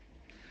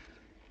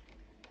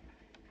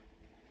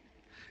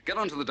 Get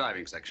on to the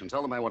diving section.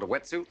 Tell them I want a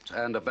wetsuit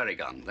and a berry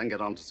gun. Then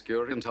get on to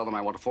security and tell them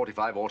I want a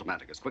 .45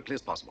 automatic as quickly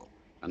as possible.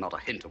 And not a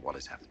hint of what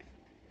is happening.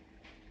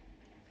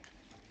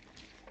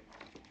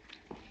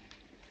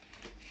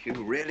 You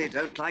really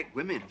don't like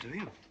women, do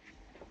you?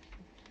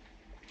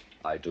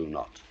 I do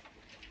not.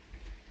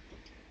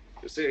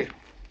 You see,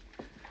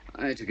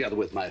 I, together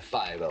with my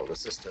 5 elder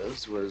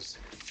sisters, was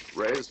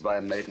raised by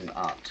a maiden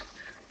aunt.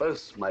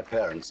 Both my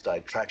parents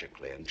died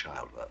tragically in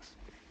childbirth.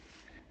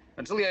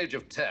 Until the age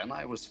of 10,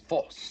 I was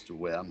forced to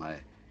wear my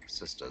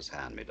sister's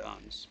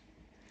hand-me-downs.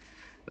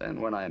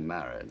 Then, when I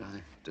married,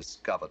 I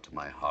discovered to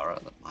my horror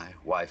that my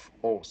wife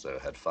also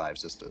had 5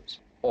 sisters,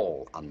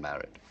 all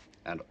unmarried,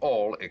 and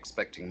all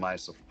expecting my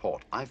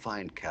support. I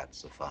find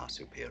cats a far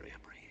superior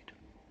breed.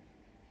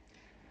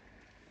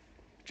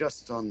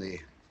 Just on the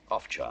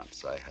off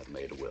chance I have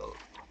made a will,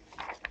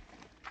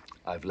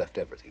 I've left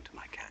everything to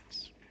my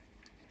cats.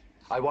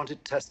 I want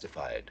it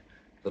testified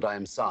that I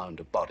am sound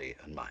of body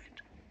and mind.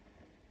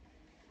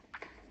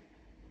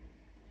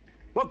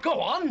 Well,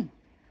 go on!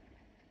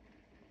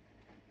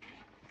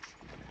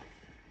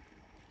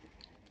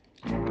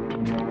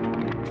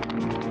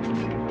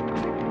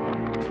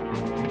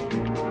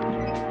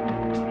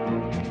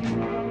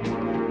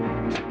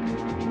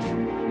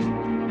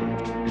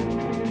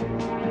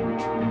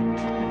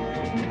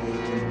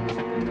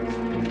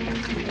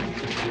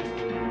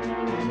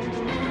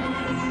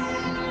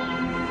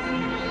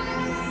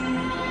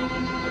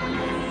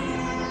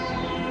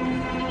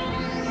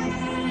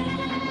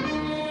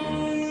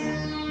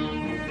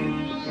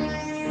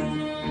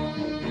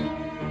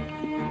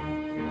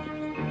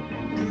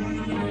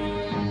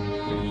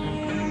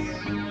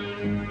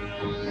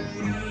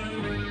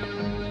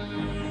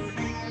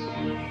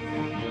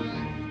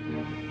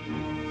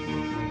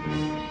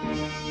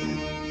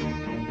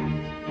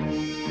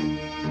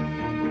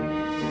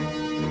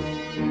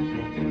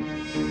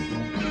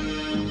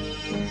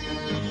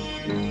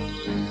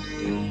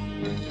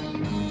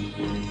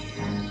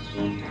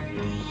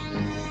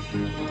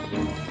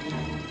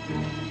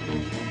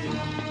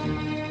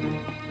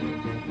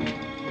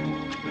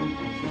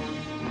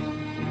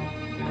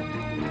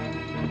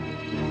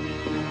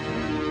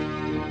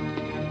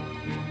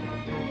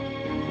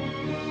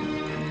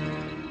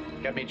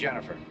 Get me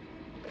Jennifer.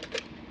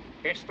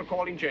 Esther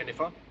calling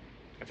Jennifer.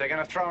 If they're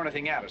going to throw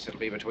anything at us, it'll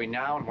be between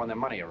now and when the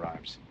money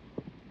arrives.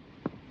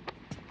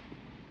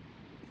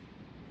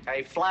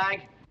 Hey,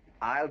 Flag.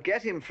 I'll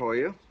get him for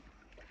you.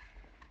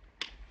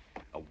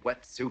 A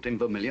wetsuit in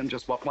vermilion,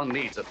 just what one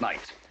needs at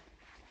night.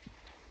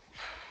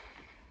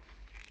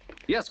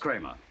 Yes,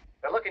 Kramer.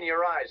 The look in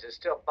your eyes is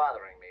still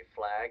bothering me,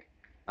 Flag.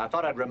 I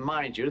thought I'd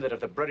remind you that if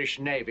the British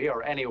Navy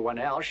or anyone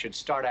else should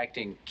start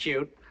acting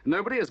cute...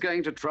 Nobody is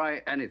going to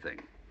try anything.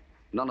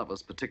 None of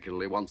us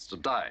particularly wants to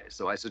die,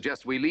 so I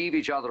suggest we leave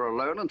each other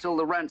alone until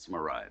the ransom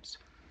arrives.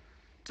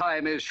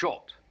 Time is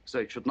short, so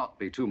it should not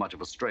be too much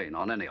of a strain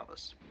on any of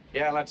us.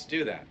 Yeah, let's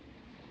do that.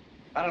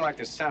 I don't like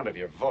the sound of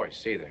your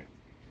voice, either.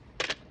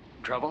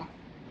 Trouble?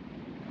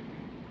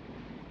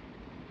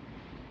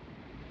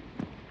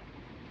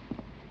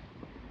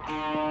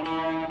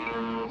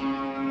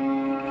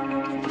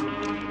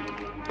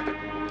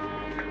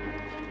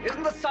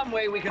 Isn't there some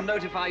way we can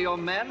notify your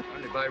men?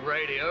 Only by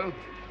radio.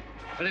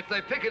 And if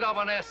they pick it up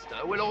on Esther,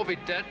 we'll all be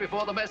dead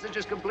before the message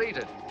is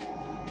completed.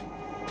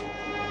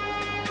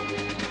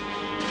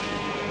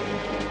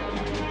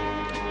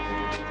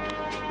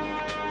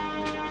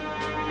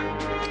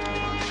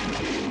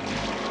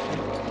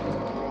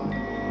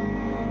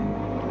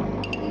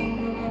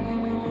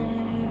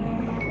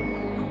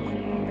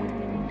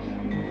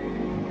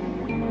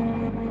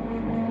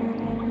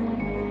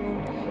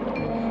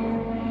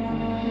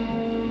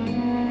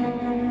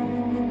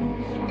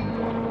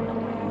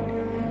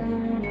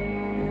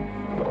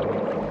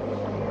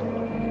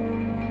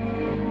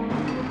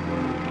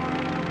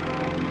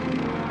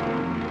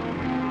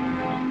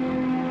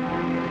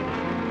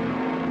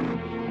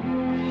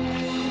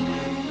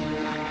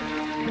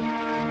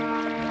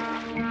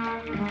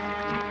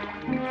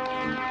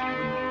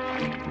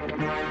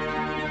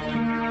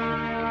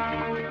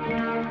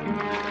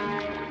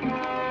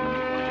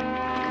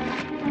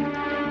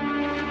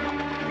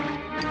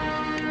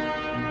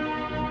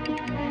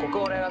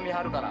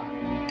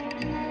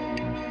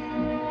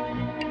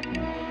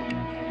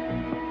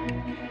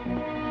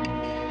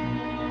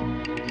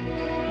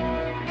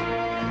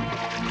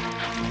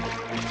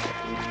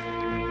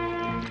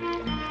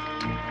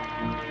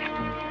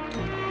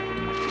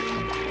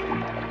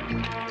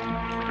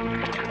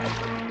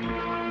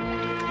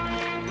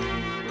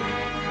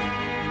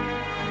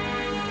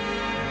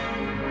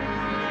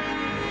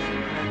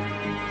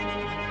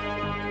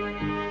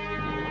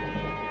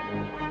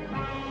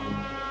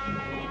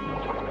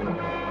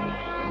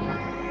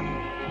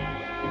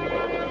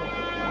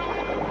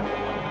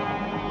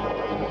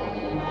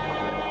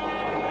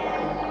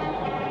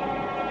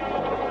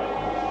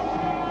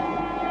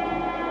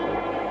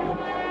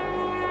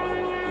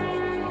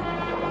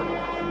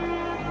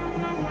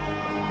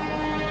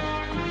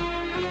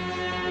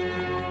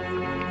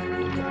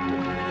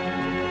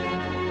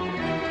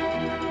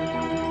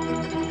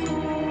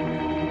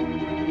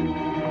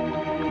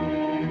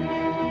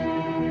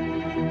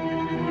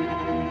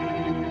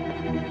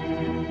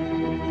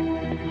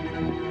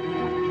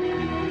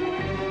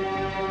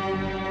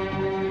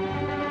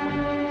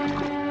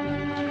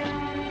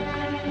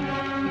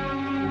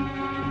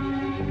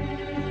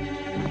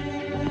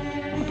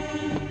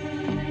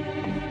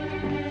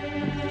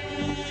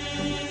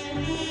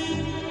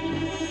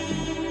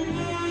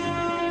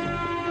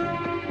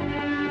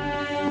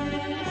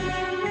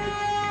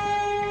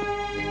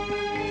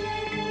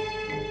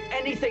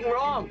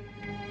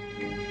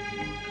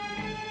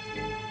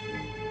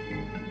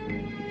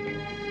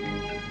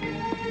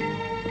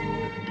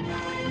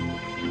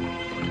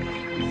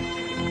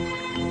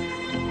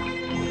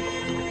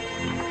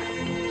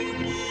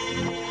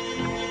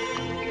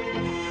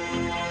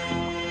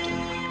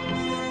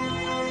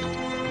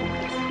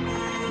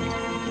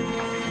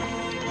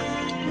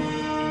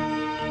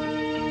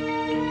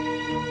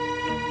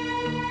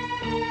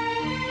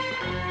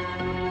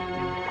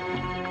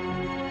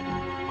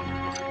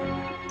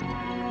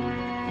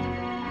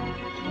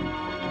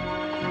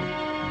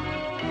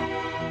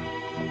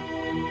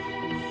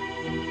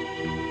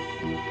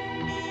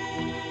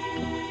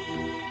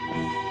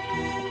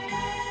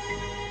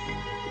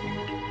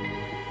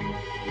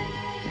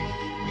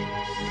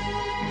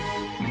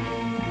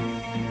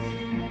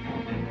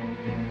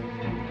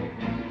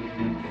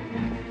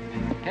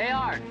 Hey,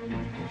 Art.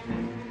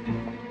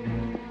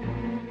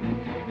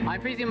 I'm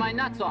freezing my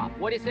nuts off.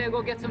 What do you say I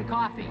go get some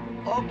coffee?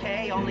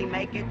 Okay, only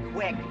make it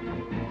quick.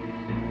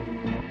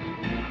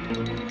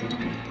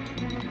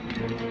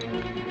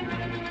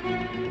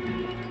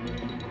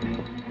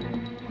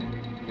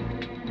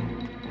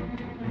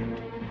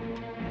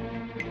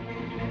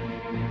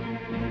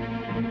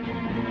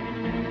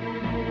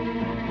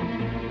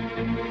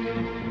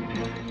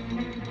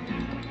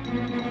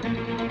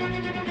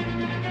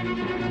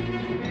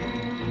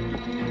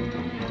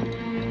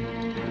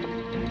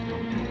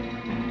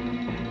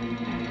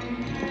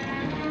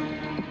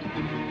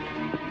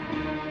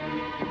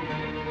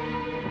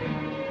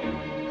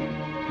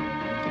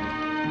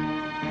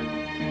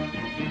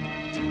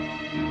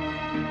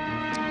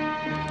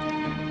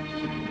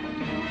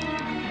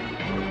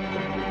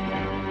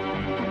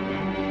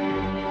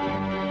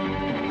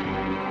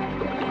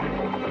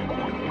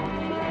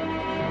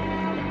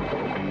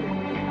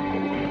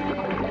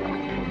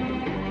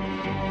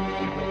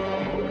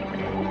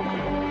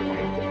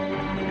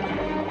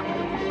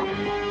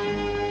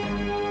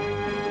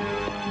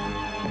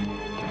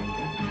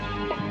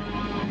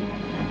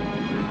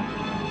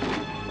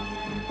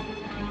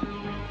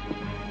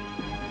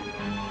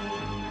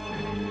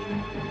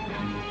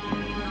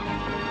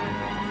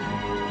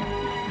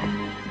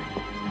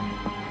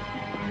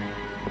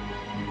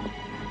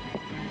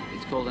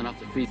 Cold enough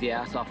to freeze the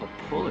ass off a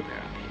polar bear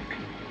up here.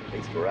 At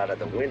least we're out of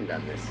the wind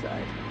on this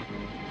side.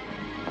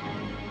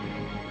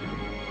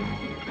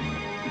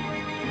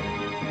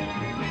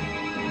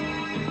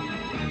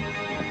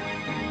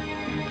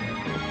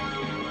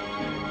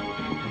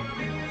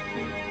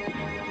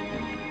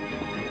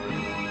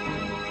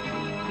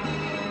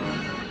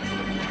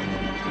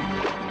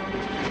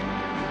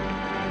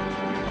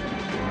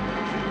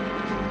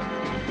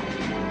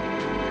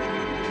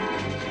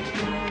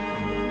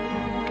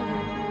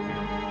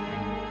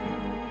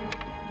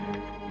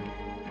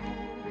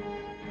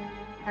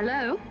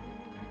 Hello?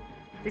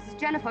 This is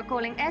Jennifer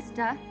calling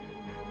Esther.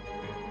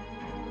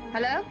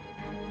 Hello?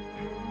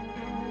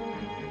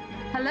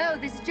 Hello,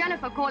 this is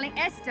Jennifer calling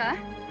Esther.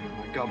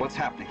 Oh my God, what's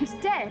happening? He's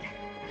dead.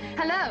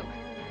 Hello?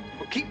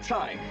 Well, keep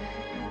trying.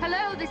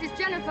 Hello, this is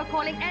Jennifer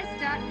calling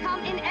Esther.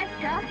 Come in,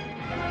 Esther.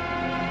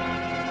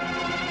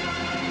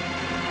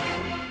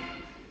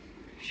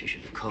 She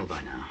should have called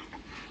by now.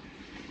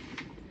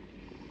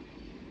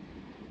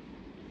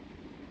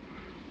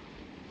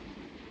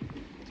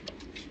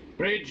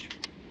 Bridge.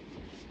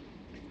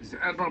 This is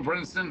Admiral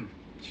Princeton.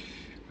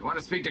 We want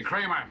to speak to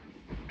Kramer.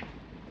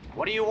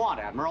 What do you want,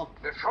 Admiral?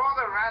 Before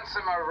the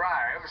ransom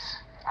arrives,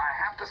 I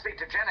have to speak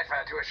to Jennifer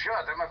to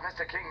assure them of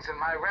Mr. King's and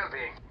my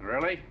well-being.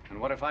 Really? And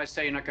what if I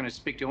say you're not going to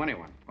speak to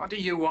anyone? What do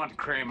you want,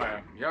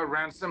 Kramer? Your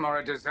ransom or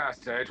a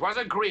disaster? It was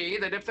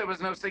agreed that if there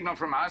was no signal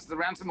from us, the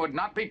ransom would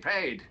not be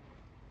paid.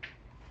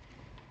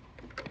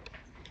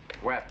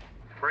 Webb,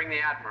 bring the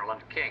Admiral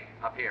and King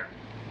up here.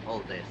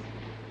 Hold this.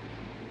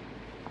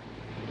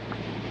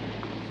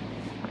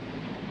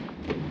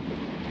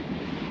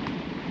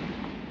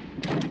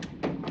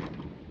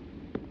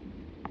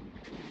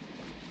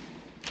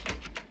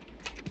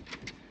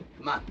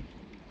 Come on.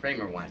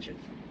 Kramer wants you.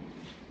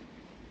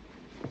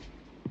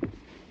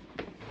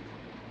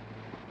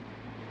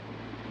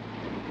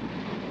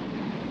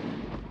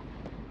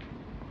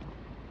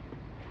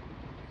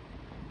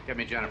 Get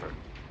me Jennifer.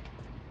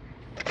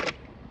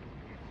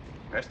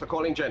 Esther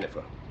calling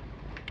Jennifer.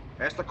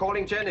 Esther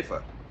calling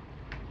Jennifer.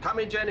 Come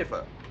in,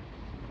 Jennifer.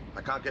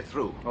 I can't get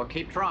through. Well,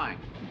 keep trying.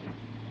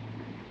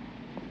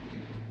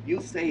 You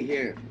stay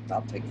here.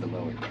 I'll take the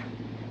lower deck.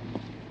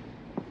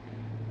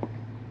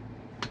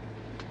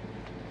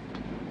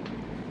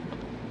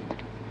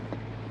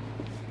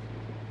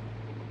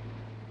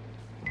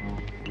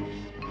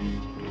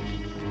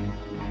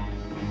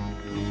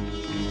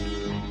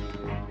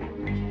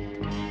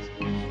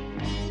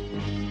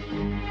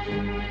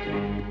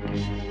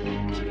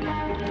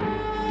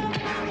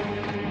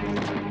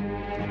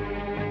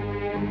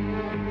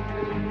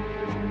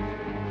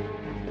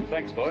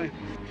 Thanks, boy.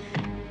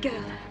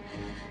 Girl.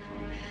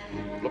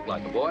 Look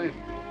like a boy.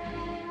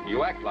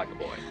 You act like a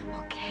boy.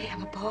 Okay,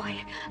 I'm a boy.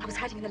 I was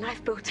hiding in the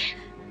lifeboat.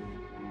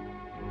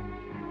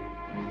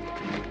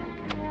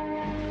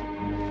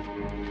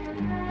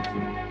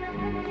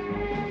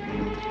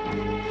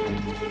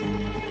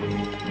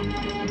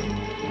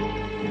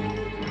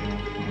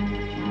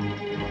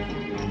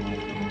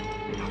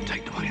 Don't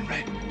take the one in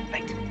red.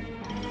 Right.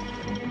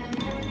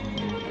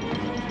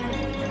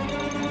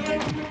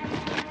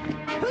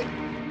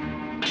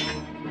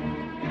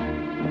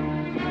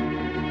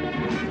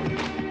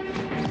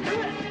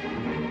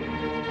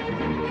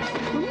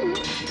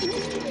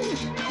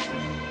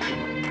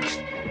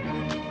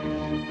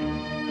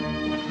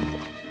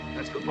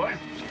 That's good, boy.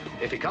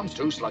 If he comes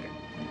to, slug him.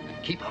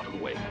 And keep out of the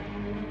way.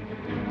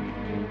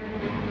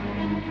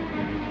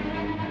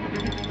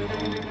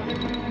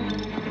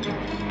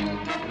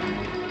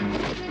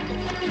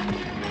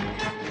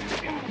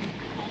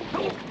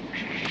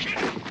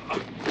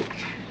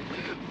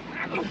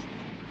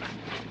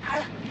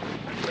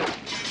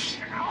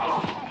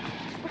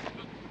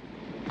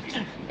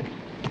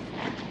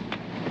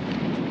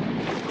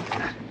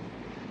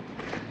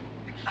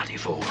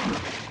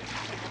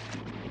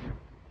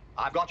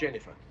 I've got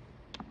Jennifer.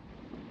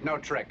 No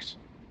tricks.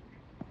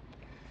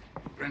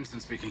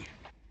 Brinsden speaking.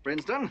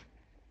 Brinsden,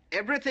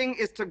 everything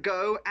is to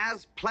go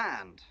as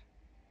planned.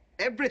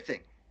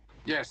 Everything.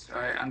 Yes,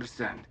 I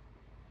understand.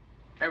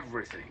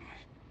 Everything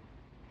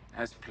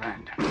as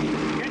planned.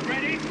 Get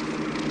ready.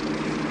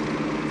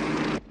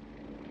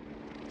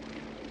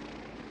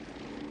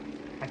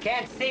 I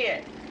can't see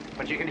it.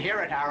 But you can hear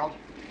it, Harold.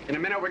 In a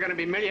minute, we're going to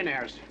be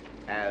millionaires,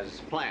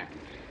 as planned.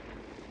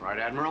 Right,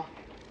 Admiral?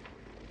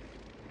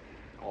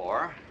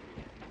 Or...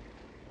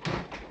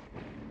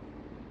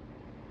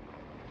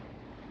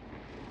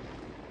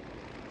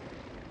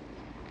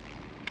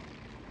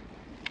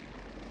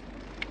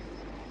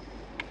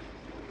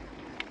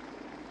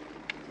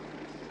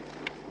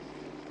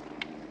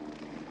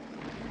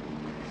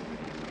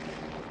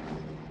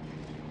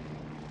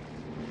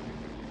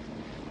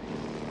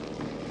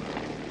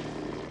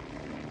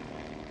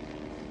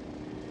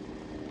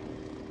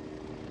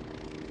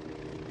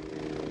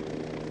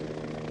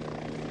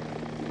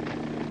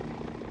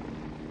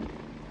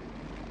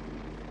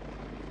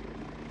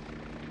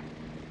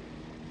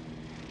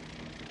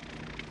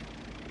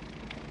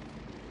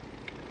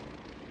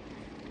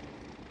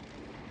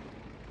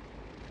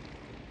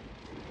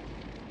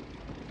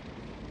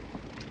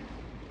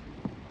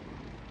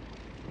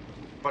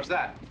 What's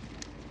that?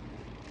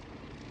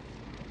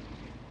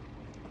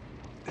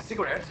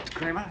 Cigarettes,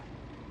 Kramer?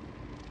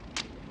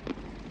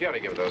 You ought to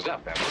give those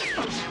up,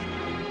 Admiral.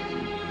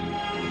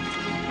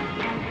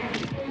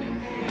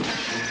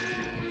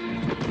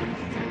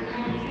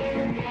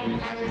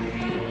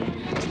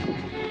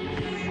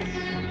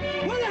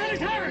 Where the hell is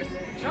Harris?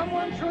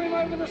 Someone threw him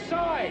over the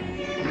side.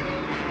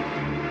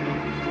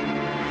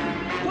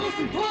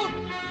 Bosun, pull!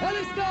 Hell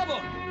is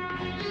starboard!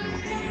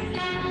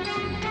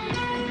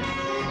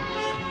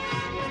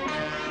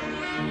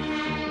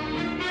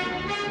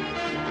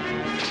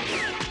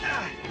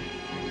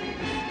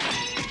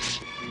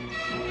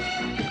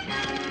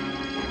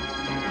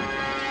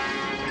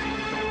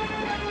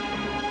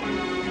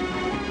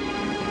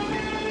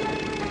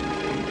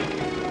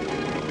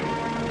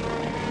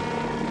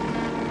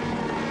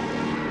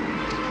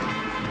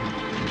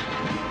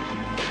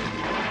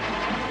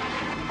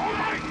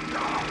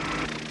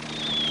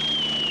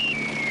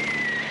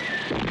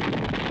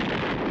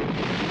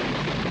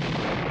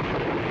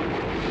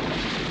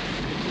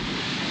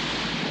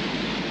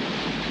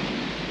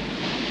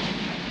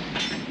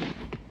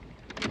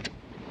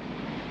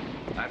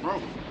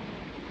 Admiral?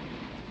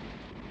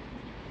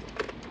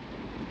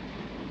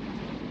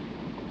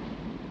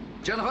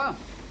 Jennifer,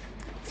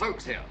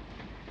 folks here.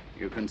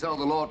 You can tell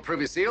the Lord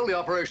Privy Seal the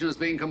operation has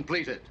been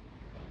completed.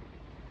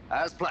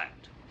 As planned.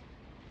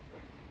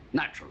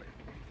 Naturally.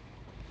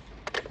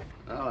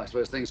 Well, I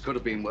suppose things could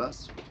have been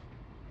worse.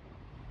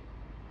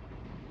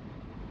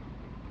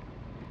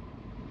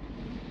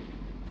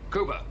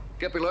 Cooper,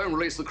 get below and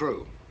release the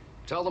crew.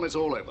 Tell them it's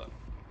all over.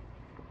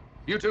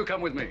 You two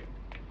come with me.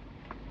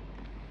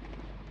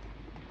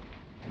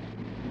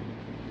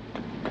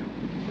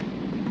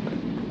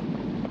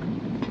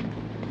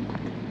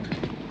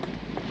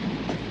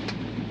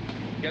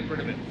 Get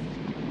rid of it.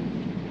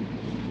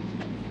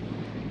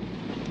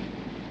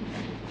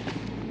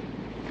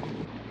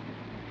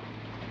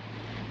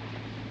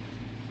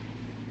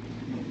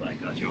 Oh, my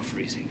God, you're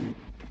freezing.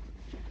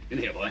 In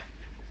here, boy.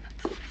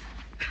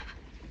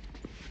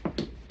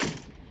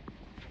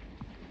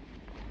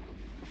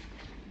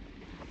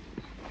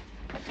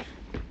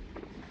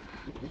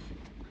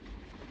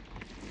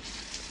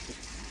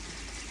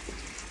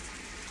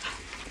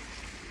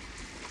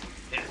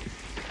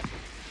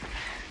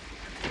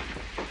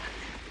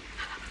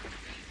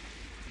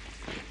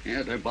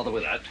 Yeah, don't bother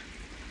with that.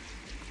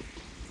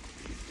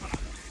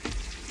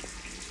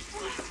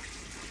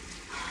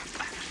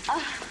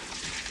 Oh,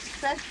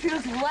 that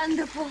feels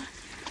wonderful.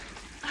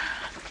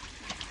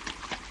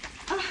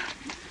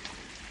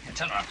 Yeah,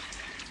 turn around.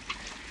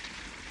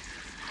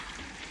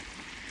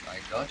 My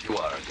God, you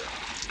are a girl.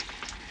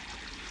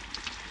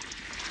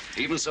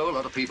 Even so, a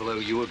lot of people owe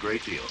you a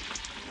great deal.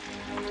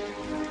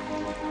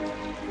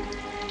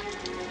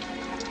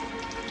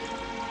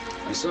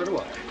 And so do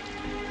I.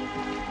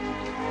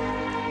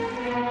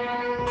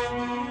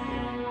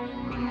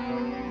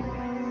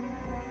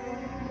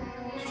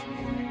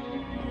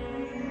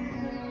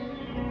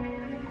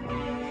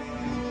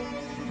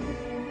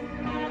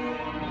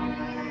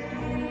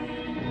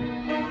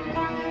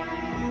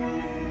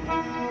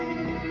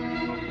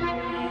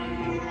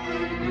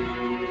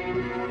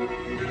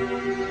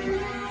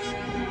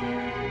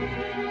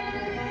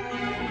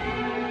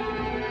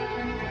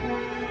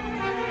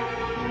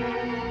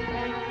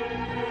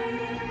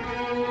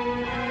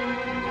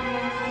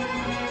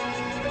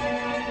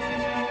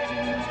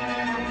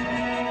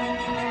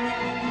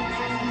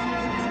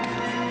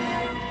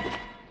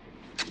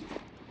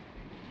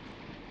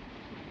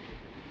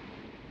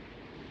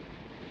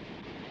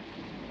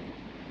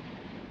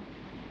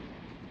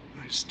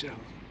 I still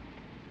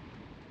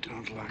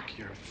don't like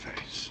your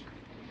face.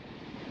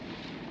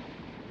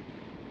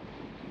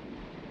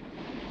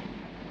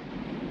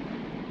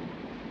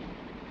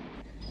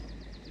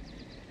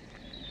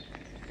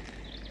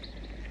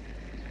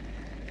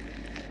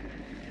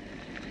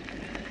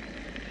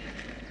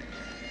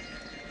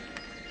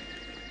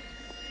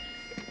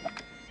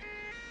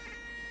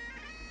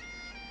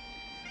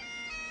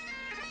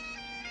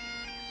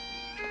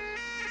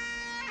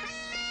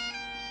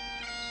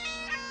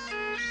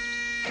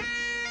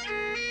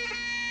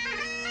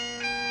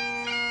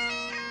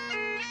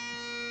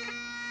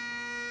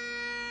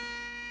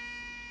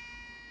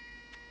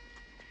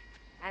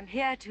 I'm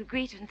here to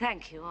greet and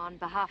thank you on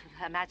behalf of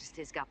Her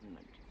Majesty's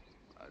government.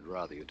 I'd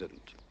rather you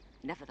didn't.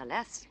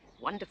 Nevertheless,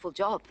 wonderful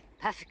job,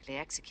 perfectly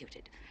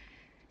executed.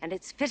 And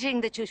it's fitting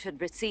that you should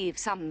receive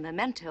some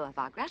memento of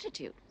our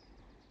gratitude.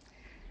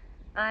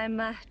 I'm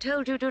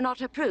told you do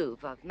not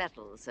approve of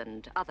medals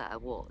and other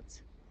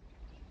awards.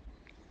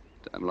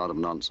 Damn lot of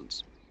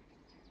nonsense.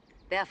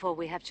 Therefore,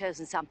 we have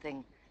chosen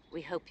something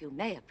we hope you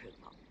may approve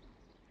of.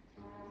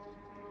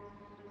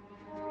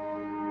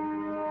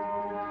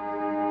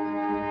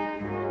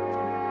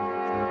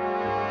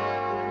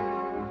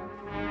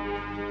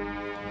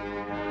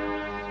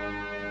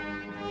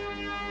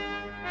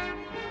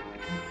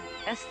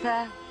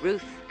 Esther,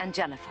 Ruth, and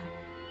Jennifer,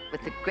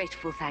 with the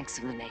grateful thanks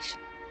of the nation.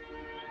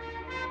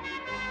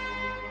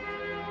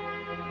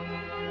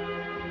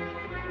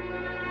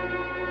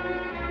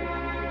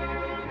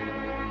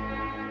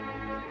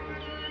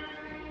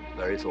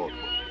 Very thoughtful.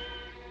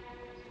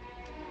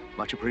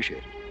 Much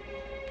appreciated.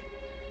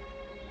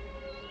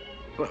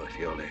 Well, if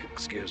you'll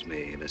excuse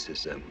me,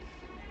 Mrs.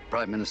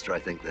 Prime Minister, I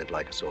think they'd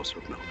like a saucer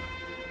of milk.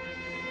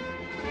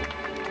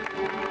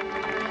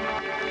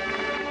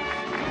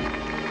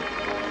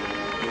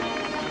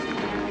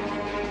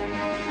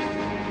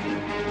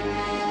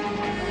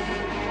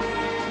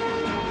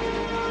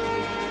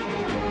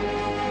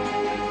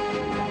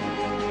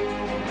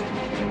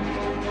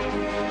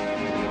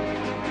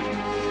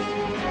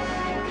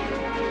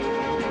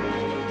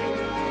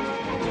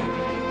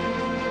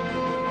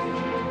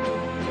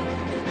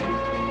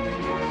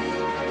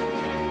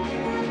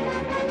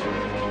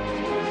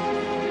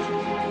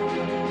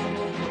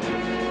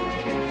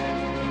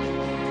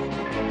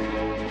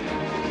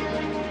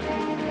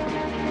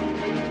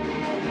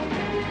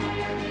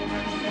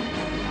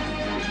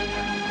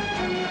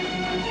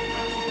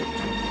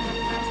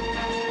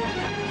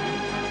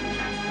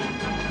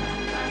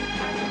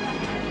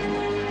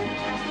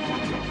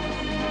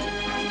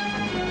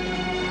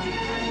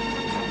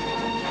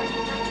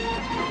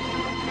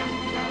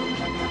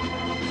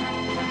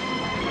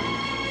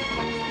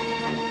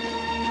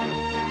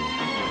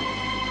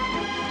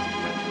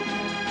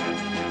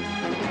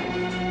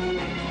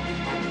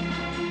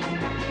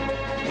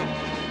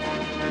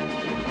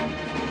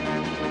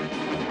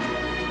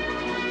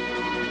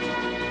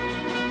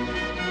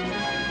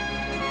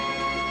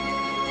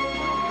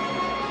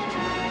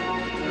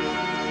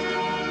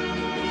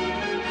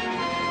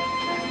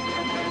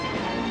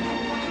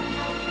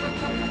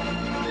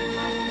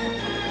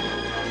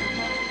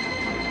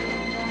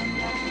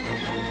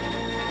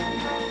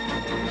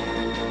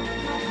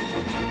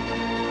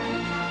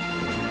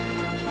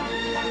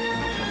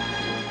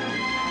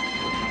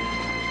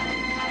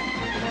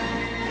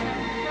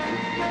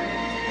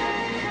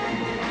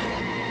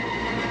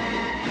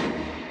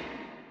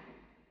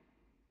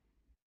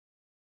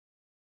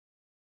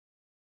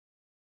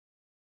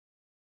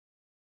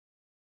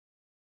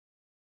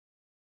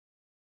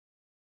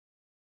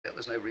 Yeah,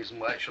 there's no reason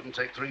why it shouldn't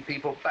take 3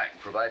 people back,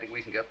 providing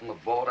we can get them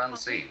aboard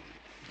unseen.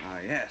 Ah,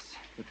 yes.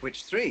 But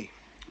which 3?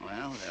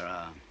 Well, there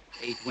are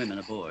 8 women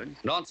aboard.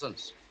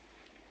 Nonsense.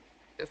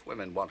 If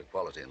women want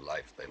equality in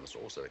life, they must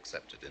also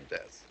accept it in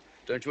death.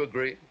 Don't you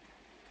agree?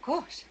 Of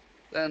course.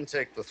 Then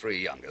take the 3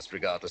 youngest,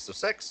 regardless of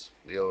sex.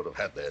 The old have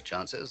had their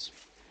chances.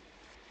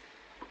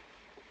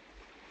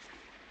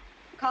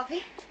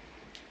 Coffee?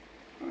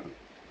 Oh,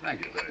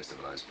 thank you, very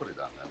civilized. Put it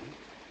down, then.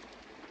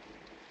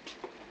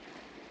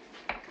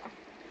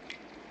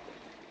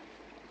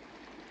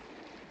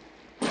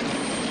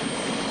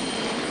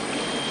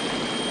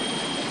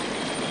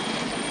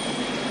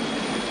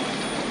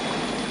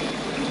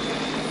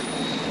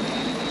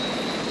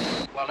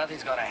 Well,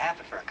 nothing's gonna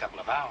happen for a couple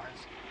of hours.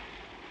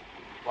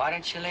 Why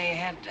don't you lay your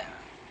head down?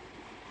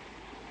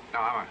 No,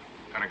 I'm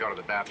gonna go to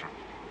the bathroom.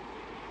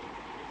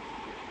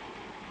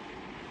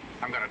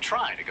 I'm gonna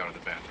try to go to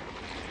the bathroom.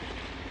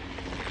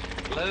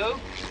 Lou?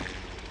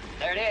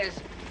 There it is.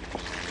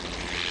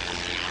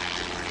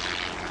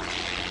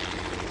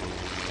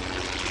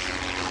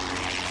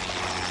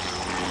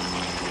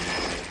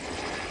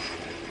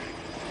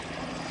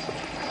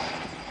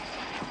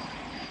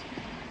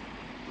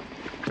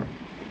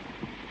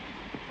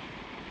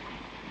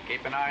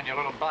 Keep an eye on your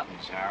little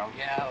buttons, Harold.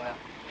 Yeah, well.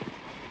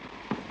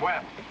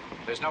 Well,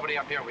 there's nobody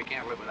up here we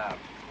can't live without.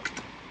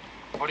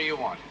 What do you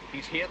want?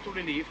 He's here to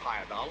relieve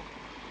Heyerdahl.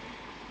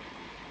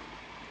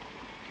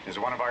 Is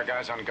one of our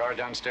guys on guard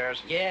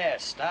downstairs?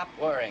 Yes, stop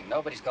worrying.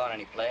 Nobody's gone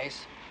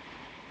anyplace.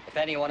 If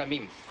any one of them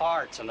even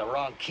farts in the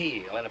wrong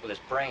key, he'll end up with his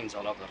brains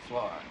all over the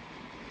floor.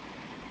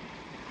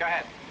 Go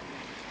ahead.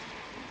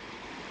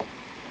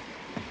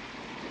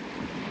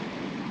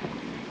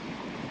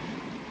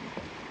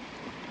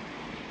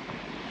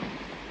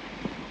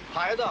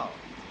 Heyerdahl,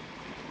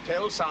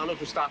 tell Sano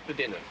to start the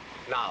dinner.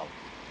 Now.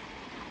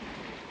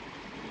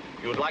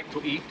 You'd like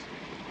to eat,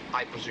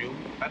 I presume?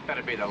 That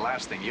better be the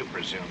last thing you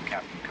presume,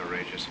 Captain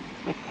Courageous.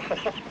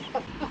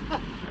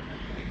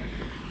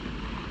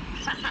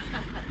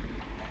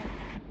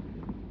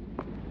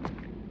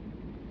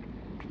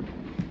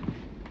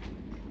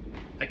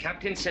 The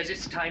captain says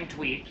it's time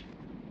to eat.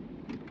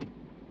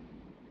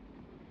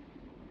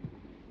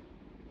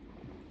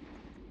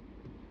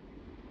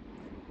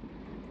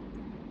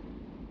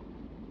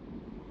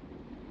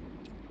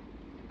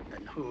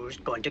 who's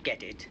going to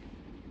get it?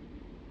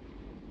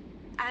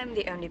 I'm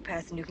the only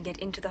person who can get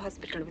into the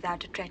hospital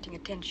without attracting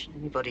attention.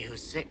 Anybody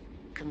who's sick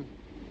can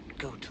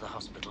go to the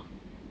hospital.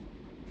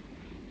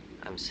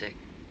 I'm sick.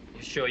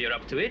 You sure you're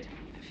up to it?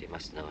 If you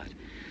must know it,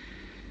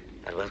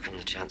 I'd welcome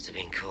the chance of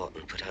being caught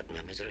and put out in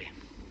my misery.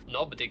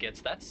 Nobody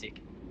gets that sick.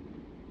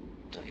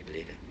 Don't you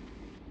believe it?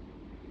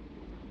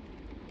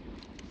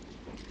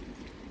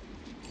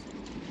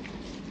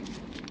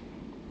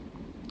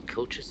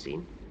 Culture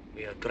scene?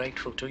 We are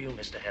grateful to you,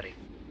 Mr. Harry.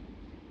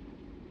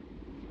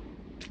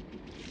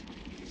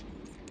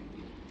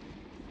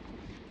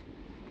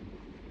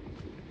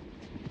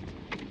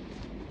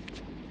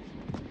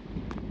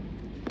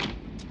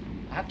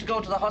 I have to go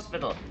to the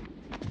hospital.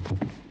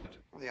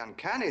 The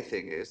uncanny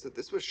thing is that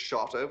this was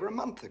shot over a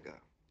month ago.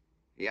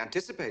 He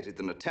anticipated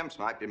that an attempt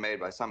might be made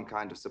by some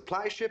kind of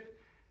supply ship,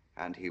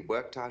 and he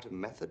worked out a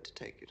method to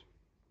take it.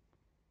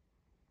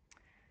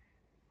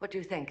 What do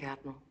you think,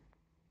 Admiral?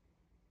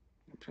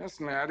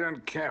 Personally, I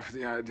don't care for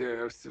the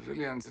idea of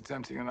civilians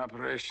attempting an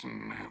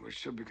operation which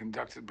should be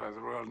conducted by the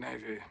Royal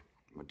Navy.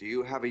 Well, do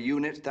you have a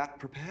unit that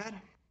prepared?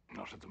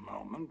 Not at the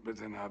moment, but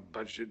then our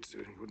budget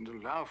wouldn't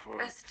allow for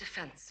it. As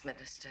Defense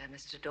Minister,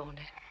 Mr.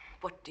 Dorney,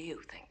 what do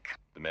you think?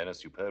 The men are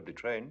superbly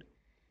trained.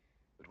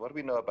 But what do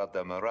we know about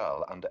their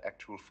morale under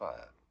actual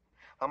fire?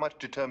 How much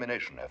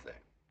determination have they?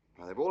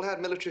 Well, they've all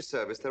had military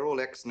service. They're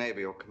all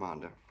ex-Navy or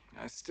commander.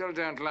 I still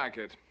don't like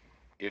it.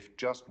 If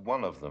just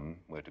one of them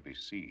were to be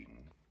seen...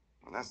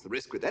 Well, that's the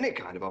risk with any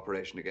kind of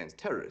operation against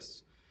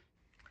terrorists.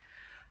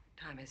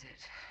 What time is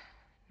it?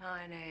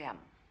 9 a.m.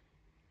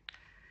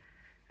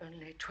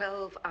 Only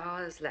 12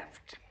 hours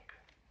left.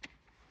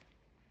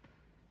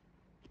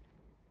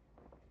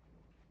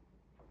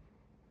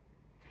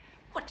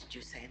 What did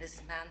you say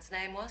this man's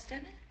name was,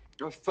 Dennis?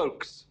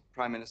 Folks,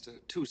 Prime Minister.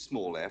 2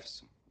 small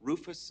F's.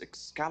 Rufus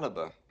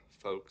Excalibur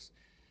Folks.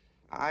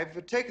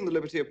 I've taken the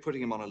liberty of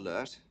putting him on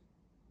alert.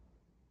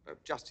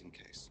 Just in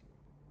case.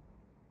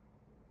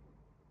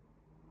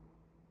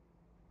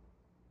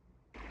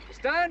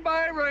 Stand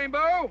by,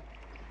 Rainbow.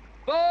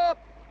 4,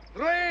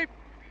 3,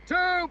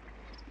 2,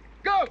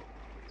 go!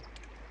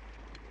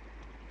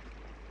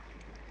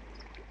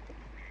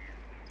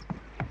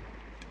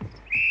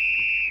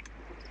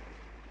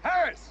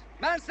 Harris,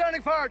 man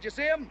standing forward, you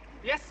see him?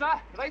 Yes,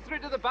 sir. Right through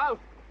to the bow.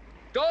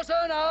 Dawson,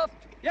 aft.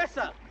 Yes,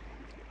 sir.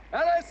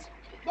 Ellis.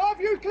 More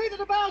view clear to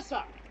the bow,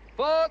 sir.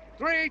 4,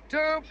 3, 2,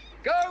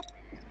 go!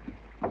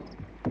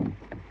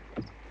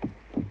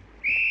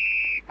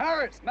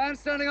 Harris, man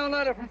standing on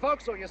ladder from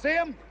forecastle, you see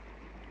him?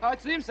 I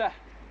see him, sir.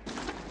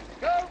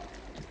 Go!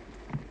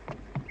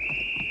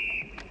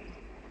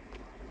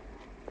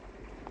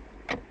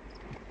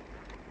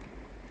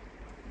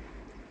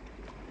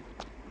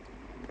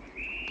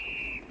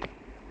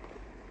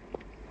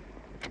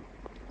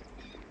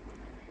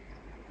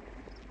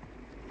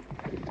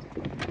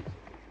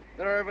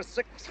 There are over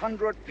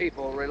 600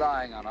 people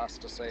relying on us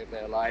to save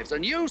their lives.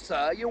 And you,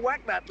 sir, you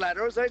whack that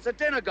ladder as though it's a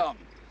dinner gong.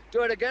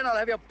 Do it again, I'll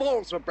have your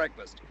balls for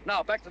breakfast.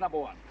 Now, back to number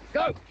 1.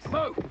 Go!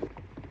 Move!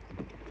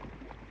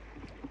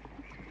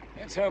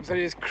 Let's hope that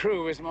his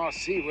crew is more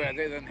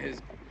seaworthy than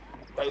his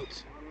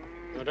boat.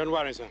 No, don't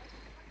worry, sir.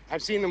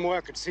 I've seen them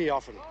work at sea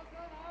often.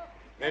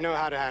 They know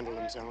how to handle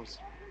themselves.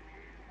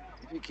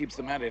 If he keeps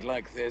them at it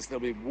like this, they'll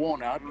be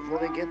worn out before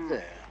they get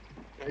there.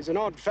 He's an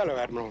odd fellow,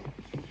 Admiral.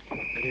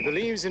 But he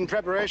believes in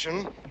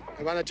preparation.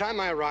 And by the time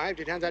I arrived,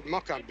 he'd had that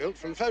mock-up built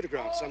from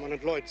photographs someone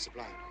at Lloyd's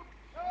supplied.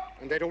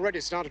 And they'd already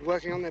started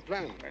working on their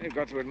plan. Well, you've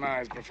got to admire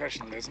his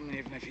professionalism,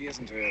 even if he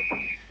isn't a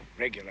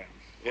regular.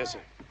 Yes, sir.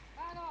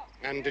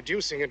 And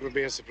deducing it would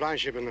be a supply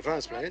ship in the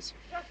first place,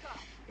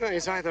 well,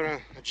 he's either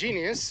a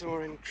genius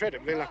or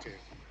incredibly lucky.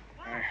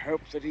 I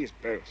hope that he's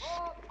both.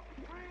 4,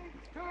 3,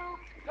 2,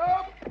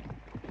 go!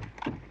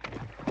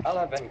 Well,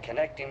 I've been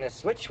connecting this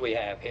switch we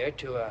have here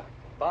to a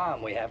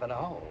bomb we have in the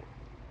hold.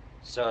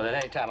 So that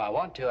anytime I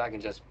want to, I can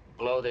just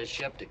blow this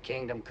ship to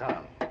kingdom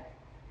come.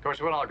 Of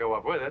course, we'll all go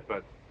up with it,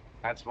 but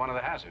that's one of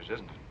the hazards,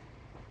 isn't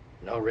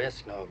it? No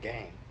risk, no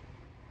gain.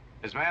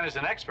 This man is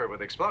an expert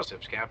with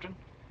explosives, Captain.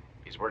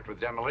 He's worked with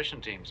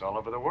demolition teams all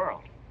over the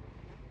world.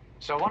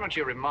 So why don't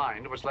you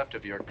remind what's left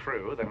of your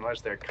crew that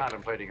unless they're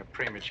contemplating a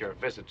premature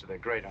visit to the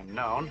great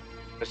unknown,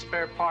 the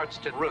spare parts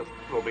to Ruth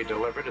will be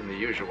delivered in the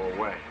usual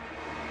way.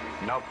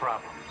 No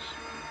problems.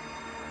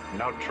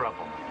 No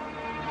trouble.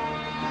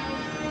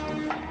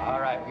 All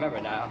right, remember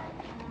now,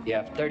 you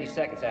have 30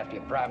 seconds after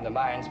you prime the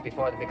mines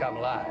before they become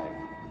live.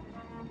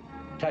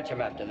 Touch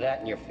them after that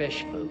and you're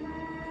fish food.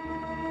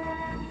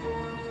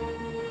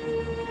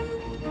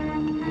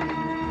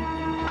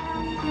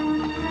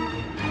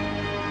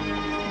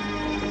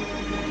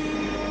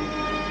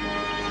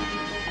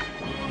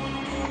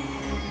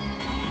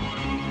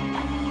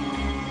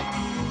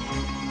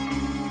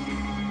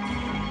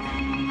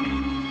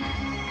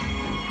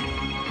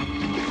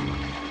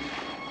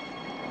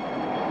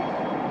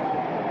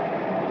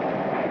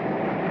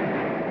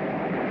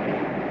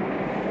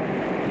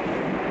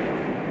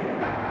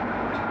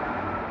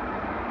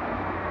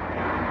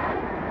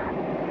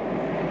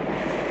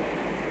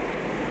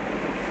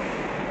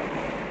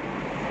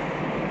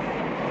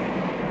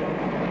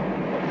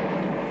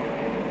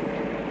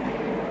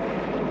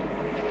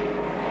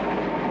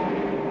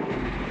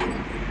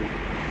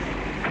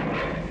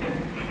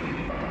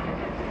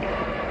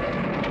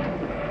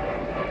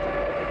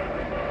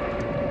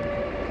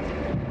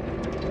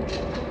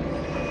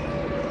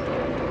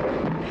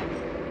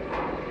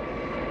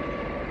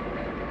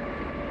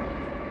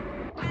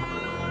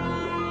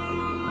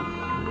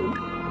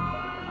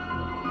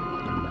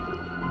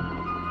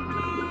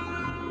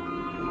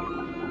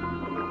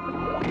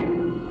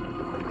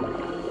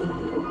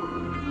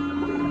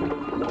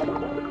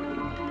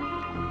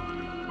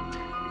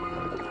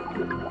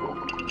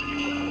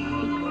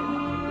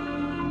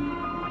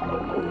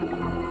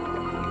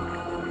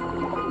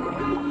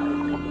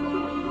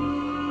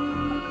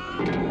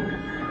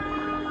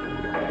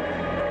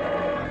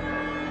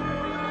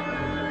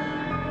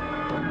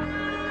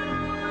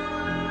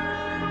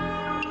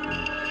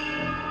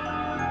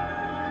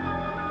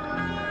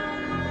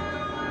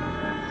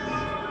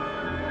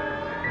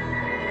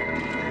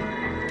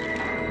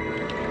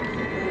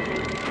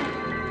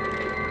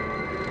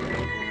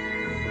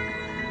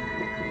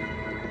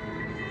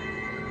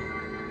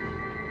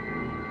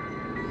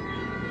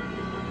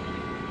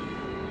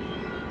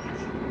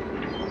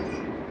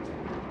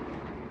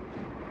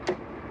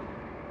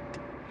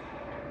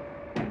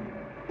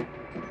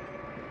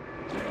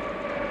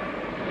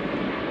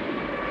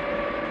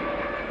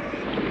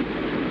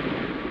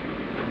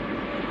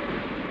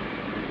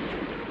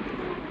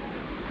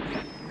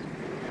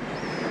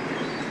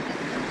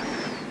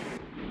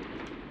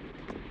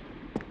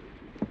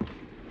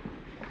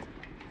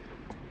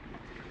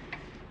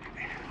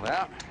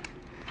 Well,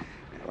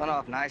 it went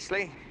off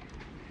nicely.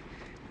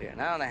 We are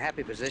now in a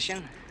happy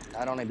position.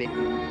 Not only be...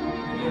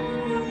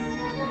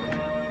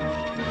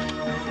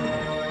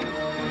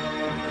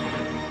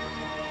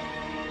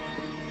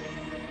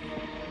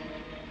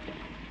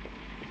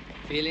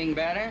 Feeling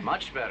better?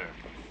 Much better.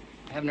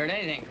 Haven't heard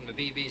anything from the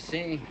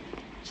BBC.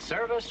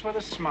 Service with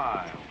a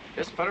smile.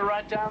 Just put her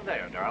right down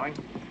there, darling.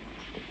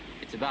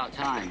 It's about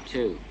time,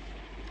 too.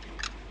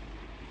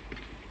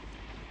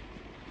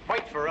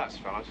 Wait for us,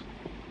 fellas.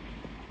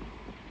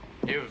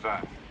 You've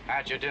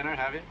had your dinner,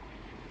 have you?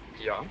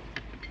 Yeah.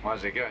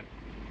 Was it good?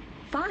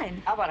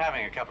 Fine. How about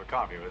having a cup of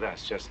coffee with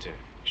us, just to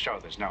show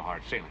there's no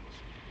hard feelings?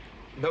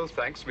 No,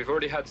 thanks. We've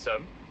already had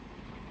some.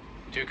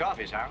 2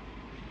 coffees, Harold.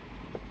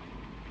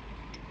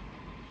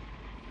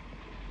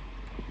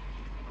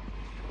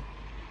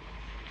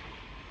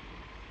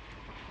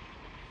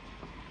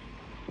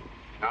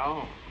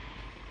 No.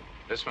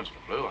 This one's for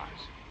blue eyes.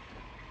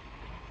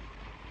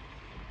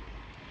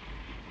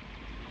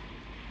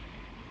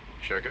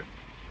 Sugar?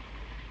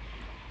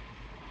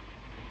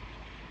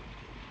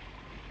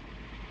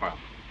 Well,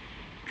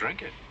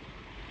 drink it.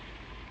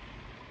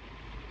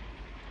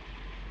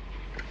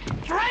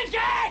 Drink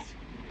it!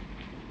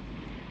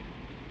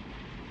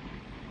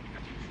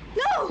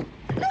 No!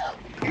 No!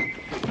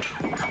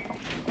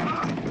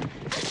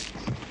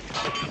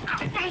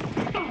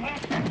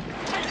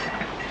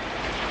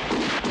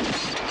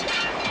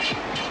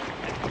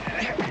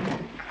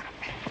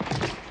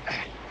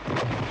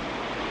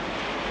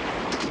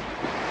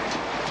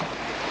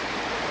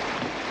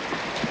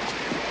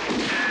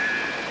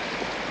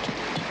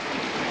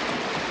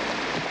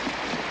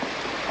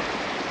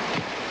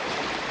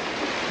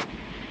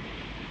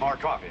 More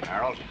coffee,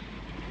 Harold.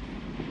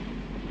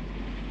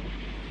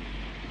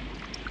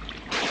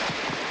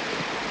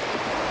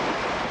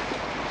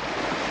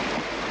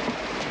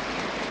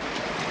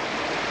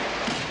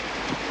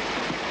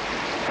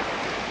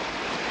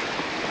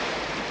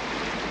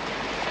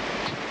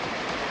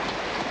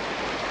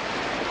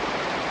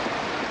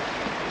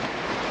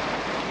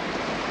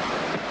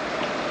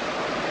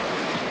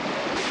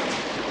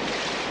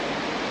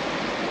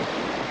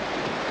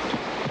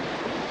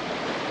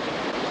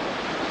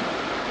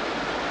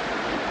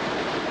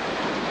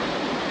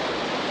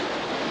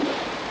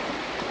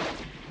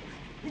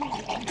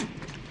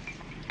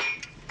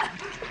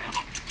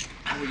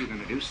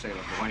 Sailor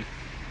boy.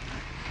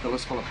 Fill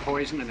us full of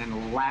poison and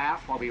then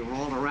laugh while we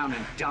rolled around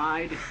and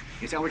died?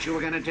 Is that what you were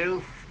gonna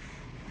do?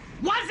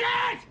 Was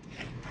it?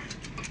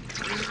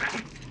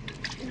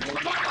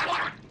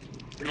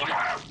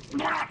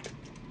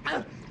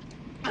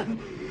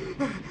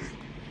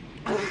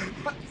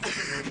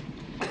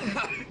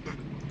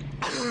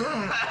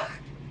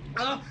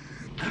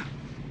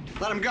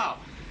 Let him go.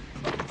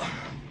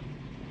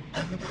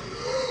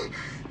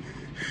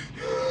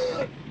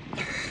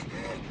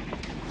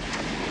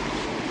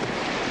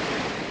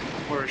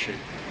 Where is she?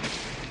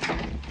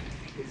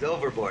 He's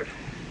overboard.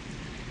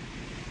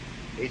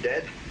 He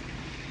dead?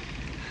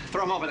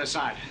 Throw him over the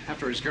side,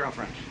 after his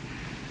girlfriend.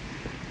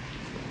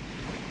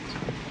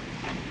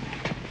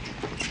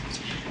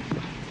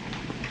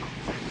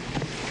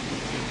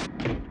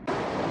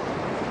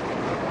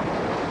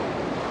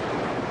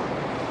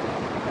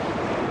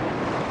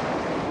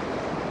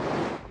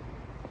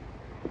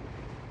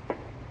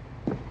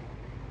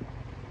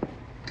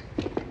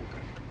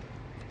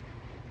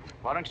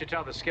 Why don't you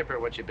tell the skipper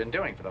what you've been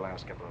doing for the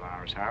last couple of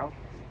hours, Harold?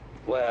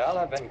 Well,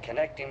 I've been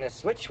connecting this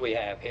switch we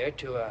have here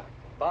to a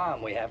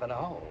bomb we have in the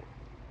hold.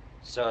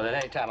 So that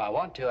anytime I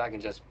want to, I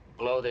can just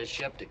blow this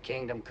ship to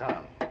kingdom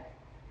come.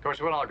 Of course,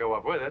 we'll all go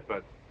up with it,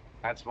 but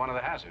that's one of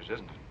the hazards,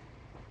 isn't it?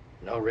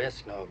 No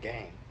risk, no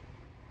gain.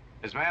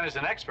 This man is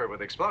an expert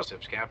with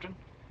explosives, Captain.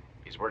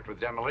 He's worked with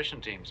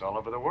demolition teams all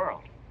over the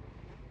world.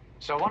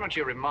 So why don't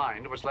you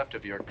remind what's left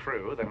of your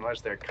crew that unless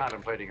they're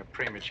contemplating a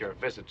premature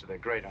visit to the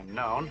great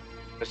unknown,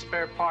 the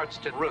spare parts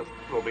to Ruth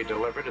will be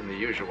delivered in the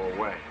usual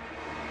way.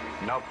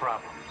 No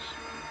problems.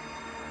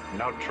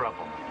 No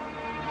trouble.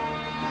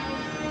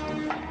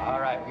 All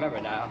right, remember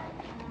now,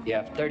 you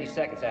have 30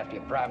 seconds after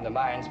you prime the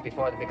mines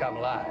before they become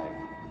live.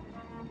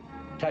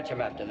 Touch them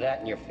after that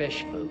and you're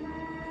fish food.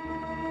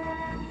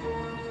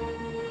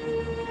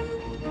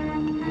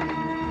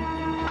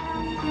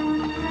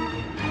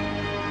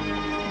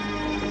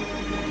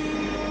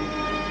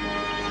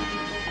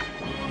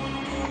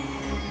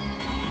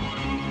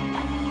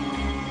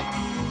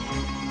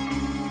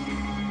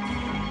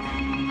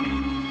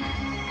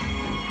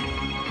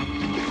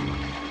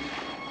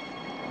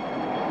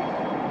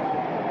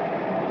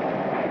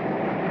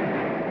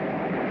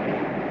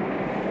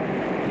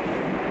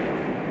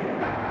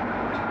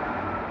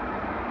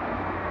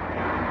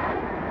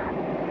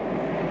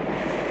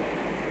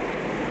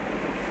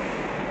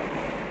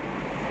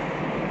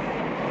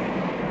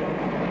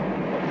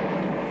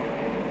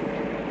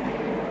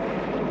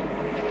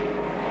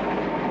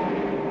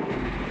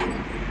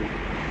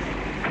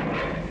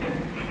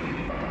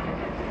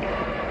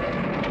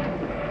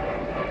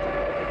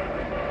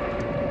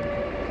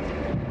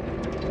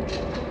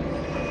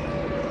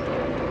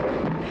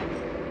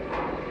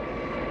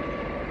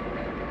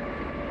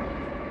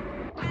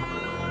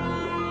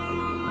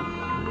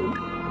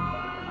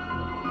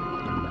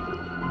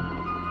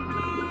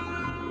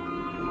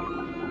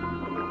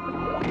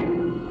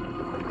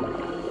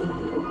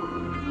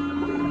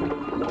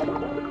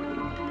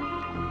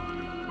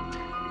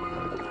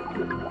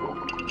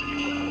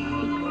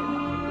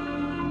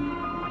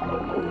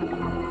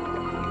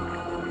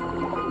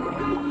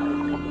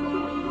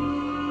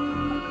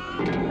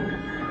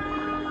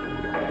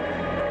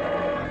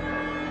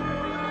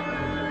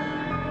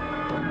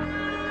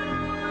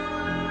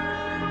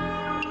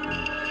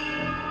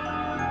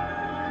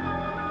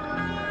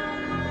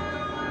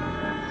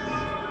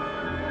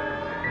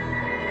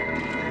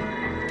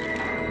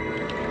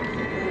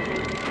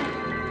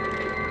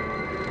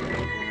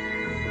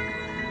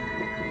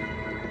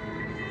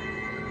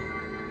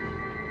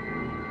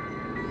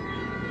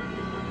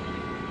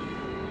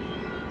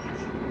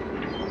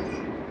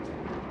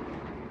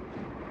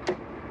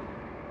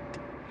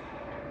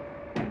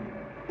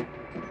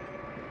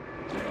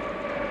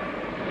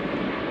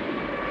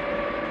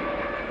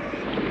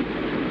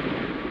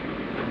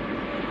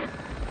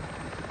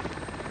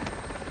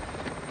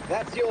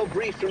 That's your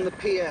brief from the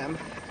PM.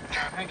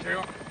 Thank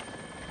you.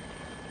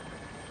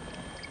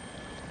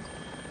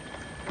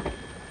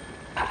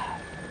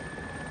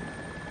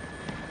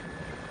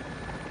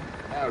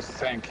 No,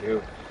 thank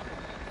you.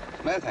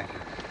 No, thank you.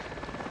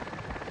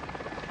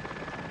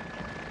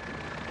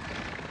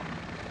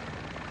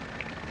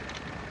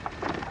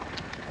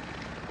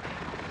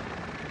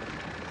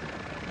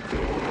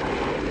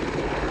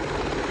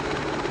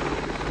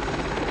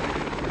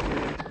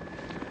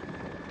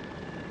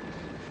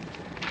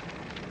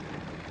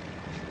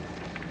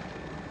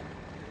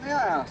 May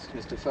I ask,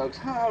 Mr. Folks,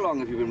 how long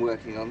have you been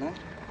working on that?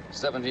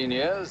 17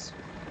 years.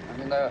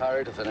 I'm in no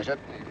hurry to finish it.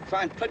 I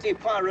find petit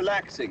pas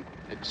relaxing.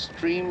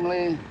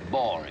 Extremely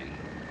boring,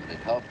 but it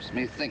helps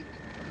me think,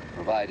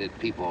 provided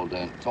people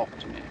don't talk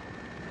to me.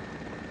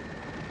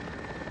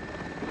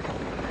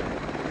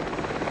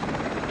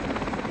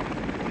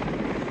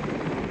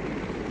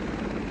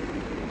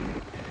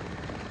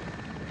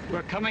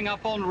 We're coming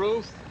up on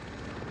Ruth.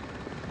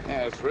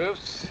 Yes,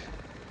 Ruth.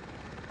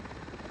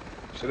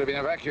 Should have been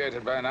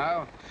evacuated by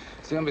now.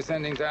 Soon be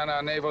sending down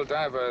our naval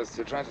divers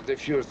to try to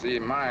defuse the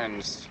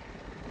mines.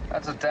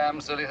 That's a damn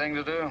silly thing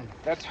to do.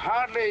 That's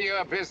hardly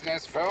your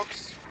business,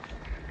 folks.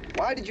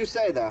 Why did you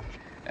say that?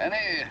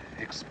 Any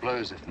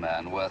explosive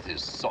man worth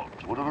his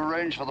salt would have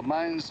arranged for the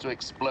mines to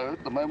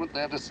explode the moment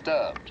they're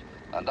disturbed.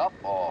 And up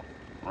or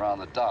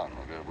rather down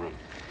will go Ruth.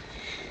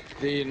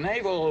 The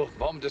naval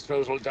bomb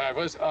disposal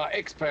divers are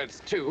experts,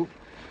 too.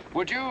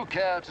 Would you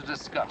care to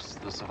discuss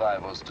the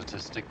survival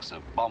statistics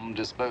of bomb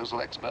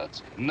disposal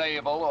experts,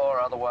 naval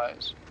or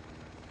otherwise?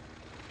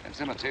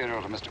 It's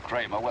immaterial to Mr.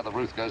 Kramer whether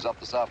Ruth goes up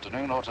this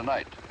afternoon or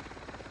tonight.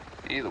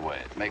 Either way,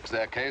 it makes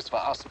their case for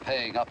us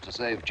paying up to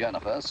save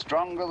Jennifer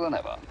stronger than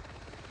ever.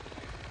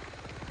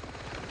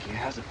 He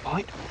has a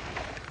point.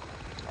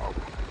 Oh.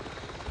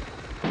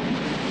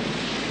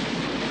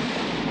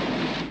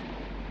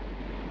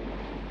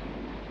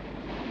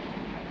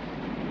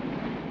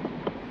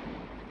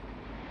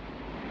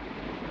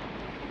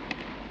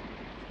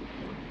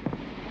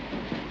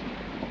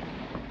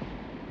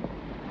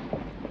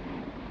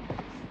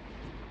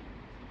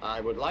 I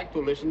would like to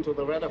listen to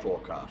the weather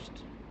forecast.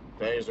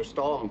 There is a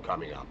storm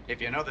coming up.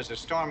 If you know there's a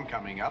storm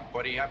coming up,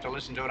 what do you have to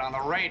listen to it on the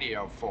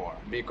radio for?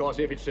 Because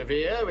if it's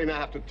severe, we may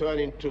have to turn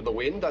into the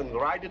wind and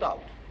ride it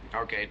out.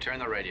 Okay, turn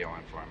the radio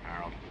on for him,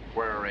 Harold.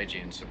 Where are Reggie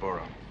and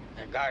Saburo?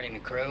 They're guarding the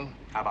crew.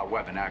 How about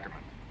Webb and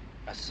Ackerman?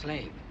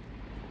 Asleep.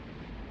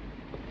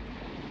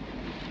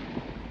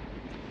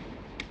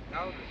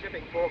 Now the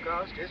shipping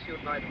forecast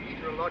issued by the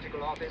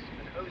Meteorological Office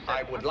and OSEC.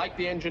 I would like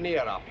the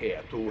engineer up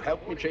here to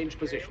help me change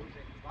position.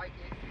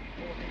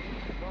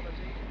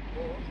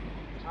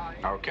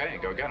 Okay,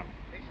 go get him.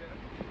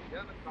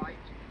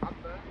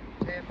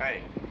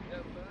 Hey,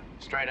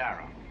 straight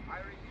arrow.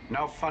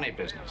 No funny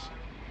business.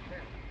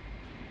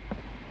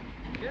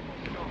 You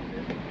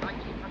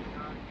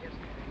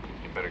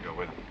better go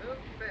with him.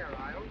 Fair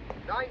Isle,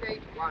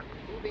 981,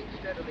 moving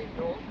steadily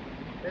north,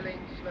 filling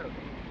slowly.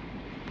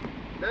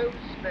 No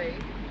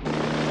Spain.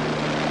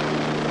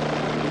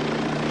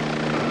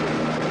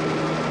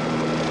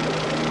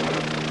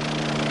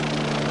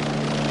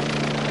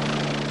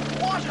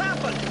 What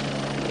happened?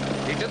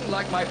 He didn't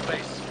like my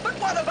face. But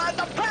what about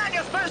the plan?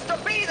 You're supposed to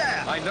be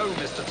there! I know,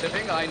 Mr.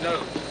 Tipping, I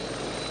know.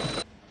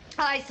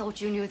 I thought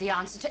you knew the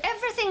answer to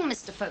everything,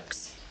 Mr.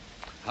 Folks.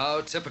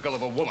 How typical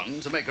of a woman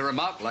to make a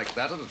remark like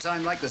that at a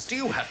time like this. Do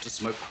you have to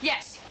smoke?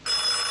 Yes.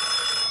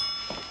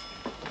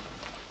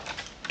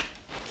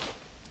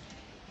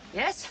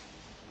 Yes?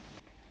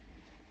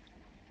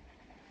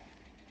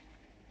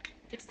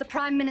 It's the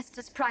Prime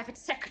Minister's private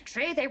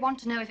secretary. They want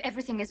to know if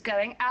everything is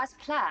going as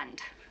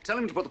planned. Tell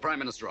him to put the Prime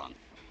Minister on.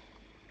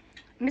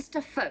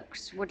 Mr.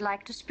 Folks would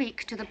like to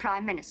speak to the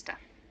Prime Minister.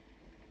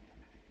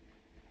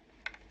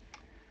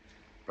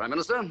 Prime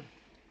Minister,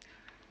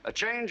 a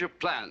change of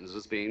plans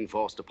has been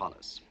forced upon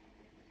us.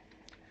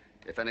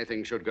 If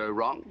anything should go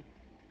wrong,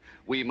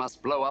 we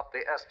must blow up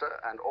the Esther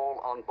and all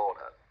on board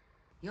her.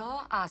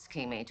 You're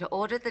asking me to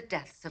order the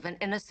deaths of an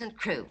innocent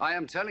crew. I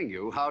am telling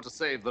you how to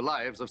save the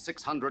lives of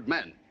 600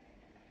 men.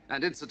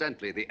 And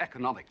incidentally, the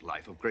economic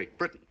life of Great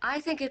Britain. I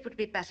think it would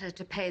be better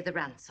to pay the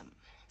ransom.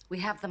 We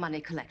have the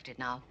money collected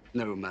now.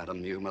 No,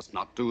 madam, you must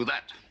not do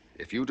that.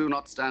 If you do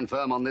not stand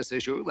firm on this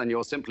issue, then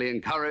you'll simply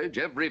encourage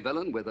every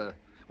villain with a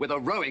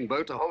rowing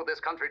boat to hold this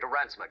country to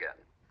ransom again.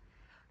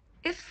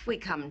 If we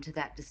come to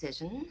that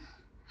decision,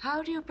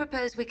 how do you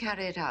propose we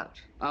carry it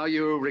out? Are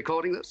you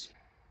recording this?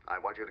 I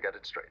want you to get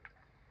it straight.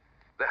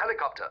 The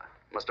helicopter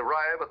must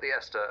arrive at the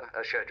Esther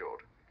as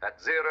scheduled at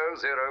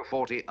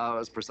 0040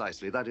 hours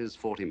precisely. That is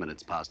 40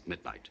 minutes past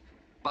midnight.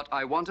 But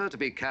I want her to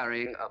be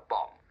carrying a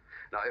bomb.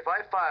 Now, if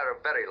I fire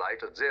a very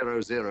light at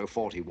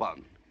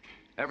 0041,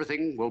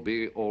 everything will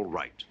be all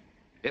right.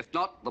 If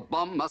not, the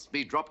bomb must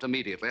be dropped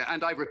immediately,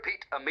 and I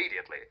repeat,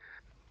 immediately.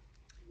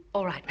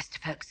 All right, Mr.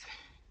 Folks.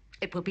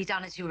 It will be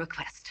done as you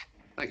request.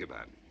 Thank you,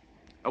 ma'am.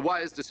 A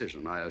wise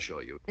decision, I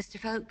assure you. Mr.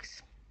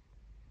 Folks,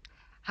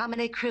 how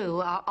many crew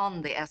are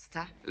on the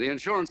Esther? The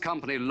insurance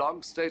company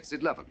log states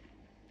 11.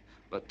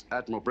 But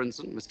Admiral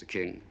Brinson, Mr.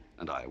 King,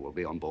 and I will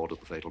be on board at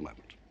the fatal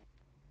moment.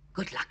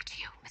 Good luck to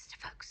you, Mr.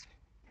 Folks.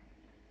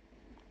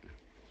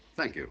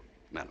 Thank you,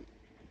 madam.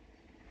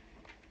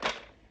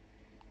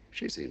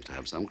 She seems to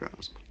have some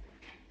grasp.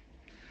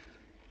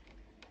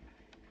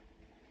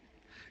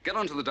 Get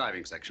on to the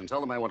diving section.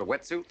 Tell them I want a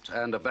wetsuit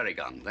and a berry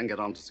gun. Then get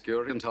on to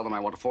security and tell them I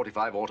want a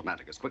 .45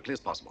 automatic as quickly as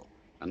possible.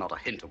 And not a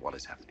hint of what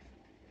is happening.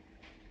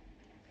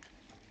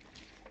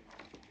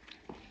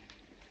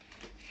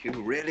 You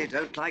really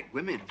don't like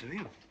women, do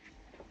you?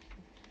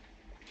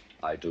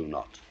 I do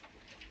not.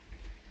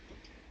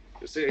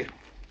 You see,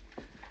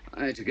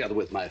 I, together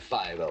with my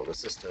 5 elder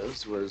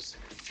sisters, was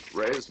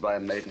raised by a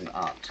maiden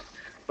aunt.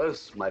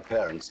 Both my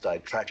parents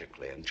died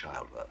tragically in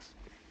childbirth.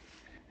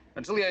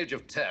 Until the age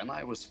of 10,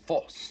 I was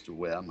forced to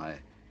wear my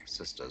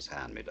sister's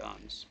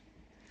hand-me-downs.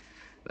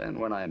 Then,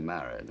 when I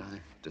married, I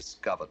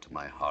discovered to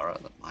my horror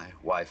that my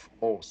wife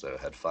also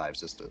had 5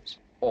 sisters,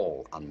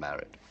 all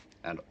unmarried,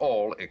 and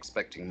all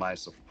expecting my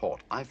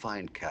support. I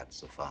find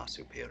cats are far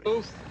superior.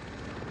 Ruth?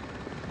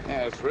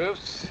 Yes,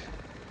 Ruth.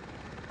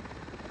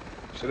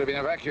 Should have been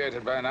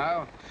evacuated by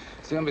now.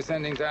 Soon be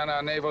sending down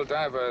our naval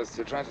divers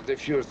to try to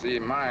defuse the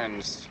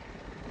mines.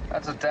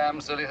 That's a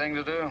damn silly thing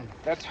to do.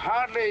 That's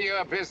hardly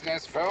your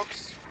business,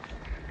 folks.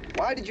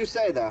 Why did you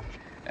say that?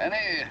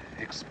 Any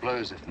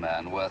explosive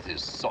man worth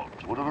his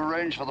salt would have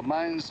arranged for the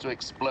mines to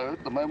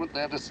explode the moment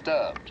they're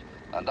disturbed.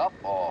 And up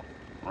or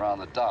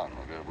rather down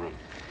will go Ruth.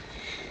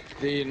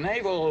 The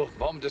naval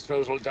bomb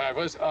disposal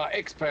divers are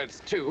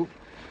experts, too.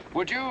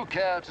 Would you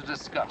care to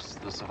discuss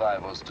the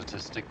survival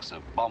statistics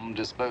of bomb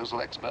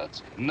disposal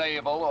experts,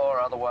 naval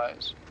or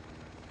otherwise?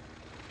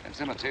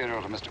 It's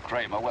immaterial to Mr.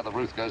 Kramer whether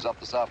Ruth goes up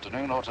this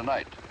afternoon or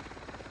tonight.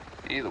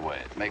 Either way,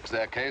 it makes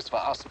their case for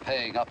us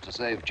paying up to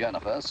save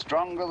Jennifer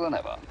stronger than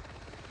ever.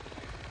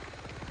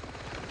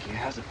 He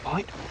has a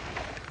point.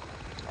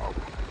 Oh.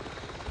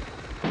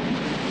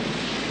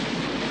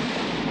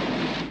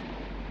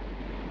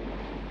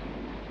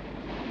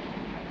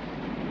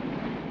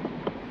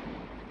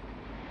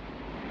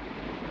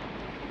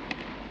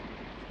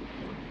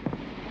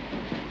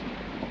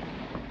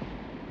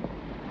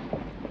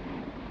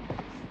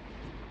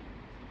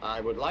 I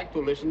would like to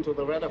listen to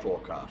the weather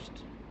forecast.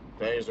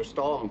 There is a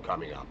storm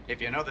coming up.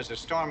 If you know there's a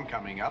storm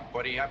coming up,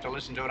 what do you have to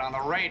listen to it on the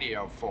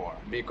radio for?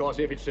 Because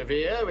if it's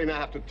severe, we may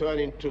have to turn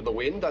into the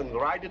wind and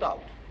ride it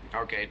out.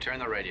 Okay, turn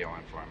the radio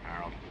on for him,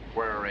 Harold.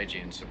 Where are Reggie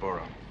and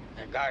Saburo?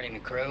 They're guarding the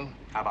crew.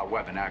 How about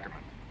Webb and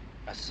Ackerman?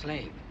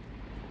 Asleep.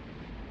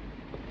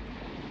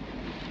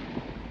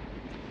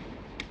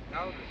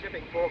 Now the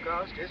shipping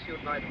forecast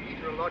issued by the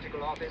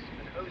Meteorological Office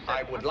and OSEC.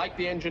 I would like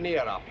the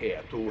engineer up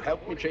here to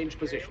help me change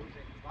position.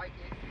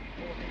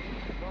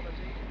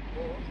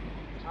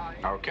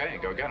 Okay,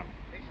 go get him.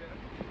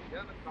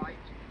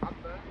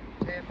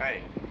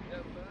 Hey,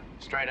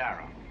 straight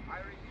arrow.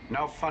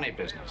 No funny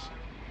business.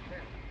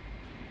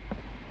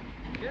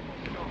 You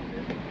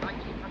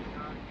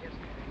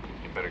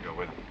better go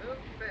with him.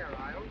 Fair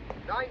Isle,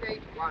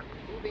 981,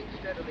 moving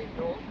steadily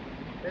north,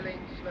 filling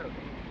slowly.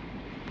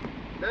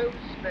 Nose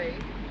Spain,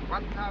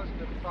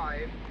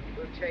 1005,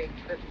 will change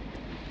little.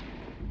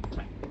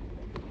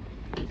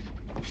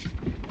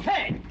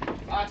 Hey!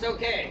 Oh, it's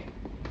okay.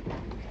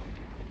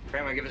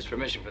 Kramer give us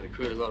permission for the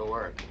crew to go to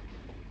work.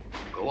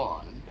 Go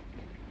on.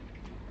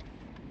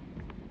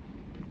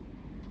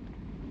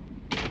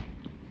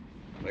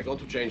 We're going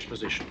to change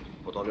position.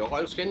 Put on your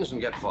oilskins and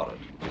get forward.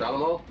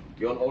 Dalamo,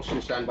 you and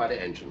Olsen stand by the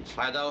engines.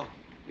 Fido,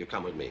 you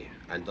come with me.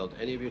 And don't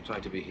any of you try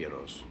to be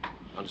heroes.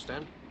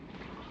 Understand?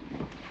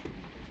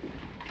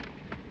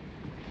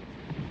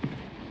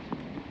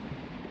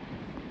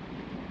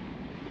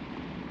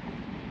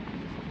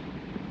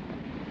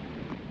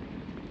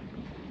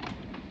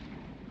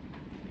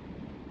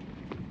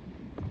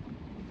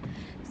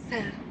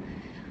 Sir,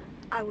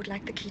 I would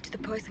like the key to the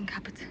poison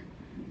cupboard.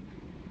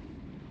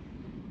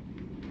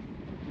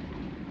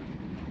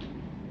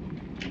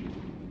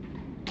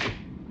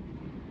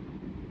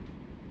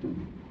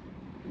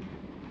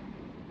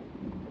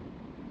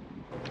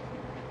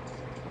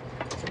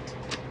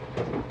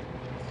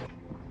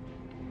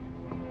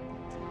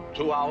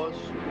 Two hours.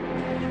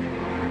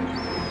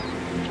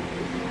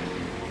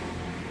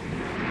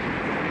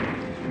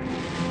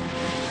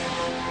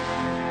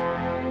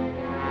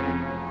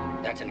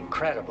 That's an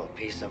incredible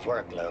piece of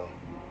work, Lou.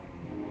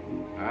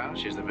 Well,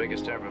 she's the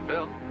biggest ever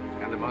built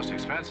and the most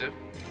expensive.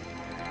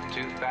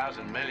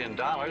 $2,000 million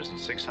and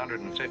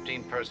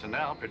 615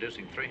 personnel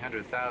producing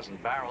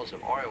 300,000 barrels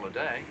of oil a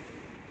day.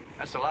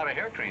 That's a lot of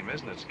hair cream,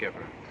 isn't it,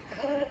 Skipper?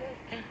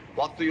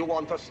 What do you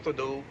want us to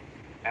do?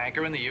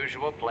 Anchor in the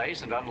usual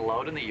place and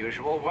unload in the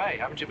usual way.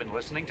 Haven't you been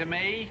listening to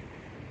me?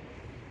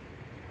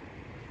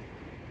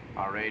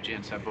 Are Reggie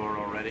and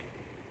Saburo ready?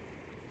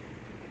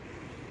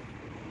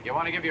 You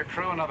want to give your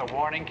crew another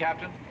warning,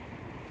 Captain?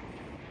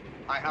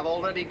 I have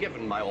already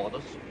given my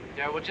orders.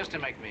 Yeah, well, just to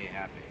make me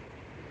happy.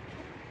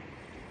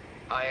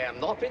 I am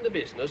not in the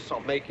business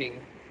of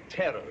making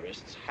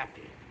terrorists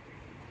happy.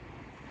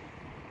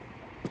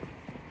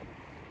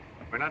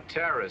 We're not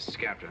terrorists,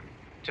 Captain.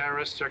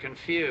 Terrorists are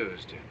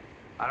confused.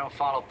 I don't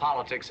follow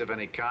politics of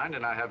any kind,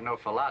 and I have no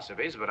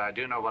philosophies, but I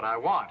do know what I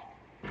want.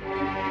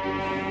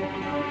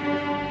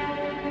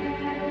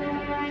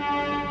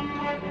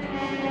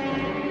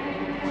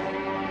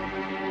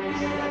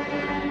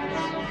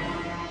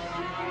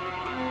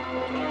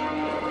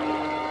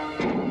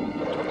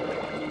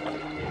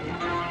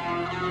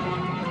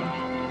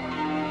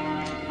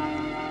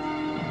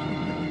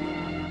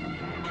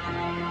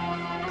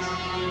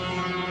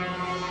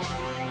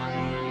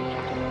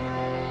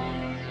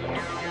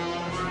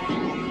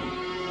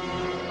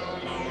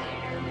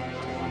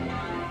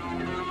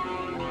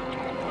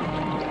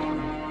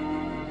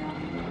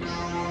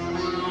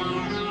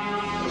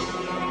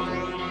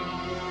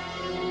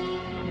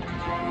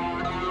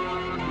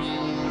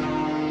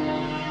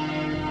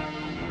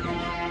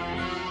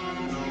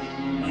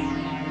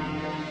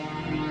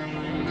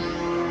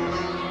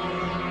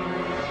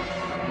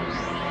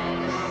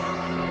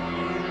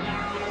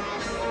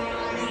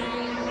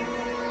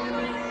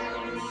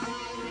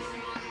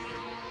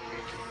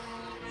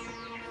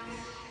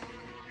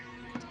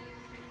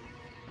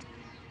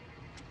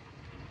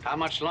 How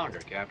much longer,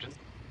 Captain?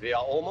 We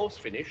are almost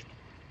finished.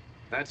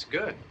 That's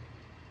good.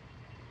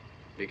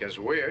 Because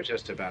we're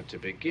just about to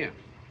begin.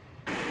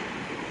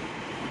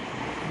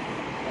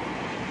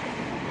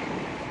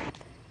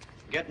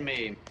 Get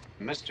me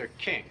Mr.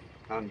 King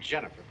on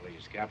Jennifer,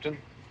 please, Captain.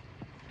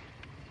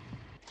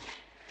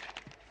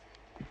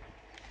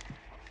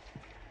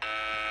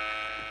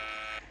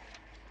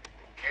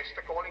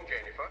 Esther calling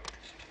Jennifer.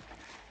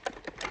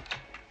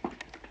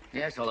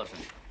 Yes, Olafson.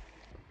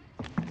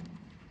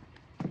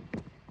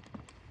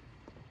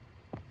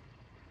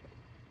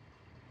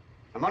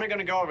 I'm only going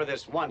to go over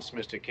this once,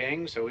 Mr.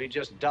 King, so we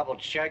just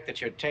double-check that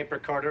your tape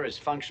recorder is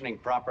functioning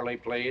properly,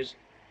 please.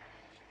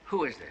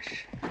 Who is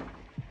this?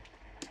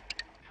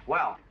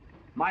 Well,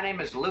 my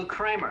name is Lou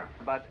Kramer,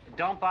 but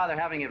don't bother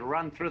having it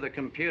run through the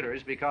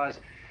computers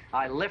because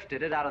I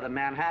lifted it out of the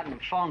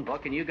Manhattan phone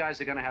book, and you guys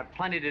are going to have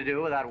plenty to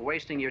do without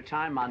wasting your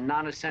time on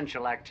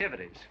non-essential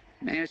activities.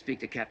 May I speak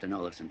to Captain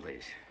Olafson,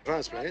 please?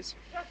 First place.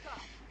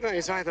 Well,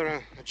 he's either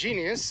a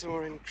genius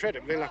or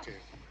incredibly lucky.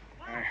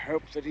 I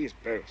hope that he's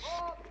both.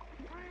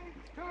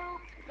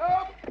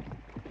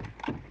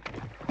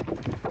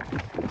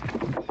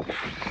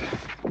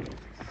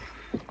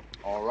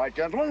 All right,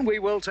 gentlemen, we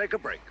will take a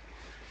break.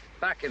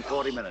 Back in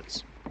 40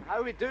 minutes. How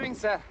are we doing,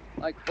 sir?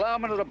 Like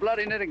plowmen at a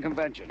bloody knitting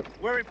convention.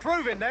 We're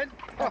improving, then.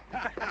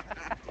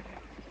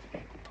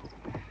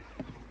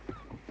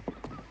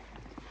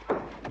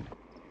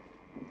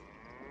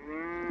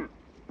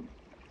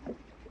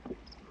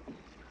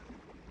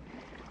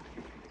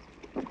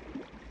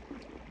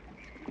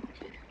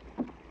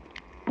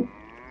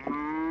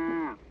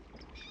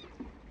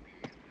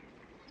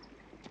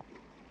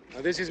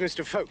 Now, this is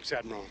Mr. Folkes,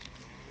 Admiral.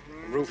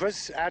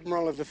 Rufus,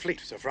 Admiral of the Fleet,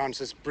 Sir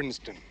Francis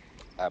Brinston.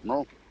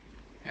 Admiral?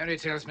 Harry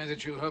tells me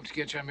that you hope to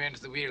get your men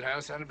to the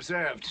wheelhouse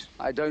unobserved.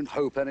 I don't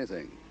hope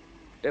anything.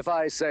 If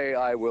I say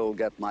I will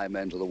get my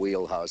men to the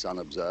wheelhouse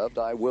unobserved,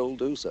 I will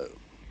do so.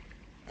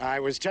 I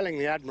was telling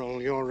the Admiral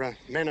your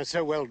men are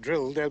so well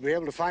drilled, they'll be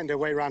able to find their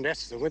way around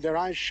Esther with their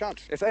eyes shut.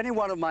 If any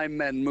one of my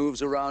men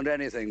moves around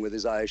anything with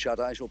his eyes shut,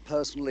 I shall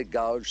personally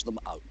gouge them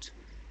out.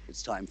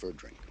 It's time for a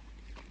drink.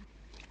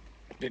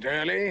 Bit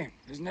early,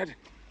 isn't it?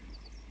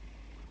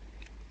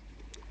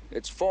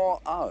 It's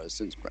 4 hours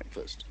since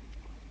breakfast.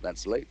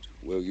 That's late.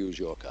 We'll use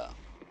your car.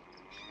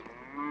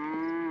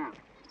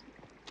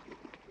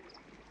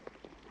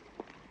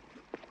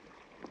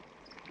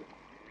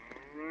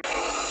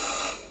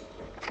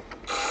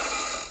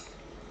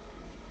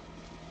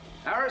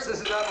 Harris,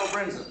 this is Admiral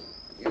Brinston.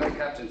 You know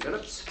Captain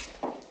Phillips.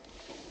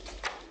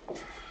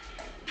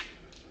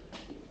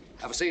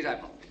 Have a seat,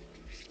 Admiral.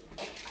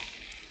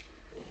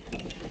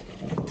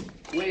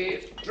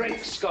 We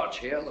drink scotch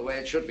here the way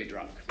it should be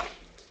drunk.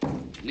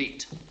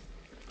 Neat.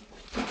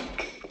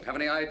 Have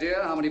any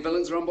idea how many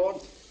villains are on board?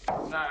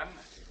 None.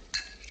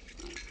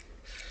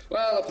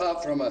 Well,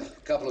 apart from a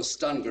couple of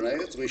stun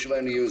grenades, we shall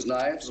only use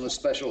knives and a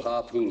special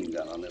harpoon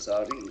gun on this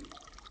outing.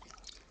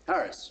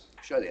 Harris,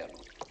 show the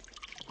Admiral.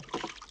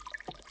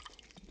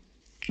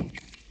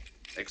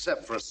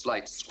 Except for a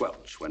slight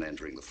squelch when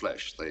entering the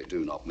flesh, they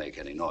do not make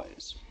any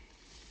noise.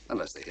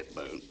 Unless they hit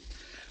bone.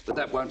 But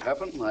that won't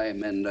happen. My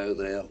men know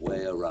their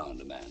way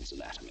around a man's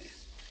anatomy.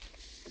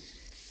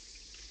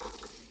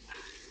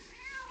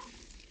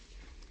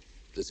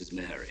 This is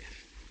Mary.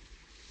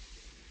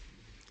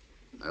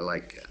 I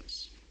like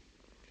cats.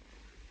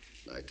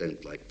 I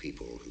don't like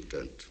people who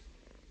don't.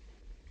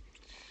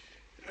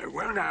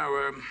 Well,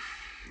 now,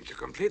 to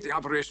complete the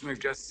operation we've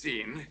just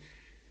seen,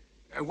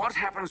 what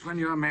happens when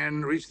your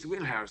men reach the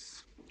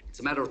wheelhouse?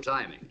 It's a matter of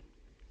timing.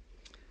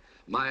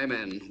 My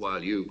men,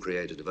 while you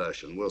create a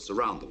diversion, will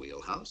surround the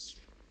wheelhouse.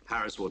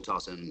 Harris will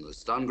toss in the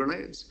stun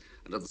grenades,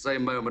 and at the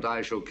same moment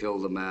I shall kill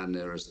the man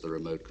nearest the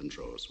remote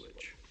control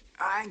switch.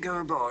 I go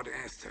aboard,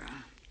 Esther.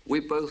 We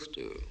both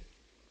do.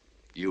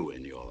 You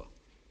in your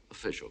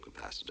official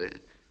capacity,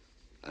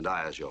 and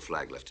I as your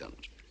flag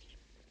lieutenant.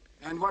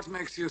 And what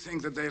makes you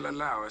think that they'll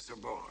allow us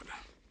aboard?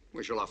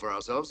 We shall offer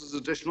ourselves as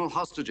additional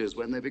hostages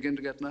when they begin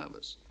to get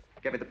nervous.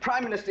 Get me the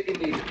Prime Minister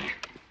immediately.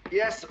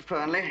 Yes,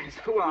 Fernley.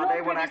 Who are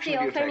they? What action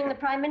have you taken? phoning the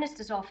Prime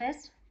Minister's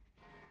office.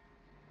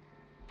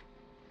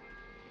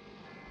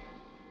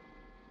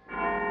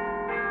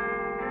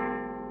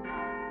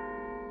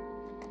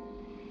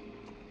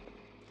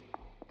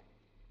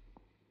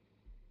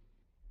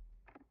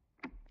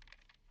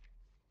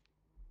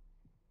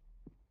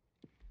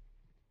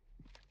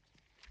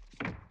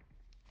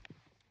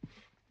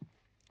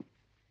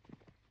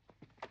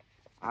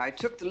 I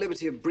took the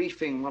liberty of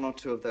briefing one or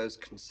two of those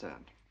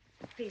concerned.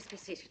 Please be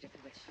seated if you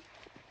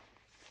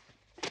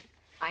wish.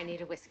 I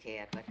need a whiskey,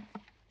 Edward.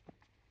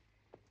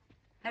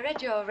 I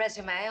read your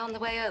resume on the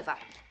way over.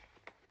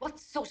 What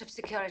sort of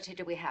security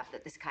do we have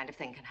that this kind of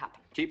thing can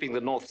happen? Keeping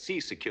the North Sea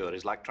secure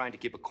is like trying to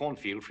keep a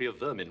cornfield free of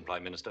vermin,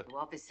 Prime Minister. You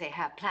obviously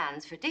have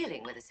plans for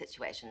dealing with a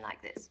situation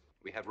like this.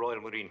 We have Royal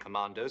Marine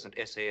commandos and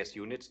SAS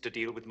units to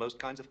deal with most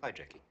kinds of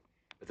hijacking.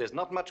 But there's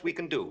not much we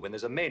can do when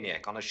there's a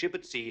maniac on a ship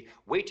at sea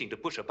waiting to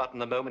push a button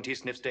the moment he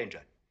sniffs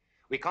danger.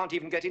 We can't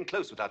even get in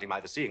close without him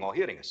either seeing or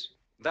hearing us.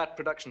 That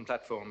production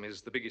platform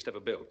is the biggest ever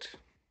built.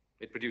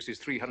 It produces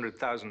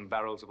 300,000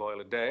 barrels of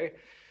oil a day.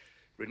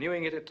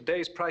 Renewing it at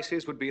today's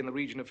prices would be in the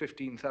region of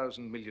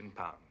 15,000 million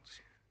pounds.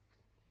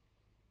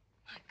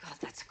 My God,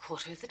 that's a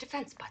quarter of the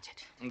defense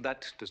budget. And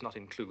that does not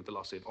include the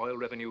loss in oil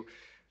revenue,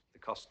 the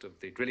cost of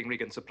the drilling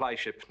rig and supply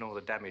ship, nor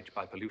the damage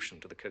by pollution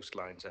to the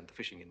coastlines and the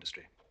fishing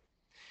industry.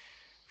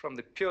 From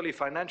the purely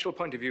financial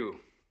point of view,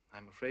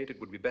 I'm afraid it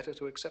would be better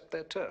to accept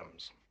their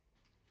terms.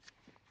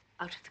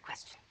 Out of the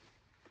question.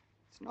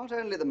 It's not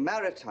only the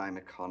maritime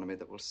economy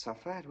that will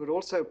suffer, it would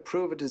also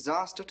prove a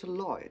disaster to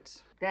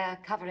Lloyd's. They're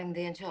covering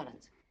the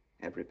insurance.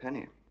 Every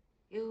penny.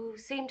 You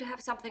seem to have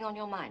something on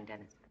your mind,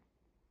 Dennis.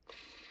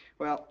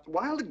 Well,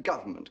 while the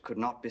government could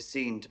not be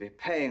seen to be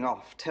paying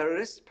off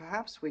terrorists,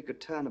 perhaps we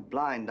could turn a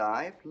blind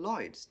eye if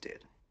Lloyd's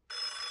did.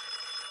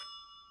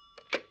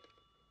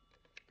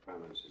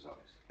 Prime Minister's office.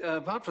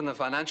 Apart from the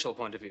financial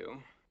point of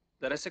view,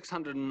 there are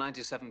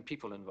 697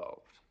 people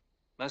involved,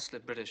 mostly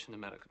British and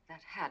American.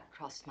 That had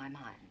crossed my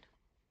mind.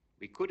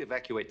 We could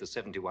evacuate the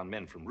 71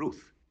 men from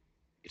Ruth.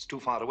 It's too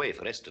far away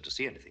for Esther to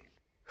see anything.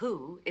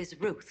 Who is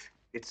Ruth?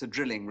 It's a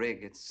drilling rig.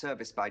 It's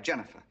serviced by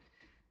Jennifer.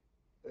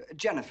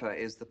 Jennifer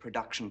is the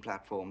production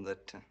platform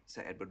that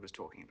Sir Edward was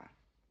talking about.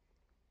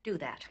 Do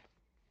that.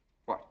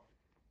 What?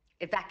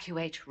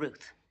 Evacuate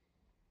Ruth.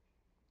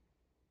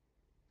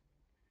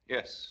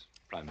 Yes,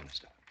 Prime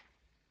Minister.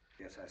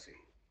 Yes, I see.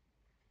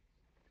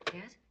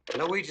 Yes? A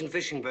Norwegian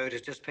fishing boat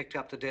has just picked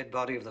up the dead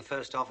body of the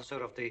first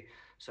officer of the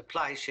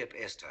supply ship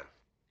Esther.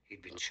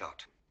 He'd been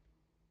shot.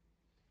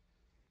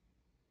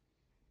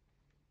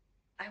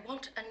 I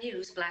want a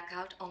news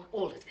blackout on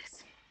all of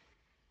this.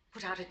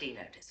 Put out a D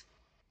notice.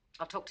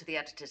 I'll talk to the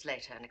editors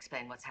later and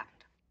explain what's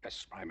happened.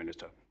 Yes, Prime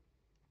Minister.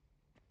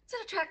 It's an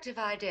attractive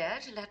idea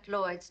to let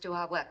Lloyd's do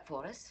our work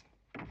for us.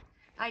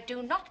 I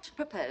do not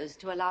propose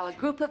to allow a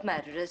group of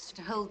murderers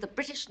to hold the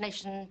British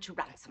nation to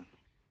ransom.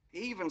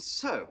 Even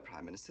so,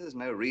 Prime Minister, there's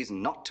no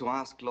reason not to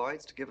ask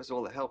Lloyd's to give us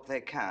all the help they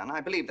can. I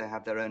believe they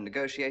have their own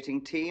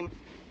negotiating team.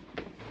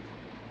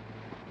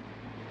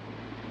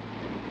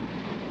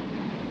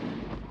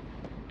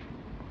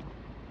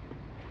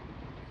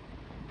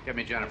 Get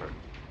me Jennifer.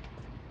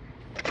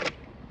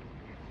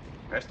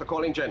 Esther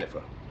calling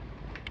Jennifer.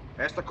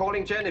 Esther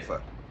calling Jennifer.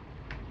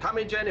 Come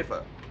in,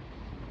 Jennifer.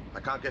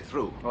 I can't get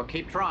through. Well,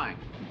 keep trying.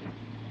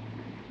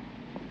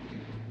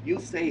 You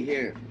stay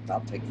here.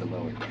 I'll take the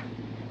lower deck.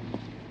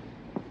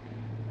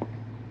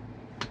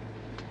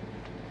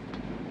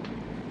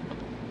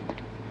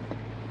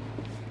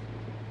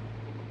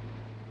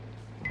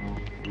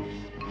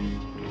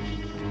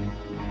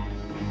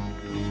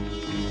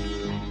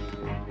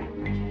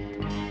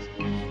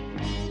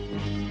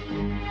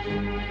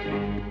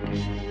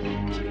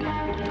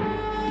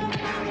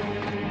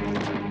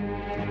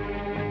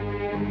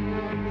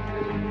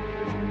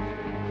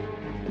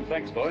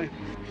 Thanks, boy.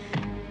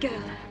 Girl.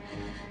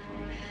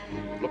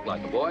 Look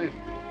like a boy.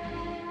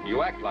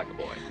 You act like a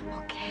boy.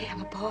 Okay,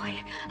 I'm a boy.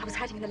 I was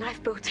hiding in the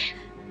lifeboat.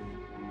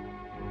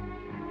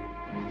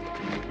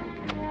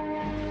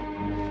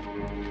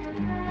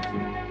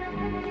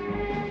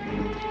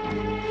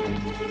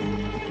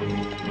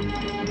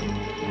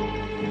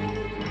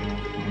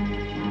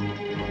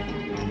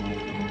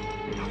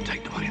 I'll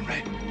take the one in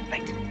red.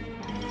 Right.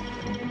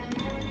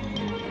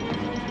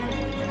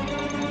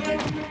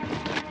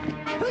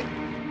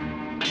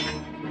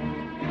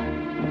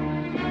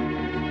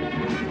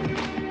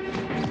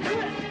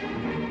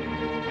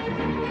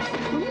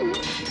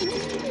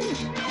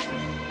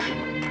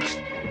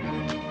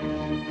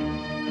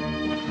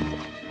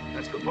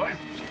 That's good, boy.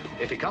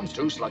 If he comes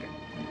to, slug him.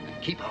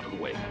 And keep out of the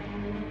way.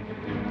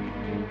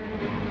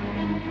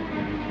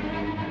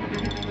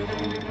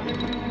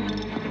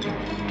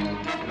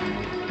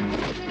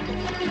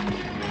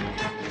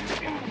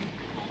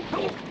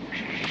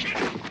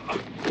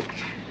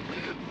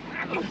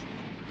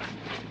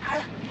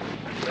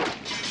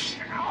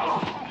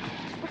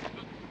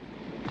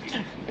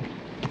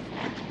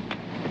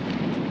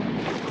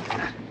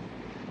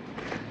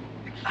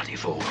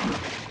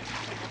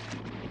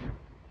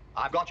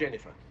 I've got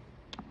Jennifer.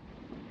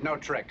 No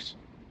tricks.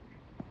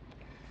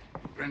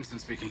 Brinsden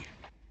speaking.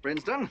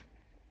 Brinsden,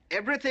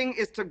 everything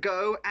is to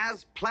go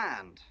as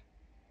planned.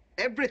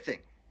 Everything.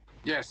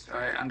 Yes,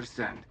 I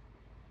understand.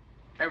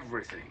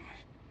 Everything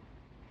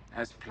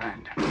as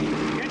planned.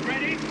 Get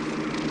ready.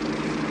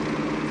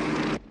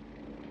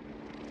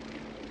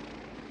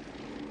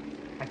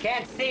 I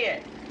can't see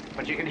it.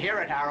 But you can hear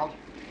it, Harold.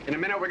 In a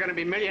minute, we're going to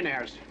be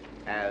millionaires.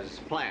 As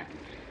planned.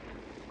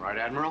 Right,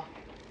 Admiral?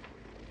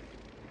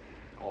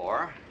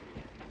 Or...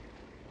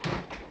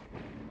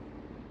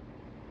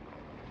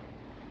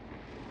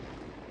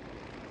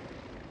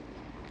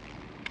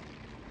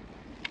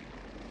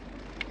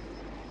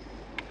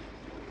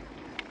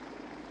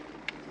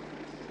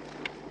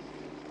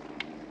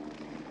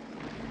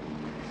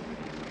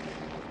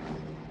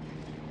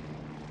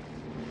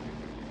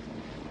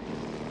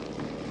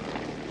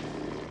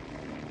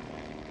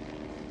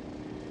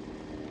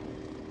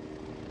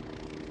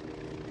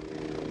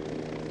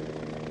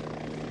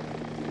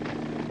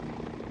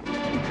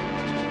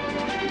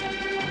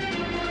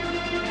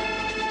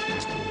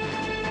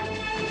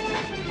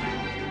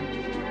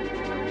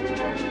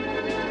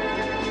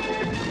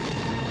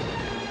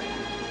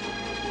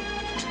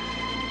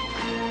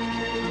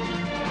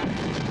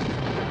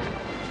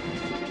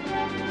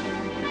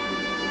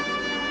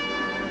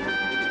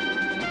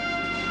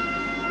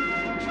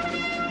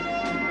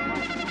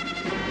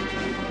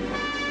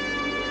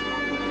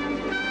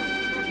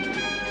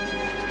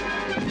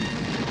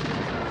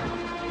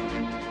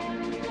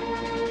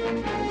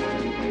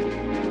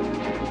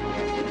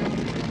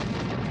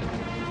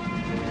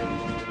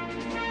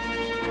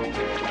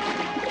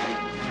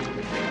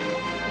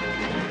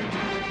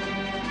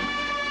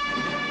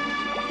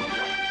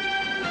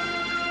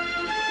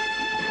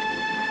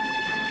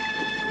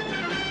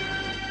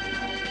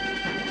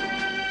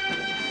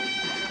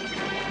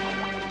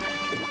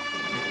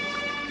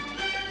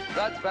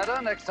 That's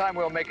better. Next time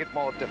we'll make it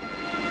more difficult.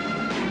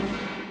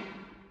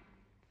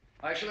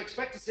 I shall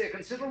expect to see a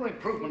considerable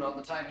improvement on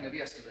the timing of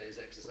yesterday's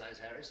exercise,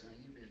 Harris. Now,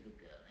 you be a good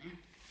girl, eh?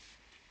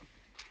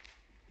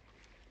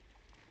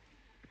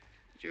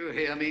 Did you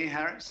hear me,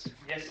 Harris?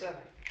 Yes, sir.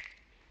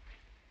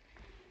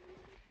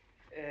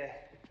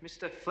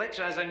 Mr.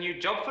 Fletcher has a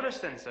new job for us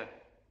then, sir?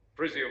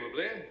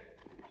 Presumably.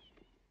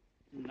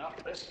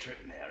 Not this trip,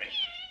 Mary.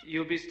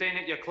 You'll be staying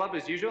at your club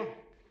as usual?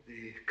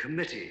 The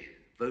committee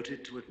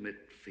voted to admit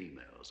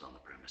females on the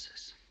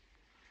premises.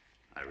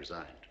 I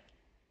resigned.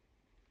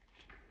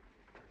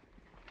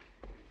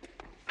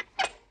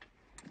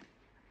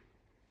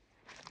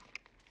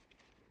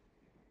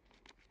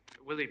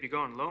 Will he be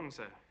gone long,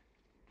 sir?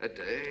 A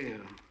day,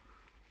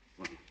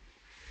 well,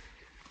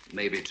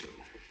 maybe two.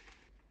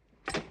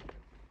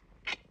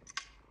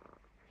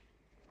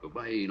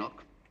 Goodbye,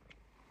 Enoch.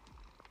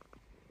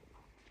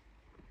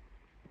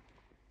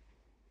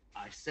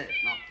 I said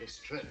not this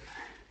trip.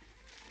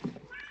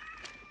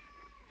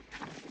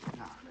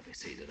 Now, let me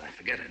see, did I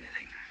forget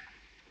anything?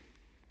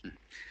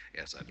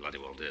 Yes, I bloody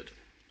well did.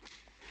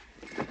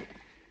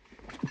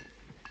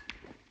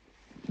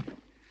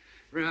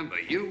 Remember,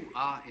 you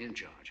are in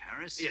charge,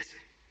 Harris. Yes, sir.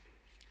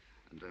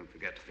 And don't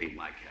forget to feed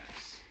my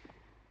cats.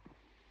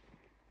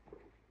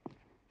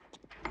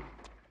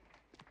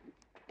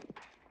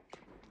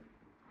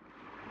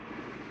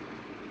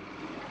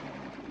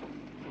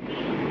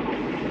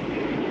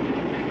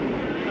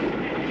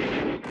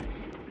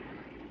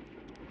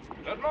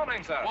 Good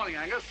morning, sir. Morning,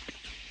 Angus.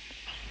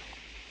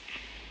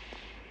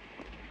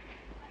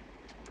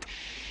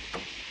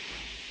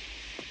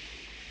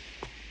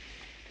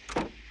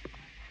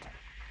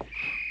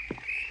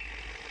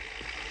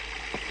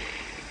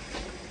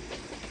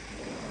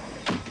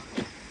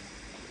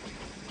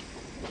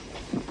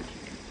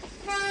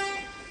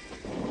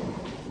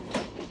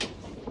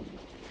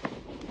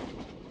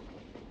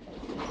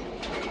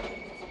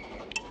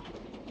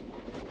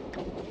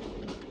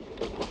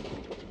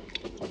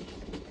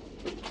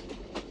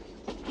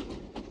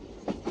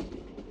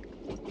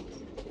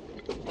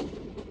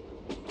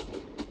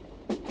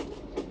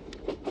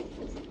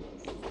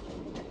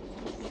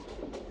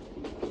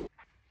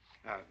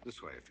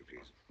 This way, if you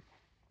please.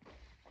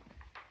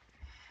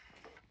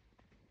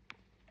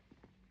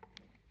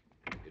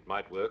 It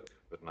might work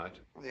at night.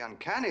 Well, the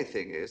uncanny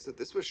thing is that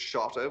this was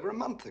shot over a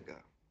month ago.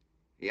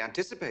 He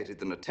anticipated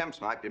that an attempt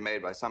might be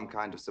made by some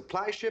kind of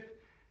supply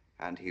ship,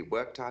 and he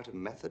worked out a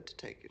method to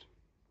take it.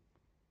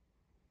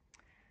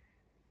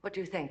 What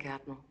do you think,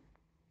 Admiral?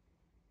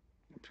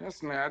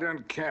 Personally, I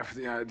don't care for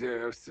the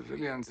idea of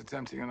civilians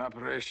attempting an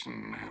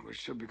operation which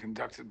should be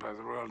conducted by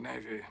the Royal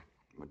Navy.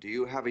 Well, do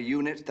you have a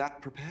unit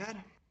that prepared?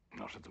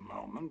 Not at the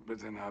moment,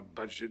 but in our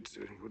budget,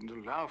 it wouldn't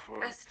allow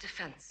for... As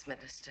Defense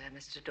Minister,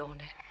 Mr.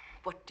 Dorney,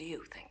 what do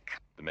you think?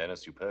 The men are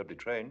superbly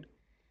trained.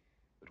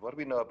 But what do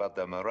we know about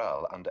their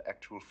morale under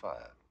actual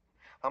fire?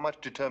 How much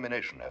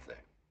determination have they?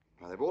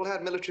 Well, they've all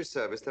had military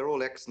service. They're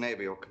all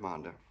ex-Navy or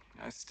Commander.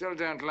 I still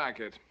don't like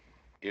it.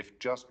 If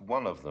just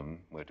one of them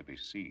were to be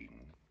seen...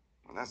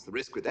 Well, that's the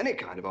risk with any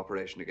kind of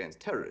operation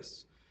against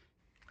terrorists.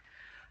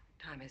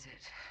 What time is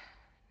it?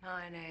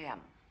 9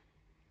 a.m.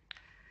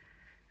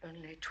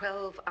 Only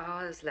 12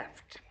 hours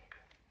left.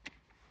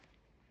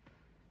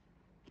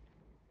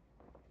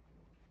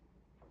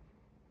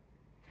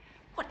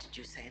 What did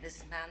you say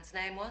this man's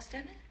name was,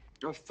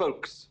 Dennis?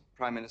 Folks,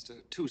 Prime Minister.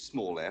 2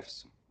 small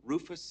F's.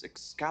 Rufus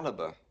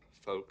Excalibur,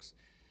 Folks.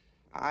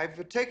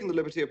 I've taken the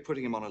liberty of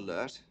putting him on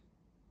alert,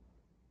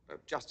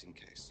 just in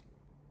case.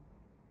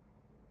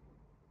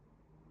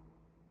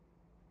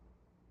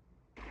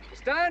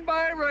 Stand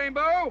by,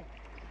 Rainbow.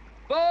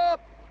 4,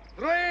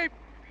 3,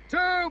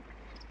 2,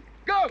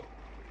 go!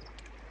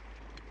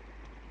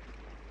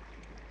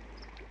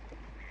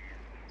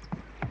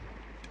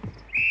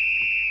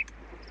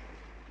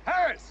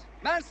 Harris,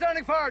 man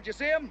standing forward, you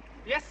see him?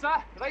 Yes,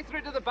 sir. Right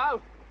through to the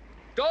bow.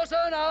 Dawson,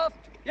 aft.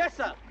 Yes,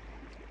 sir.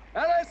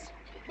 Ellis.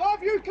 More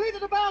of you clear to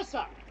the bow,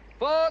 sir.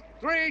 4,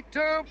 3,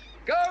 2,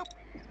 go!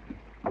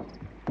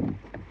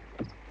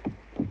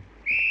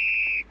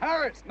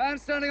 Harris, man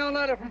standing on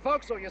ladder from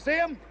forecastle, you see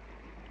him?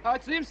 How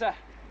it seems, sir.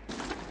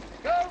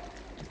 Go!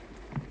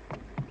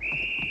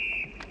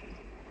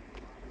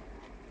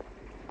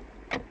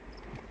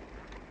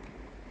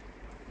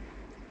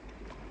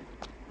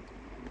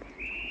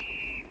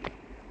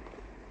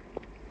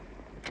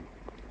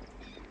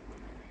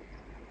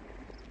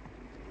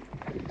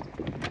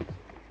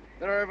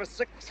 There are over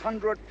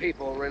 600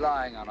 people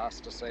relying on us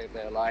to save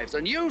their lives.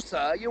 And you,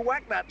 sir, you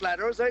whack that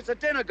ladder as though it's a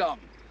dinner gong.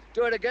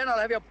 Do it again, I'll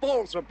have your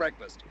balls for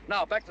breakfast.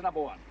 Now, back to number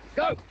 1.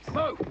 Go!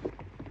 Move!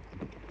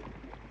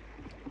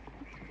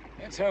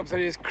 Let's hope that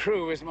his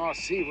crew is more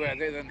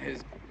seaworthy than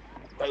his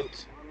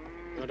boat.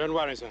 No, don't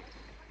worry, sir.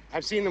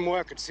 I've seen them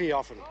work at sea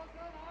often.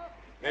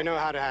 They know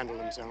how to handle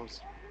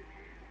themselves.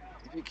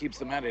 If he keeps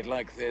them at it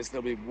like this,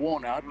 they'll be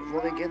worn out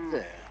before they get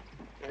there.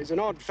 He's an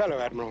odd fellow,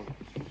 Admiral.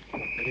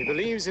 But he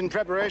believes in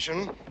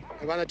preparation.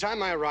 And by the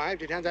time I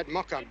arrived, he'd had that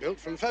mock-up built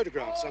from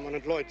photographs someone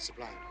at Lloyd's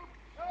supplied.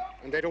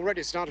 And they'd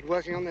already started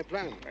working on their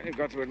plan. Well, you've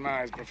got to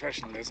admire his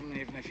professionalism,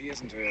 even if he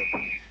isn't a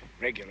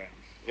regular.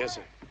 Yes,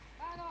 sir.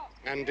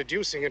 And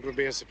deducing it would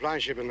be a supply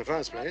ship in the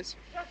first place.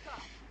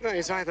 Well,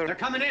 he's either... They're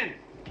coming in.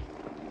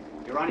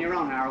 You're on your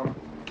own, Harold.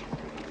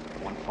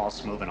 One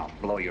false move and I'll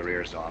blow your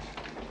ears off.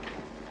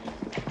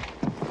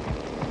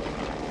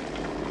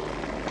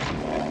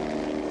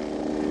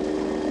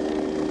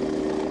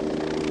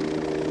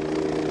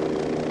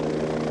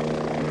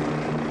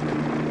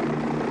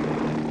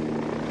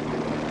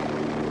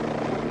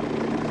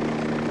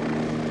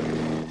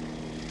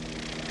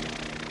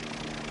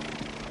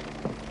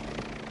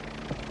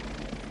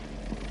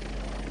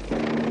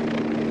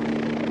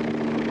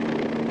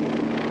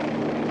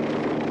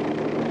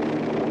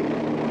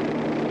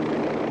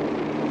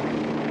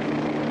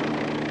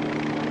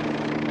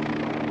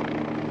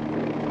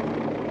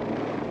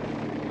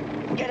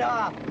 Get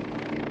off!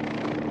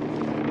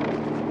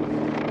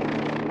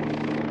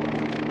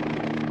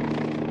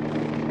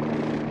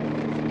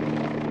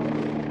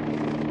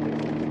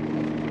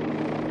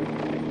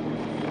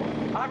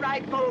 All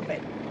right, move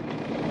it.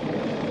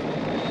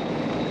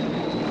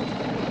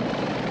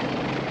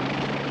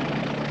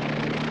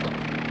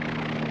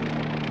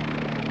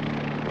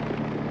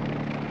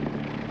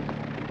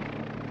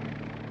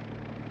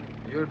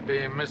 You'd be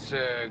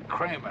Mr.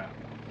 Kramer.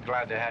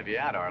 Glad to have you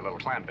at our little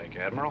clam bake,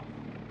 Admiral.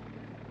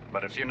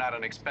 But if you're not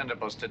an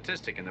expendable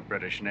statistic in the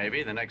British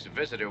Navy, the next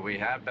visitor we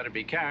have better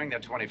be carrying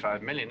that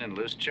 25 million in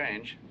loose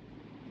change.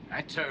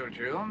 I told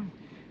you.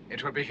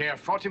 It will be here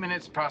 40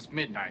 minutes past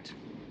midnight.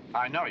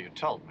 I know, you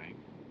told me.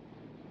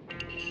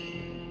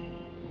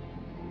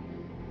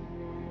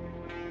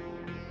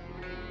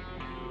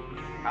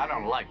 I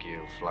don't like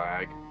you,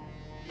 Flag.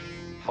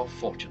 How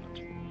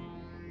fortunate.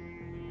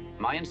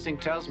 My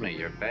instinct tells me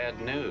you're bad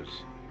news.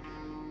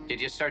 Did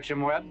you search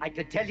him, Webb? I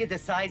could tell you the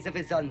size of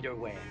his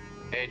underwear.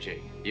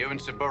 AG, you and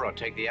Saburo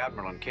take the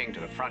Admiral and King to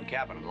the front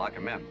cabin and lock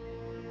him in.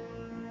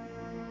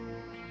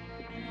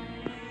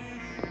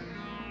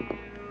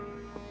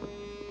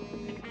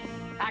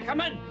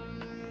 Ackerman!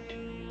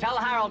 Tell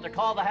Harold to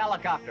call the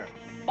helicopter.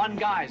 One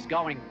guy's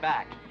going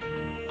back.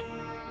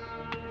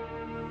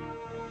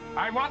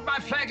 I want my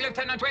flag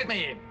lieutenant with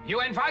me.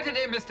 You invited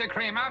him, Mr.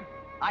 Kramer.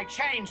 I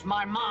changed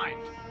my mind.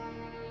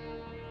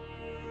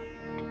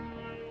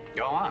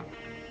 Go on.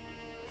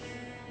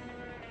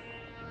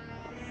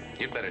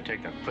 You'd better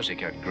take that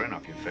pussycat grin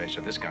off your face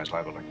or this guy's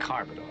liable to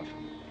carve it off.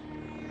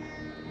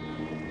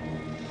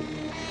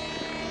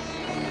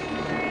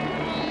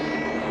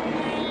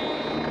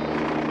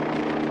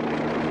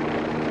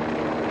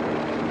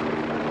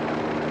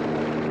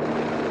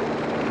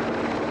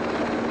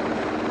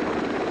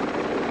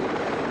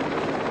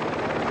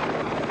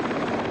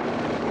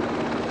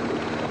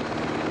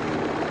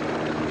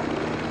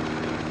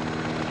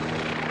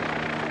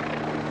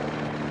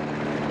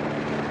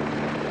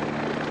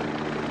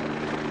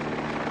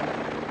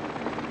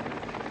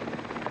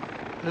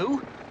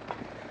 Lou?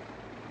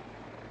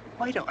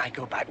 Why don't I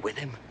go back with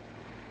him?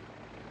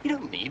 You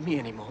don't need me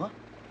anymore.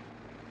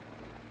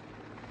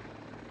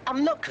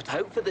 I'm not cut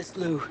out for this,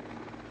 Lou.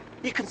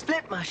 You can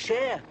split my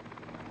share.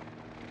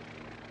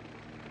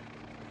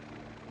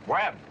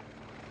 Webb,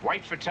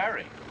 wait for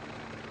Terry.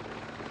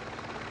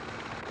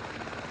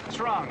 What's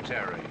wrong,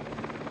 Terry?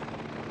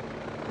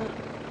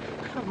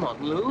 Come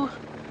on, Lou.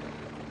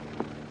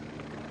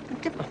 I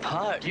did my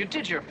part. You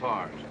did your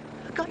part.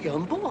 I got you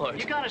on board.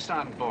 You got us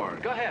on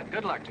board. Go ahead.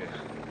 Good luck to you.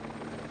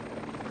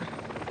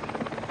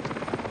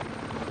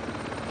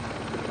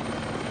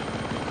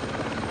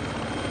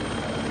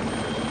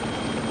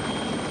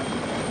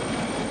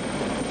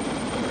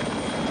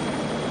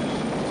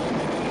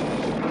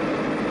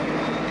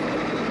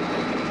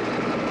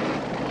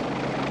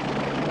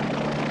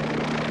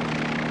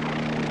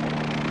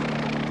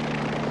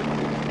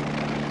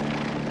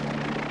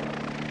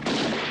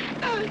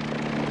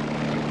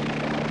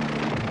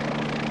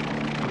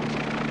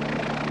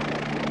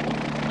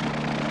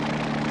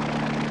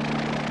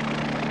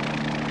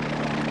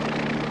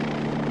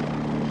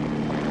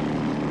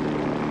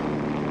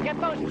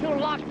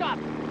 Locked up.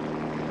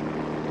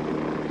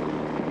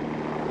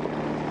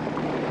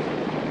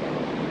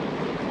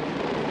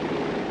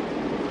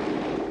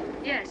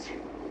 Yes.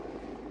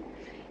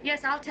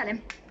 Yes, I'll tell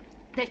him.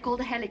 They've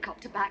called a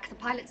helicopter back. The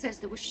pilot says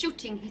there was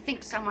shooting. He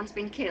thinks someone's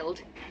been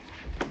killed.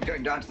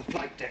 Going down to the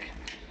flight deck.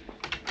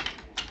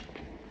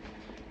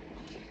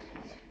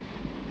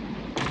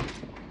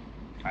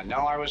 I know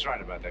I was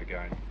right about that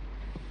guy.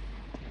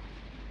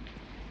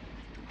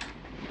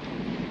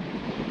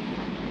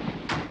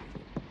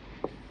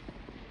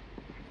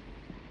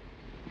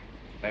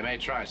 They may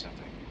try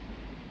something.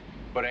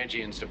 Put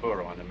Agee and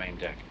Saburo on the main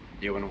deck.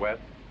 You and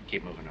Webb,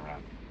 keep moving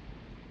around.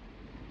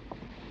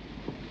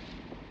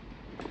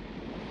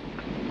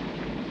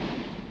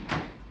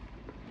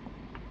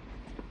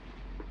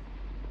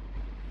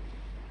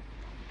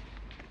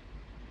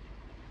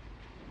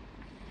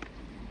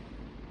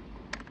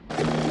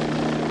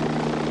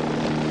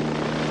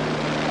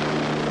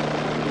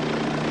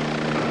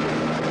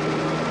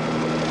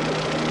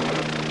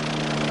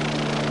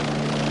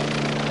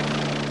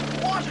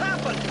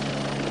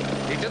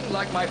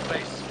 My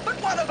face. But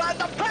what about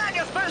the plan?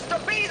 You're supposed to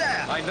be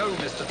there! I know,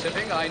 Mr.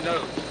 Tipping, I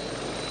know.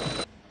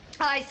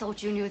 I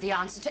thought you knew the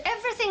answer to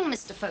everything,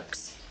 Mr.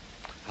 Folks.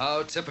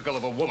 How typical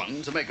of a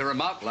woman to make a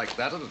remark like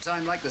that at a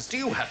time like this. Do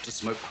you have to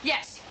smoke?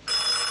 Yes.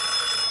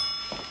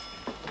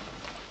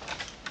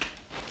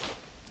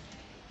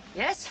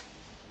 Yes?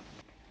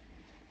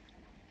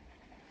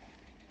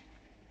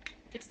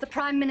 It's the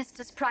Prime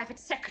Minister's private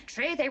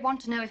secretary. They want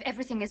to know if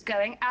everything is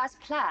going as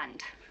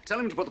planned. Tell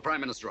him to put the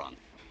Prime Minister on.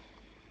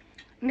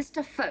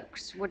 Mr.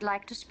 Folks would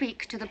like to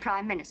speak to the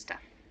Prime Minister.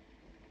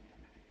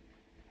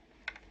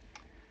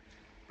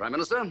 Prime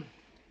Minister,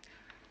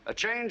 a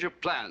change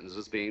of plans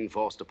has been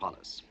forced upon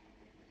us.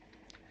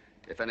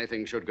 If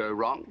anything should go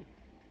wrong,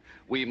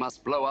 we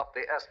must blow up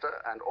the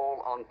Esther and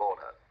all on board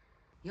her.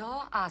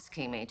 You're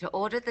asking me to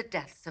order the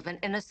deaths of an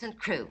innocent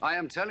crew. I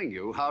am telling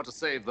you how to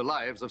save the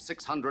lives of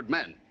 600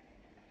 men.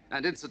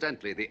 And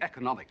incidentally, the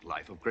economic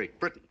life of Great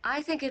Britain.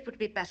 I think it would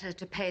be better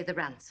to pay the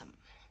ransom.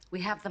 We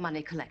have the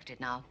money collected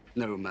now.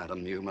 No,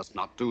 madam, you must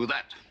not do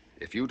that.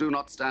 If you do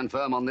not stand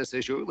firm on this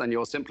issue, then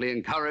you'll simply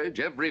encourage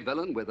every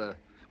villain with a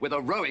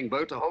rowing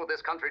boat to hold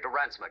this country to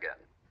ransom again.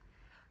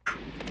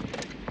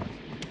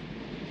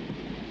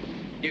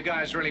 You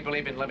guys really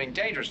believe in living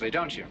dangerously,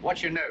 don't you?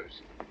 What's your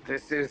news?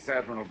 This is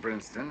Admiral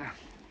Brinston.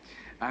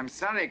 I'm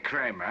sorry,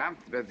 Kramer,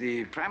 but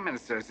the Prime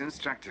Minister has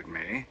instructed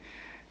me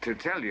to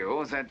tell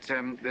you that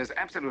there's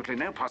absolutely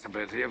no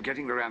possibility of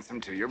getting the ransom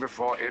to you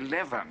before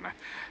 11.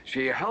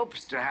 She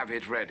hopes to have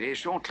it ready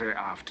shortly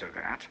after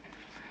that.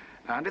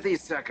 Under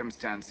these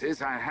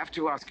circumstances, I have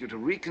to ask you to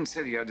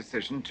reconsider your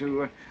decision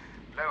to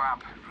blow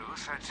up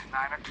Ruth at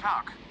 9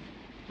 o'clock.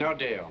 No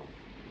deal.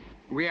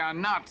 We are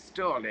not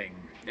stalling.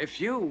 If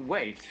you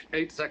wait...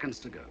 8 seconds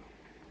to go.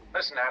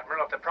 Listen,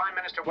 Admiral, if the Prime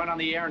Minister went on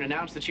the air and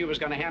announced that she was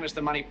going to hand us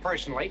the money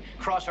personally,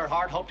 cross her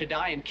heart, hope to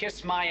die, and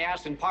kiss my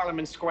ass in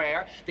Parliament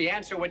Square, the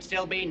answer would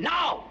still be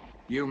no!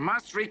 You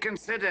must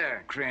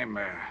reconsider,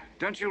 Kramer.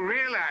 Don't you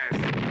realize?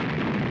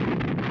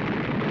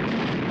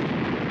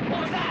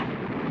 What was that?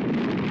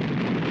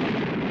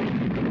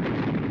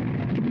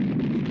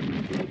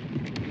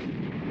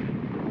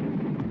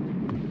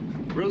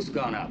 Ruth's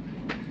gone up.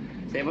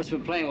 They must have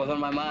been playing with one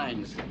of my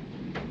mines.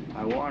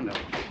 I warned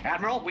them.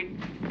 Admiral,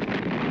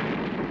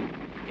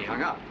 He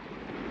hung up.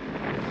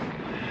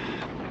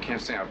 I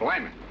can't say I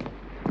blame him.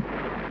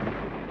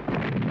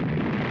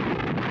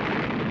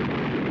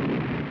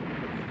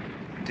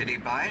 Did he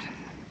bite?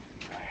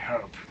 I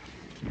hope.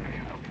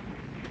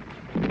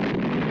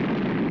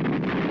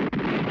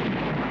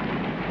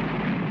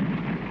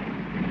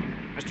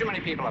 There's too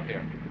many people up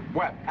here.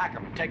 Webb, pack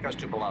them. Take those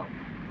two below.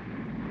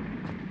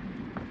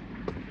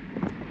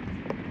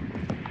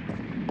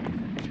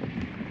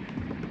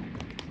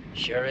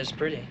 Sure is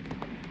pretty.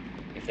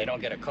 If they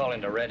don't get a call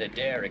into Red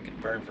Adair, it could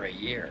burn for a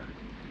year.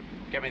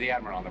 Get me the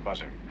Admiral on the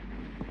buzzer.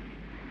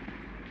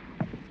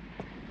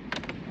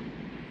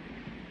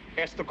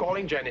 Esther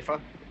calling, Jennifer.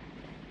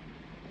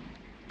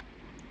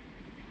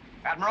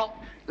 Admiral?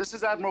 This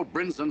is Admiral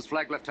Brinsden's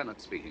flag lieutenant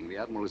speaking. The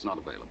Admiral is not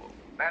available.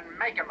 Then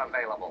make him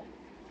available.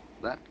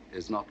 That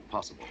is not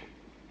possible.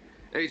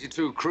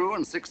 82 crew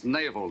and 6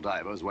 naval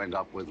divers went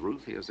up with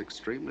Ruth. He is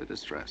extremely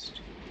distressed.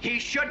 He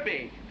should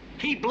be.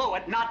 He blew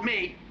it, not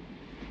me.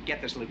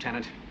 Get this,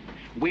 Lieutenant.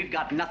 We've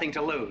got nothing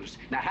to lose.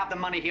 Now have the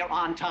money here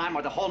on time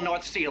or the whole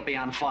North Sea will be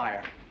on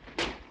fire.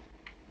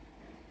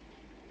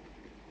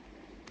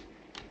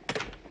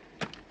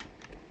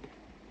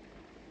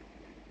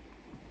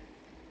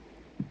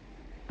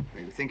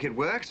 You think it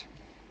worked?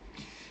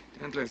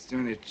 Don't let's do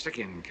any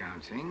chicken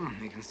counting.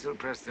 You can still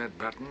press that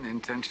button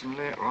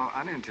intentionally or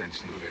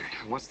unintentionally.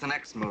 What's the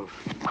next move?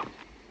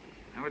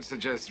 I would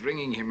suggest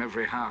ringing him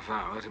every half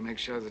hour to make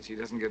sure that he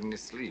doesn't get any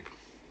sleep.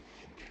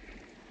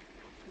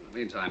 In the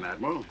meantime,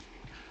 Admiral,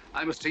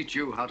 I must teach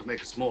you how to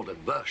make a small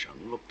diversion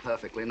look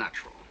perfectly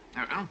natural.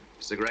 Oh?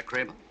 Cigarette,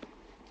 Kramer?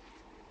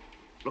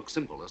 Looks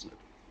simple, doesn't it?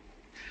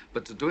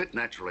 But to do it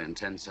naturally in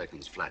 10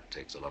 seconds flat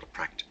takes a lot of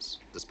practice,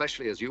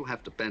 especially as you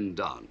have to bend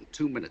down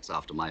 2 minutes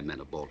after my men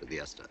have boarded the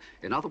Esther.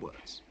 In other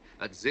words,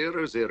 at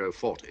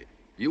 0040,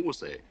 you will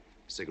say,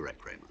 cigarette,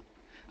 Kramer.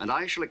 And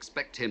I shall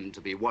expect him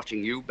to be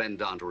watching you bend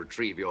down to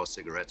retrieve your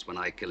cigarettes when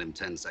I kill him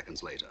 10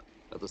 seconds later.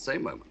 At the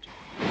same moment.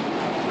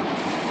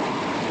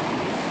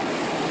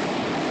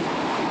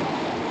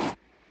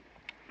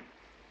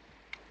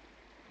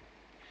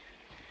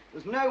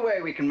 There's no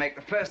way we can make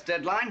the first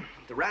deadline.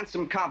 The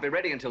ransom can't be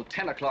ready until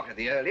 10 o'clock at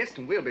the earliest,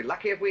 and we'll be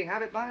lucky if we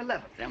have it by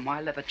 11. Then why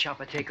let the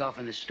chopper take off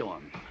in the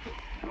storm?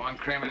 I want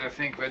Kramer to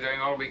think we're doing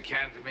all we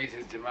can to meet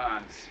his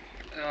demands.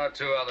 There are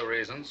two other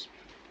reasons.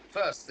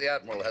 First, the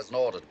Admiral has an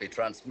order to be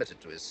transmitted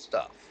to his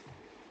staff.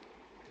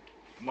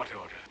 What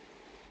order?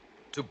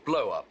 To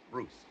blow up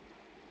Ruth.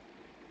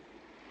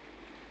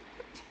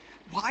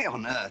 Why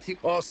on earth?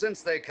 Or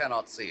since they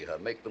cannot see her,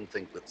 make them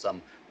think that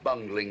some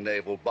bungling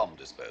naval bomb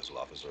disposal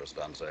officer has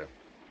done so.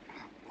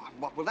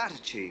 What will that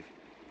achieve?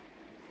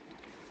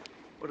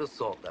 Would have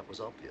thought that was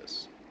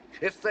obvious.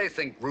 If they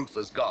think Ruth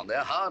is gone, they're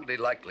hardly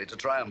likely to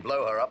try and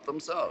blow her up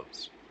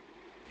themselves.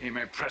 He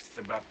may press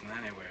the button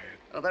anyway.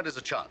 Now, that is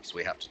a chance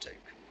we have to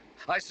take.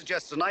 I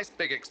suggest a nice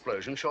big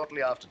explosion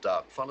shortly after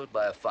dark, followed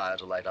by a fire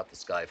to light up the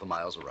sky for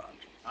miles around.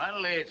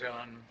 I'll lay it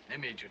on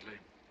immediately.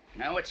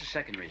 Now, what's the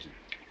second reason?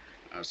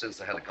 Since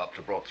the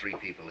helicopter brought 3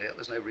 people here,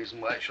 there's no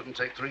reason why it shouldn't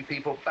take 3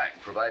 people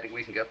back, providing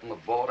we can get them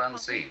aboard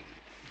unseen.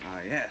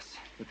 Ah, yes.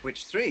 But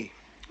which 3?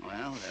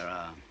 Well, there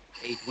are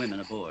 8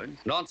 women aboard.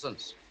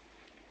 Nonsense.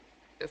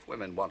 If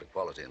women want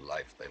equality in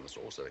life, they must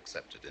also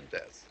accept it in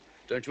death.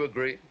 Don't you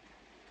agree?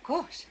 Of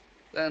course.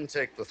 Then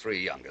take the 3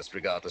 youngest,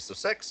 regardless of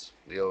sex.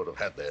 The old have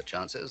had their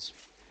chances.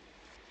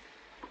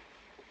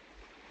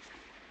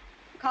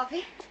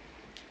 Coffee?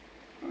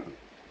 Oh,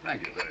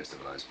 thank you. Very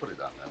civilized. Put it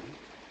down now.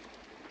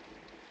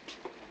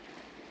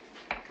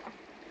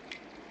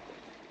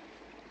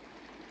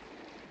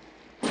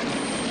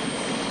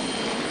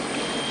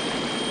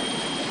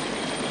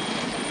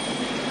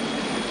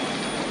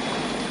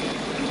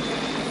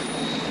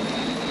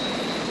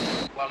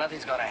 Well,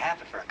 nothing's going to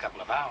happen for a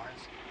couple of hours.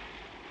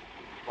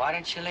 Why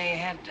don't you lay your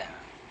head down?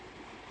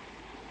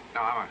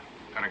 No, I'm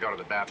going to go to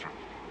the bathroom.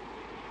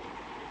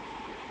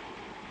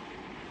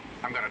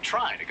 I'm going to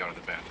try to go to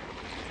the bathroom.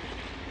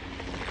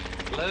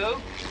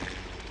 Lou?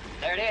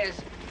 There it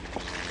is.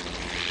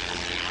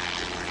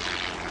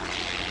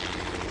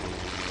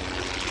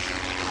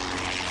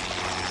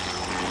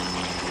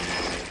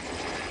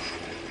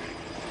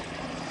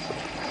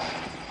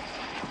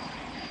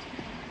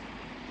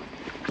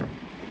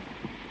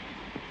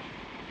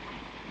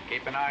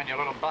 Keep an eye on your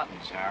little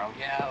buttons, Harold.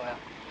 Yeah, well.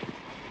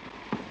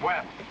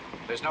 Well,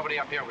 there's nobody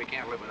up here we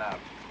can't live without.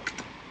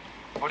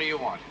 What do you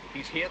want?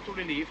 He's here to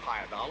relieve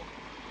Heyerdahl.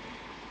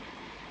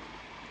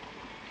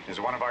 Is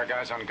one of our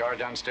guys on guard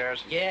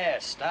downstairs? Yeah,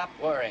 stop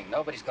worrying.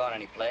 Nobody's gone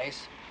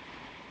anyplace.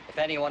 If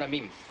any one of them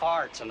even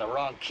farts in the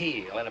wrong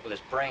key, he'll end up with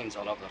his brains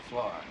all over the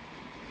floor.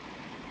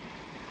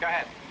 Go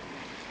ahead.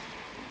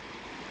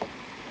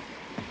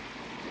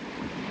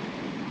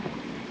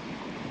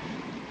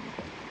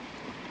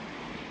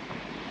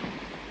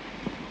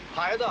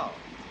 Heyerdahl,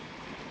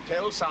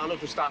 tell Sano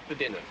to start the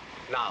dinner.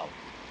 Now.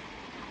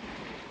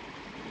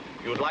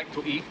 You would like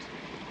to eat,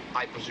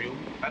 I presume?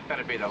 That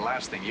better be the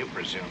last thing you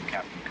presume,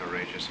 Captain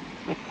Courageous.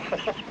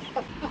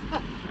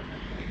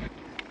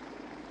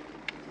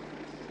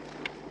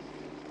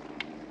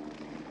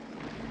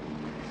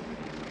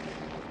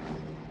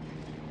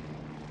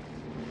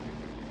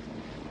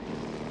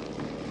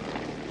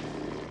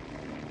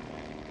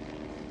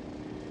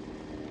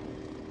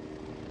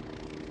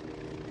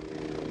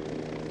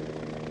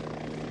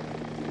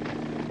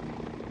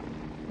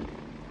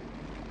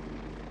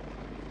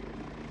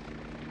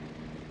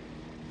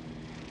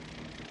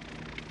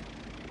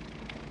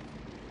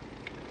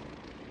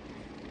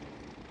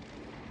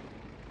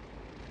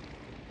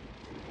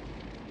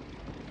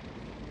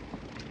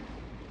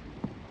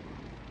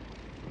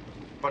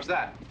 What's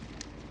that?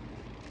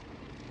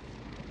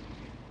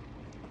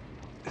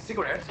 A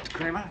cigarette,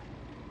 Kramer?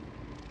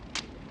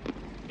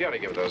 You ought to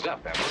give those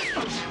up, Evan.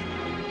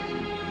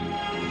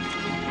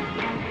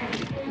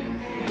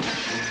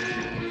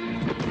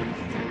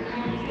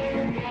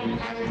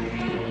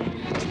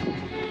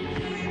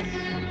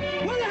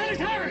 Where the hell is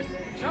Harris?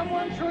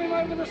 Someone threw him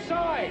over the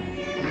side.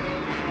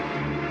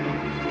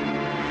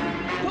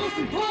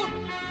 Außen tot!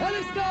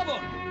 Helle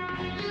starboard!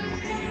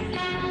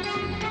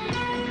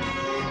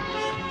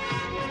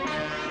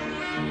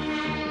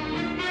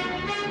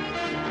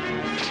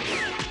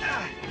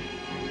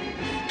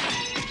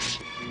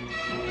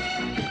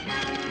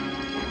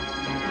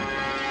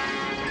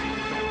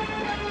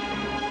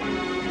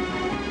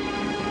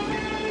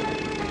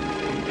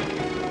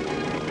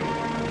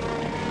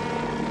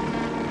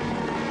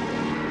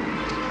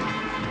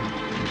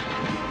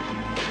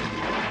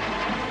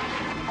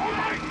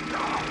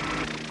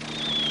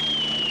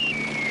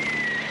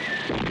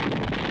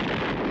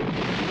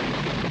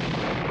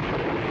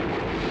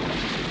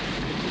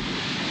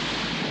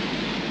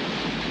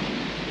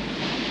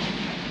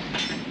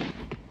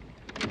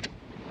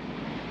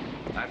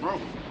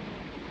 Admiral?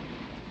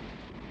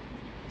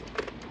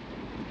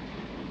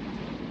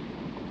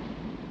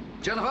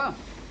 Jennifer,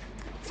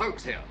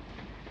 folks here.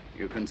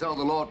 You can tell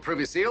the Lord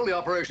Privy Seal the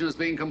operation has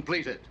been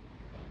completed.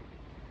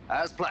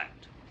 As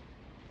planned.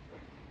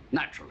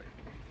 Naturally.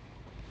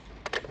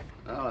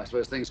 Well, I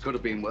suppose things could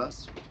have been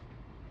worse.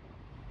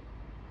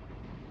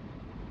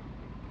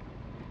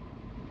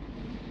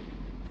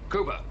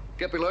 Cooper,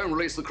 get below and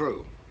release the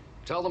crew.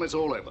 Tell them it's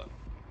all over.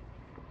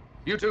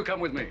 You two come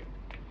with me.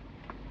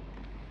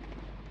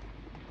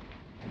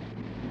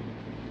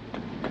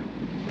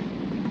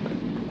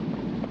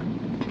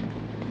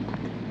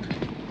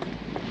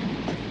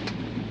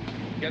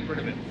 Get rid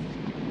of it.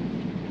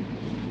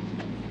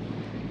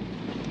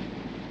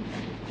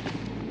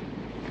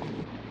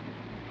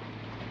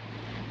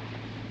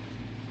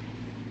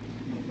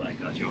 Oh, my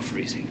God, you're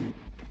freezing.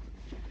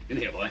 In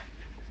here, boy.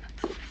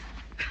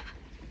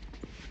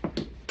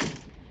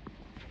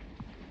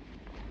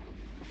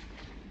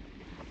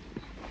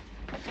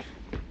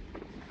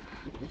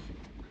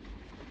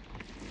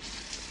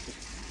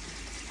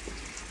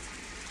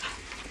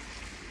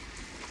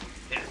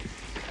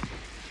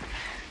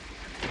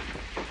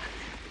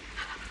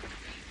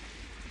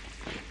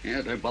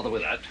 Yeah, don't bother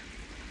with that.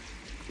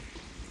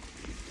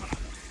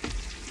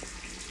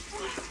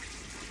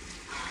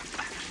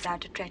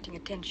 Without attracting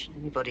attention.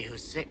 Anybody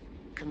who's sick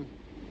can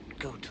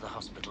go to the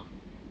hospital.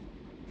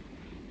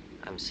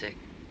 I'm sick.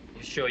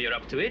 You sure you're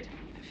up to it?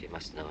 If you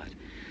must know it.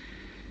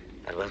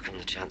 I'd welcome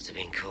the chance of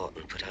being caught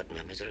and put out in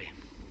my misery.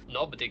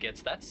 Nobody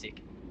gets that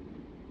sick.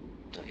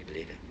 Don't you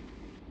believe it?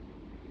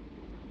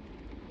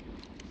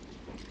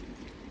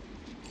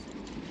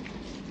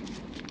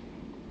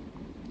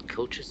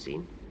 Culture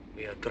scene?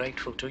 We are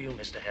grateful to you,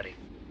 Mr. Harry.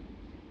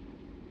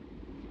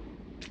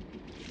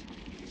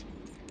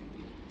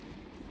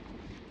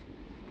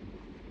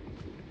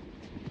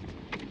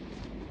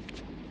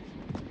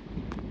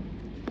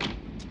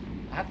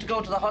 I have to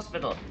go to the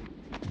hospital.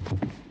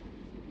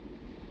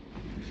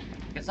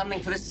 Get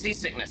something for this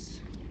seasickness.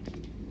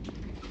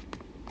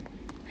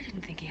 I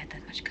didn't think he had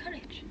that much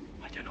courage.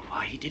 I don't know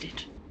why he did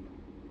it.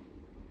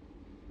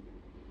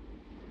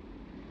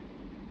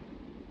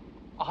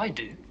 I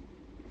do.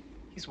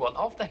 He's one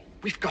of them.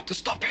 We've got to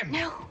stop him.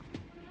 No.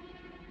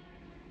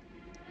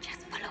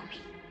 Just follow me.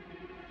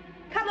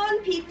 Come on,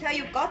 Peter,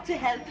 you've got to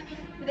help.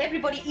 With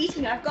everybody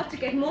eating, I've got to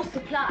get more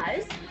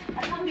supplies.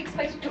 I can't be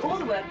expected to do all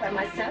the work by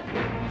myself.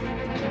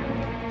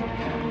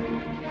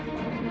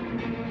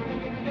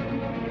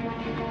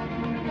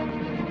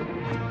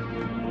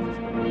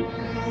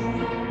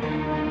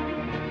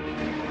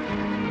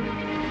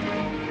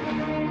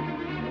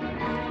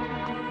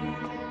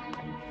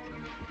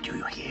 Do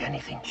you hear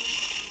anything?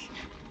 Shh.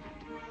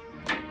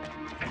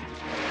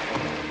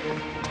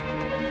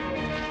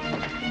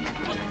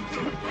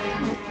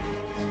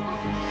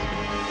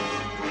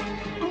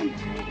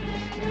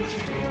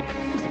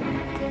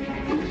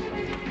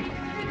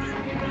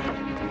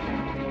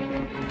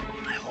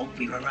 I hope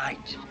we were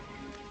right.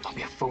 Don't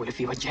be a fool. If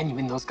you were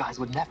genuine, those guys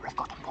would never have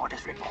got on board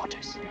as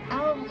reporters.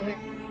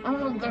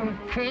 the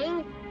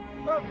king?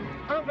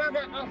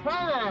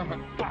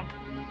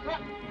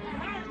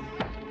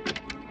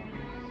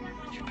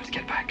 You better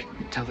get back.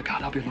 Tell the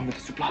guard I'll be along with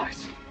the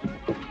supplies.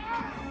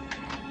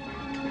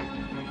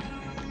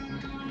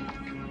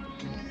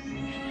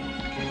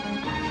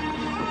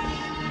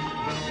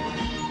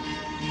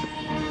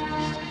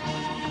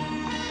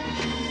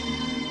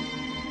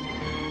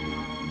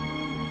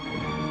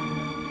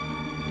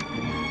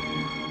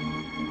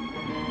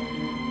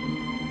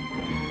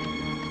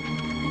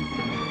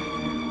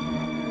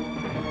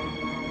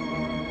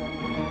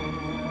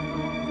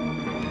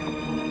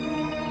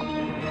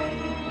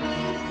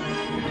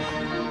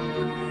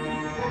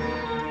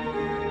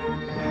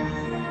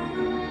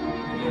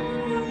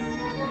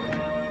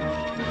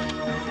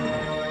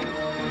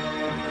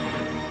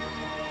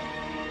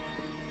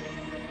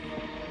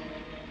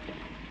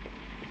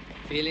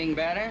 Feeling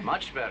better?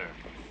 Much better.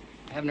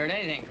 Haven't heard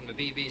anything from the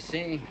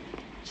BBC.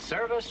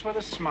 Service with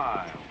a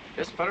smile.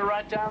 Just put her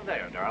right down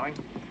there, darling.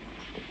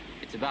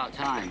 It's about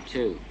time,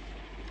 too.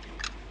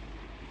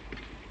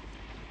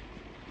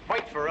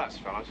 Wait for us,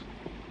 fellas.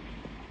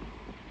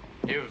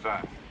 You've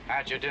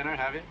had your dinner,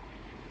 have you?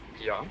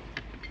 Yeah.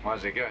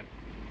 Was it good?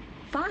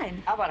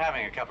 Fine. How about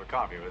having a cup of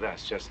coffee with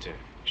us, just to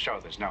show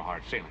there's no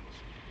hard feelings?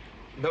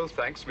 No,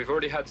 thanks. We've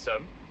already had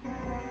some.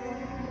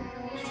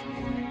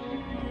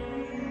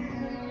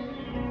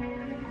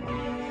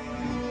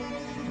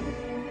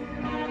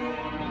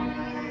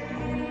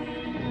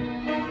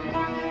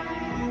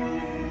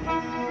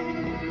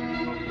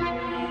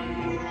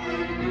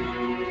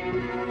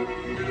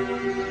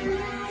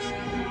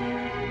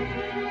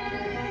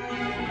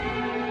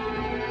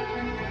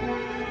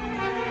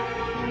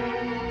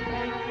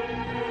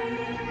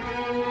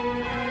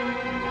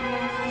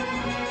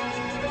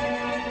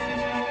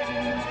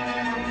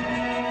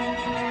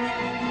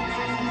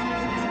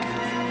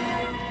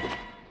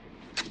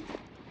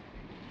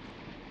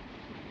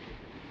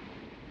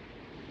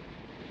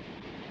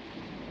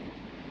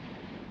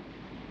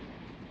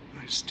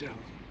 I still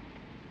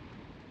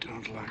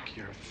don't like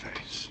your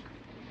face.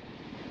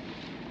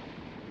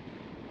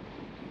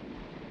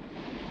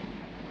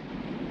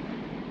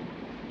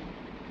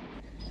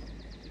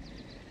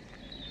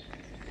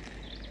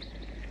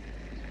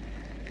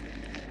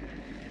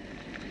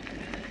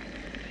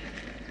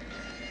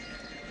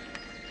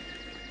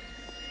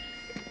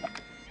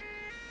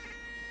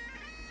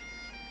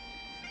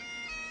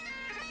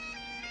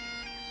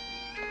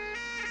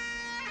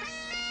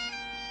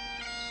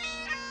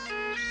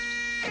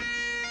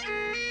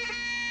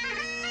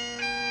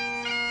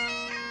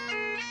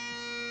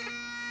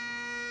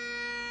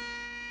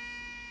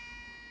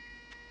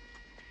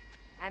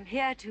 I'm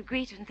here to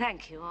greet and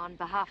thank you on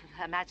behalf of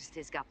Her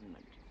Majesty's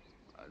government.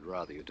 I'd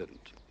rather you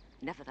didn't.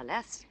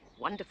 Nevertheless,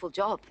 wonderful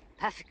job,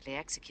 perfectly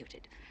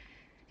executed.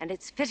 And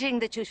it's fitting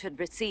that you should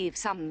receive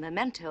some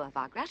memento of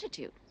our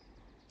gratitude.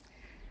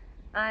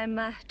 I'm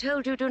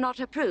told you do not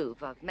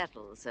approve of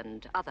medals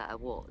and other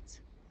awards.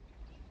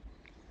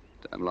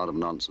 Damn lot of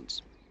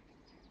nonsense.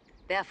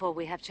 Therefore,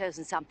 we have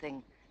chosen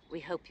something we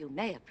hope you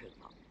may approve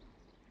of.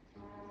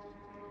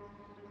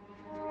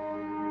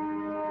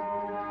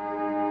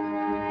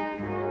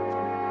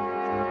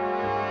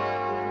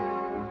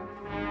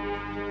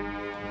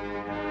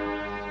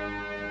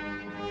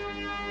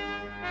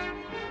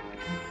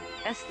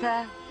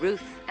 Esther,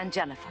 Ruth, and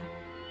Jennifer,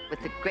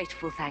 with the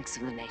grateful thanks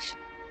of the nation.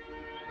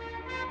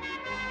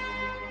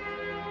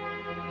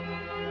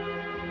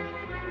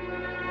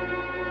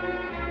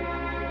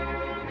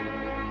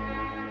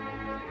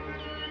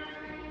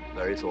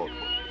 Very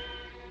thoughtful.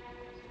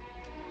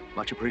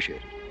 Much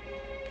appreciated.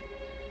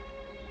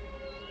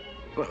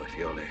 Well, if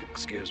you'll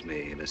excuse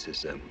me,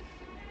 Mrs.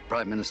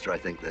 Prime Minister, I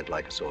think they'd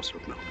like a saucer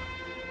of milk.